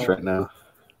this match right now.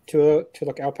 To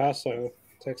like El Paso,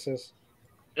 Texas.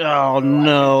 Oh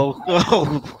no!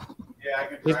 Oh,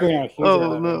 he's going out huge.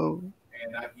 Oh no!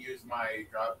 And I've used my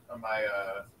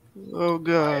Oh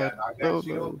god! Oh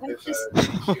no!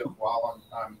 While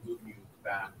I'm moving you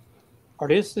back.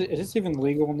 Is this even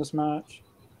legal in this match?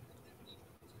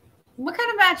 What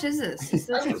kind of match is this? Is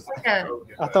this like a...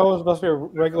 I thought it was supposed to be a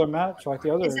regular match like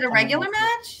the other. Is it a regular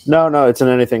match? No, it's an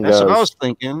anything goes. That's what I was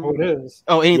thinking. Oh, it is.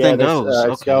 Oh, anything goes.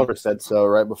 Excalibur said so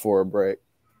right before a break.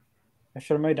 I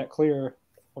should have made that clear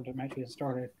before the match even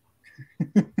started.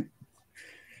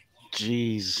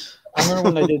 Jeez. I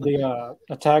remember when they did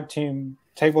the tag team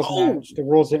tables match. The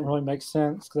rules didn't really make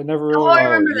sense because they never really. I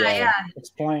remember that. Yeah.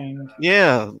 Explained.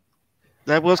 Yeah,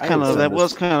 that was kind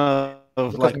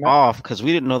of like off because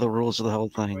we didn't know the rules of the whole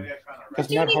thing. What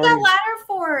do you need that ladder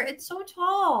for? It's so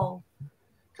tall.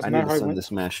 I need to send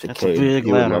this match to That's Kate. a big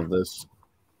You ladder. would love this.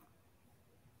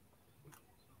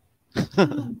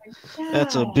 Oh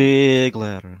That's a big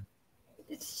ladder.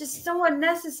 It's just so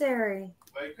unnecessary.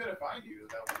 Well, you could have found you.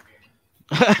 That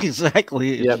would be...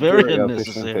 Exactly. It's very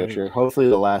unnecessary. Picture. Hopefully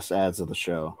the last ads of the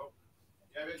show.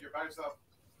 Yeah, man, you're by yourself.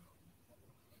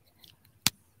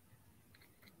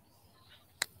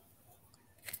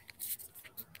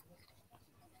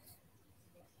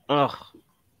 Oh,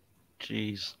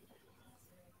 jeez.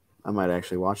 I might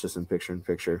actually watch this in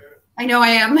picture-in-picture. I know I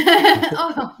am.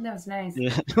 Oh, that was nice.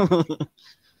 Yeah.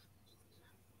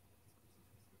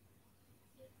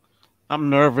 I'm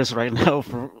nervous right now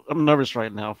for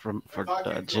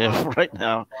Jeff right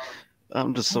now.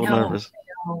 I'm just so nervous.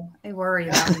 I worry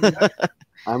about it.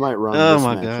 I might run this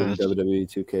match in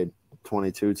WWE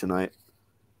 2K22 tonight.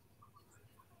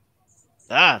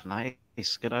 Ah,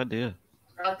 nice. Good idea.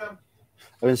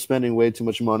 I've been spending way too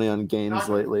much money on games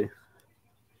lately.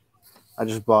 I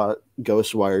just bought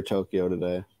Ghostwire Tokyo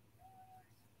today.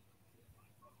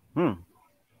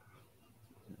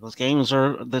 Those games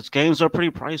are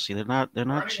pretty pricey. They're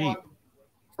not cheap.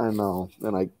 I know,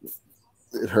 and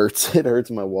it hurts. It hurts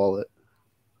my wallet.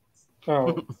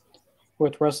 Oh,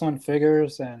 with wrestling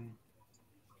figures and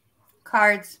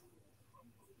Cards.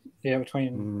 Yeah,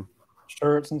 between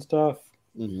shirts and stuff.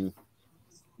 Mm-hmm.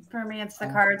 For me, it's the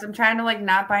cards. I'm trying to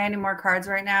not buy any more cards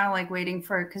right now. Waiting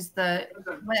for because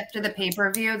after the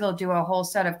pay-per-view, they'll do a whole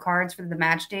set of cards for the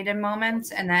match dated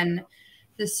moments, and then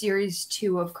the series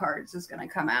 2 of cards is going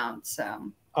to come out.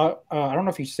 So I don't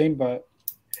know if you've seen, but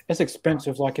it's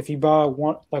expensive. Like if you buy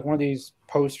one of these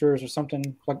posters or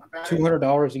something, like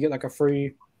 $200, you get a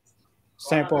free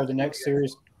sample of the next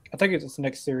series. I think it's the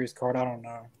next series card. I don't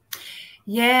know.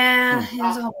 Yeah.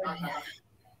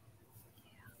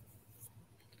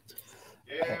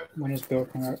 When is Bill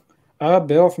coming out?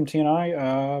 Bill from TNI.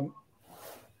 I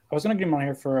was gonna get him on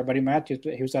here for Buddy Matthews,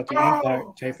 but he was at the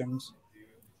Impact tapings.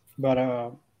 But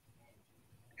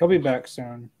he'll be back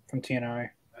soon from TNI.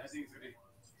 I think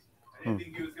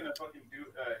he was gonna fucking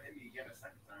hit me again a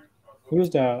second time. Who's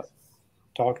that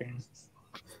talking?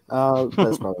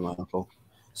 That's probably my uncle.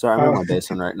 Sorry, I'm in my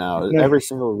basement right now. No. Every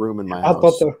single room in my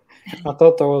house. I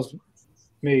thought that was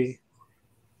me.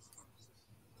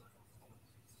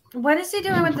 What is he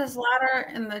doing with this ladder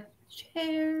in the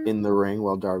chair? In the ring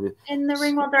while Darby. In the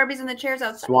ring while Darby's in the chairs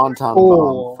outside. Swanton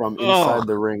bomb from inside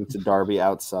the ring to Darby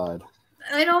outside.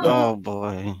 I don't. Oh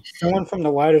boy! Someone from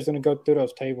the ladder's gonna go through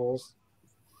those tables.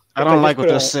 I don't like what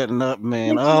they're setting up,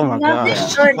 man. Oh my god!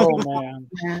 Oh man!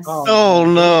 Oh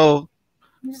no!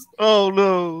 Oh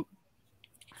no!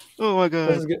 Oh my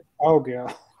god! Oh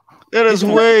god! That is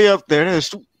way up there.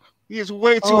 He is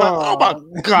way too high. Oh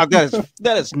my god,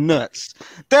 that is nuts.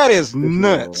 That is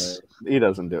nuts. He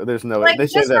doesn't do it. There's no way. They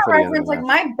say that for reference,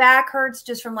 my back hurts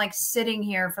just from sitting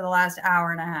here for the last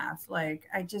hour and a half. I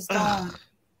just don't.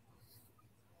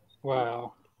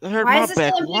 Wow. I hurt Why my is this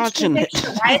back still a watching it.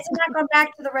 picture? Why has it not gone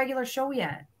back to the regular show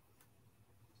yet?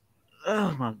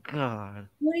 Oh my God.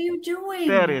 What are you doing?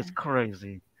 That is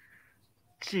crazy.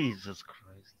 Jesus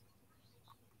Christ.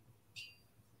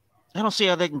 I don't see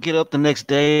how they can get up the next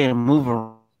day and move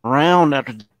around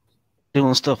after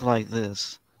doing stuff like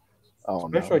this. Oh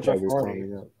no, Especially Jeff Darby's Hardy.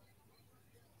 coming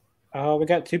up. We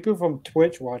got 2 people from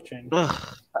Twitch watching.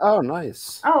 Ugh. Oh,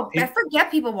 nice. Oh, I forget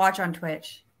people watch on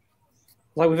Twitch.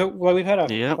 Like we've had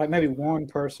Yep. like maybe 1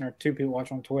 person or 2 people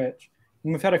watch on Twitch.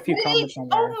 And we've had a few comments on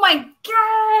there. Oh my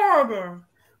God!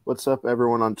 What's up,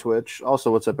 everyone on Twitch?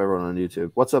 Also, what's up, everyone on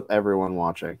YouTube? What's up, everyone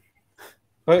watching?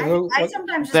 But I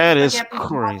sometimes just That is forget people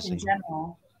watch crazy. in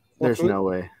general. There's no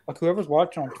way. Like whoever's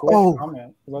watching on Twitch, Oh,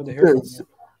 comment. We'd love to hear from you.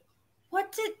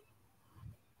 What did?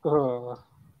 Oh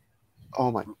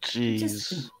my!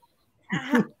 Jeez.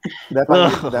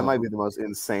 That might be the most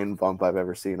insane bump I've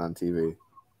ever seen on TV.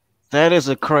 That is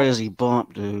a crazy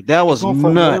bump, dude. That was Going for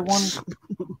another nuts.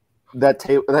 That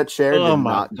chair Oh did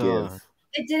my not God. give.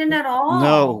 It didn't at all.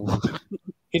 No.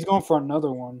 He's going for another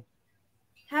one.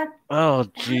 How? Oh,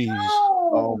 jeez.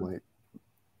 Oh my!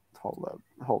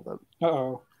 Hold up.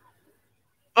 Uh-oh.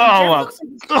 Oh, Jeff my looks like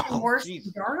he's God. worse Jeez.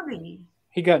 than Darby.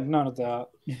 He got none of that.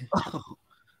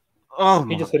 Oh,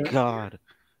 He my just hit him. God.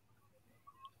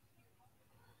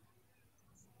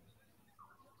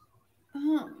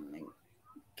 Oh my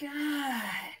God!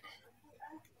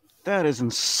 That is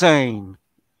insane.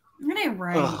 That ain't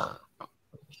right. Ugh.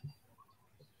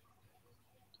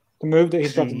 The move that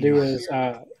he's about to do Jeez. is,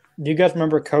 do you guys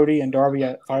remember Cody and Darby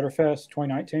at Fyter Fest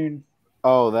 2019?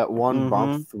 Oh, that one Mm-hmm.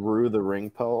 bump through the ring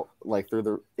post,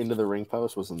 into the ring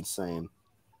post, was insane.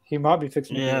 He might be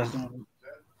fixing to do Yeah. it again.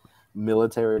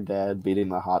 Military dad beating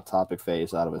the Hot Topic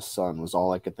face out of his son was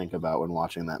all I could think about when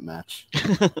watching that match.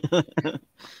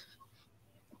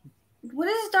 What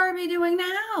is Darby doing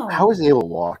now? How is he able to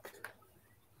walk?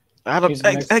 I don't He's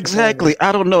next to exactly.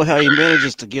 I don't know how he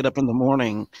manages to get up in the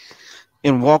morning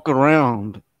and walk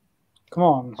around. Come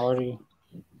on, Hardy.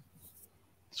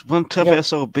 It's one tough Yeah.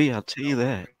 SOB, I'll tell you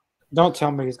that. Don't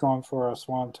tell me he's going for a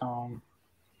swanton.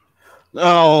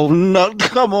 Oh no,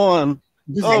 come on.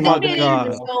 This Oh is I my not think gonna maybe end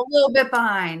he's God. well. a little bit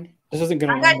behind. This isn't going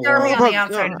I to got end Darby well. Oh on my the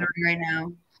outside God. of Darby right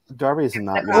now. Darby's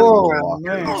not The going to Oh, walk in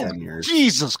man. 10 years.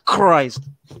 Jesus Christ.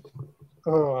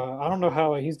 I don't know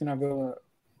how he's going to be able to.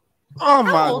 Oh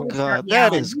How my old is God. Darby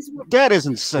That Allin? is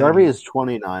insane. Darby is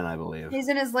 29, I believe. He's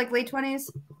in his like late 20s.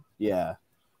 Yeah,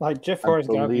 Like, Jeff I Hardy's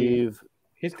got to be. believe.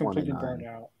 He's completely 29. burned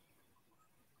out.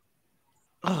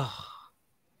 Ugh.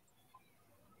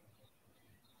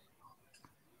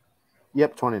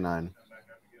 Yep, 29.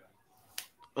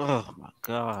 Oh my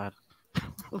God.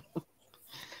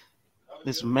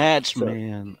 This match, So,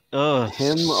 man. Ugh.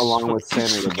 Him, along with Sammy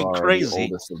Freaking Guevara, are the crazy.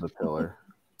 oldest of the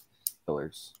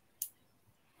pillars.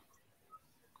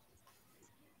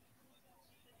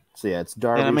 So yeah, it's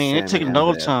Darby. And I mean, it Sammy, took and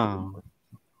no Jeff. time.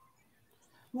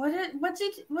 What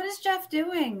is Jeff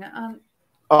doing?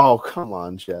 Oh, come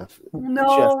on, Jeff. No.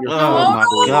 Jeff, you're Oh my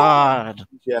 43. God.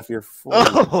 Jeff, you're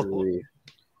Oh. 43.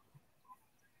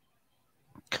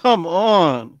 Come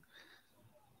on.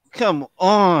 Come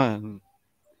on.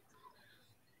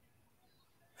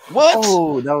 What?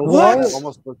 Oh, that was What? that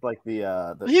almost looked like the.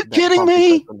 Are you kidding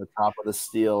me? From the top of the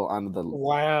steel onto the.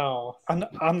 Wow.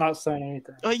 I'm not saying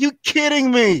anything. Are you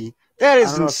kidding me? That I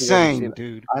is don't know if you've ever insane, seen-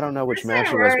 dude. I don't know which That's match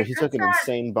not it was, right. but he took an That's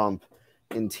not- insane bump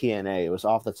in TNA. It was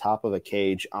off the top of a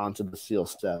cage onto the steel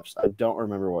steps. I don't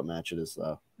remember what match it is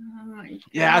though. Oh my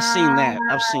Yeah, I've seen that.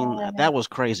 I've seen God. that. That was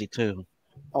crazy too.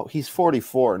 Oh, he's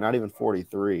 44, not even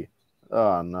 43.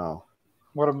 Oh no.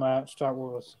 What a match that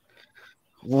was.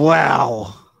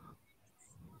 Wow.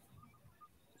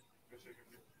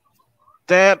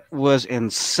 That was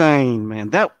insane, man.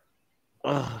 That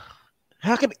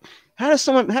how can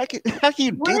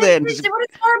you do that and just What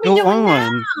is Darby go doing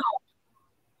on? now?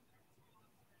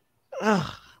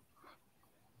 Ugh.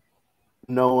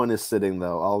 No one is sitting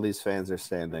though. All these fans are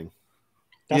standing.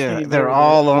 That's when Yeah, you know they're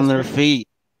all on their that's when- feet.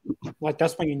 Like,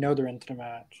 that's when you know they're into the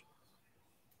match.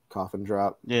 Coffin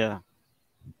drop. Yeah.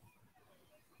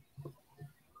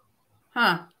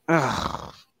 Huh.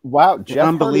 Ugh. Wow, Jeff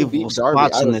Unbelievable Hardy beat Darby.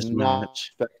 spots I in was this not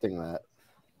match. expecting that.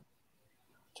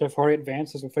 Jeff Hardy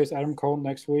advances will face Adam Cole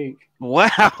next week.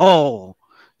 Wow.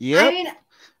 Yep. I mean,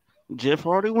 Jeff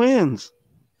Hardy wins.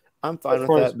 I'm fine Of with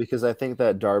course. that because I think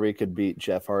that Darby could beat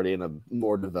Jeff Hardy in a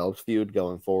more developed feud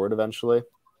going forward eventually.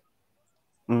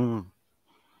 Mm.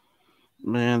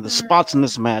 Man, the spots in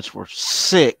this match were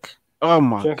sick. Oh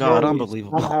my Jeff God, Hardy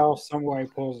unbelievable. Somehow, some way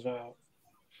pulls it out.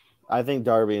 I think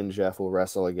Darby and Jeff will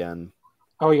wrestle again.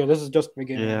 Oh, yeah, this is just the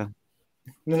beginning. Yeah.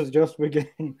 This is just the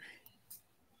beginning.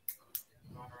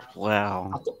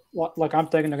 Wow. Like I'm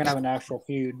thinking they're gonna have an actual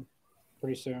feud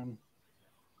pretty soon.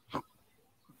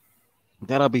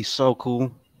 That'll be so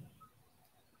cool.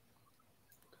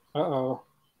 Uh-oh.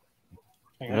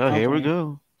 Well, here we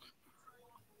go.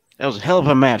 That was a hell of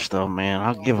a match, though, man.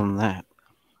 I'll give them that.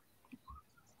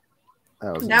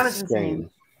 That was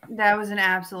insane. That was an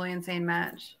absolutely insane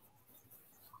match.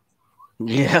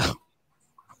 Yeah.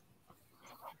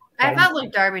 I felt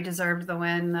like Darby deserved the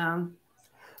win, though.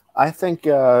 I think.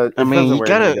 I mean, you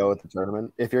gotta go with the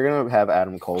tournament. If you're gonna have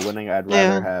Adam Cole winning, I'd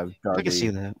rather have Darby. I can see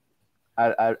that.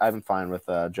 I'm fine with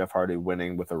Jeff Hardy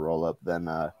winning with a roll up than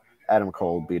Adam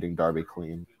Cole beating Darby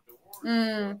clean.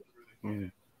 Mm.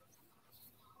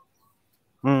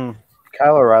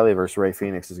 Kyle O'Reilly versus Ray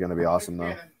Phoenix is going to be awesome,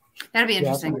 though. That'd be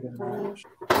interesting.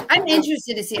 I'm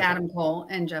interested to see Adam Cole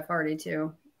and Jeff Hardy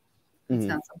too. It's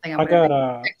not something I'm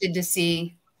expected to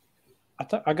see.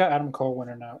 I got Adam Cole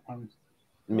winning that one.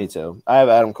 Me too. I have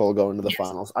Adam Cole going to the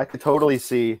finals. I could totally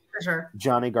see for sure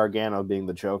Johnny Gargano being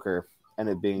the Joker and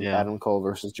it being Adam Cole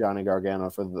versus Johnny Gargano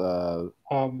for the.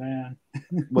 Oh man!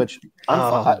 Which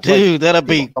dude, that'll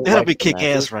be kick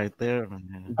ass right there,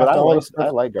 man. But I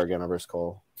like Gargano versus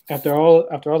Cole. After all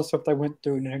the stuff they went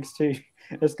through in NXT,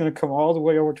 it's going to come all the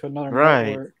way over to another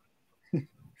network.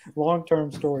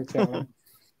 Long-term storytelling.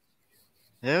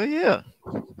 Hell yeah!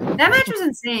 That match was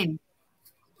insane.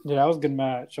 Yeah, that was a good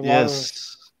match. I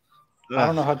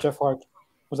don't know how Jeff Hardy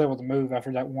was able to move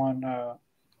after that one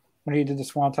when he did the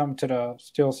swanton to the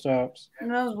steel steps. That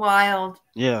was wild.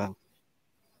 Yeah,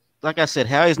 like I said,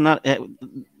 how he's not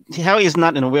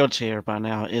in a wheelchair by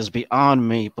now is beyond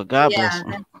me. But God bless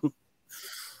him.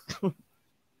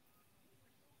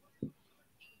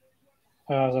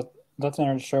 That's the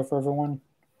end of the show for everyone.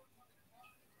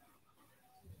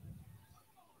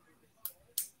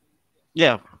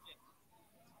 Yeah.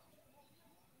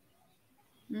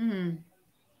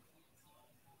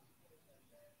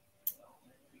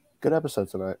 Good episode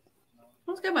tonight.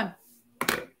 That was a good one.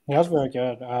 Yeah, that was very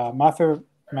good. My favorite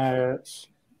match.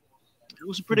 It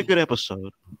was a pretty good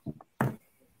episode. I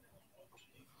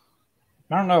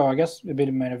don't know. I guess it'd be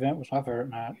the main event was my favorite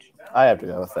match. I have to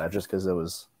go with that just because it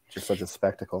was just such a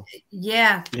spectacle.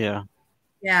 Yeah. Yeah.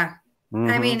 Yeah.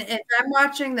 I mean, if I'm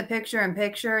watching the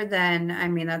picture-in-picture, then I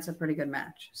mean that's a pretty good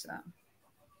match. So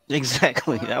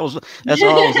exactly. That's all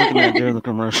I was looking at during the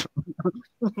commercial.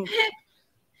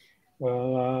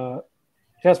 Well,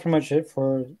 that's pretty much it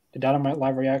for the Dynamite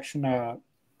live reaction. As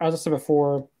I said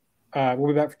before, we'll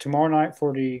be back for tomorrow night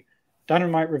for the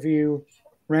Dynamite review,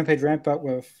 Rampage Ramp Up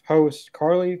with host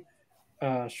Carly.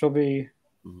 She'll be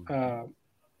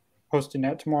hosting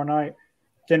that tomorrow night.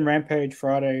 Then Rampage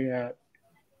Friday at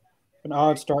an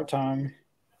odd start time,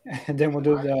 and then we'll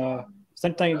do the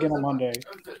same thing again on Monday.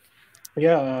 But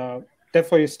yeah,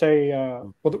 definitely stay.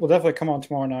 We'll definitely come on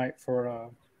tomorrow night for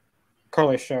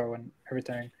Carly's show and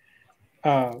everything.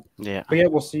 But yeah,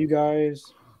 we'll see you guys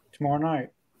tomorrow night.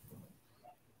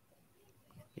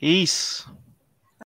 Peace.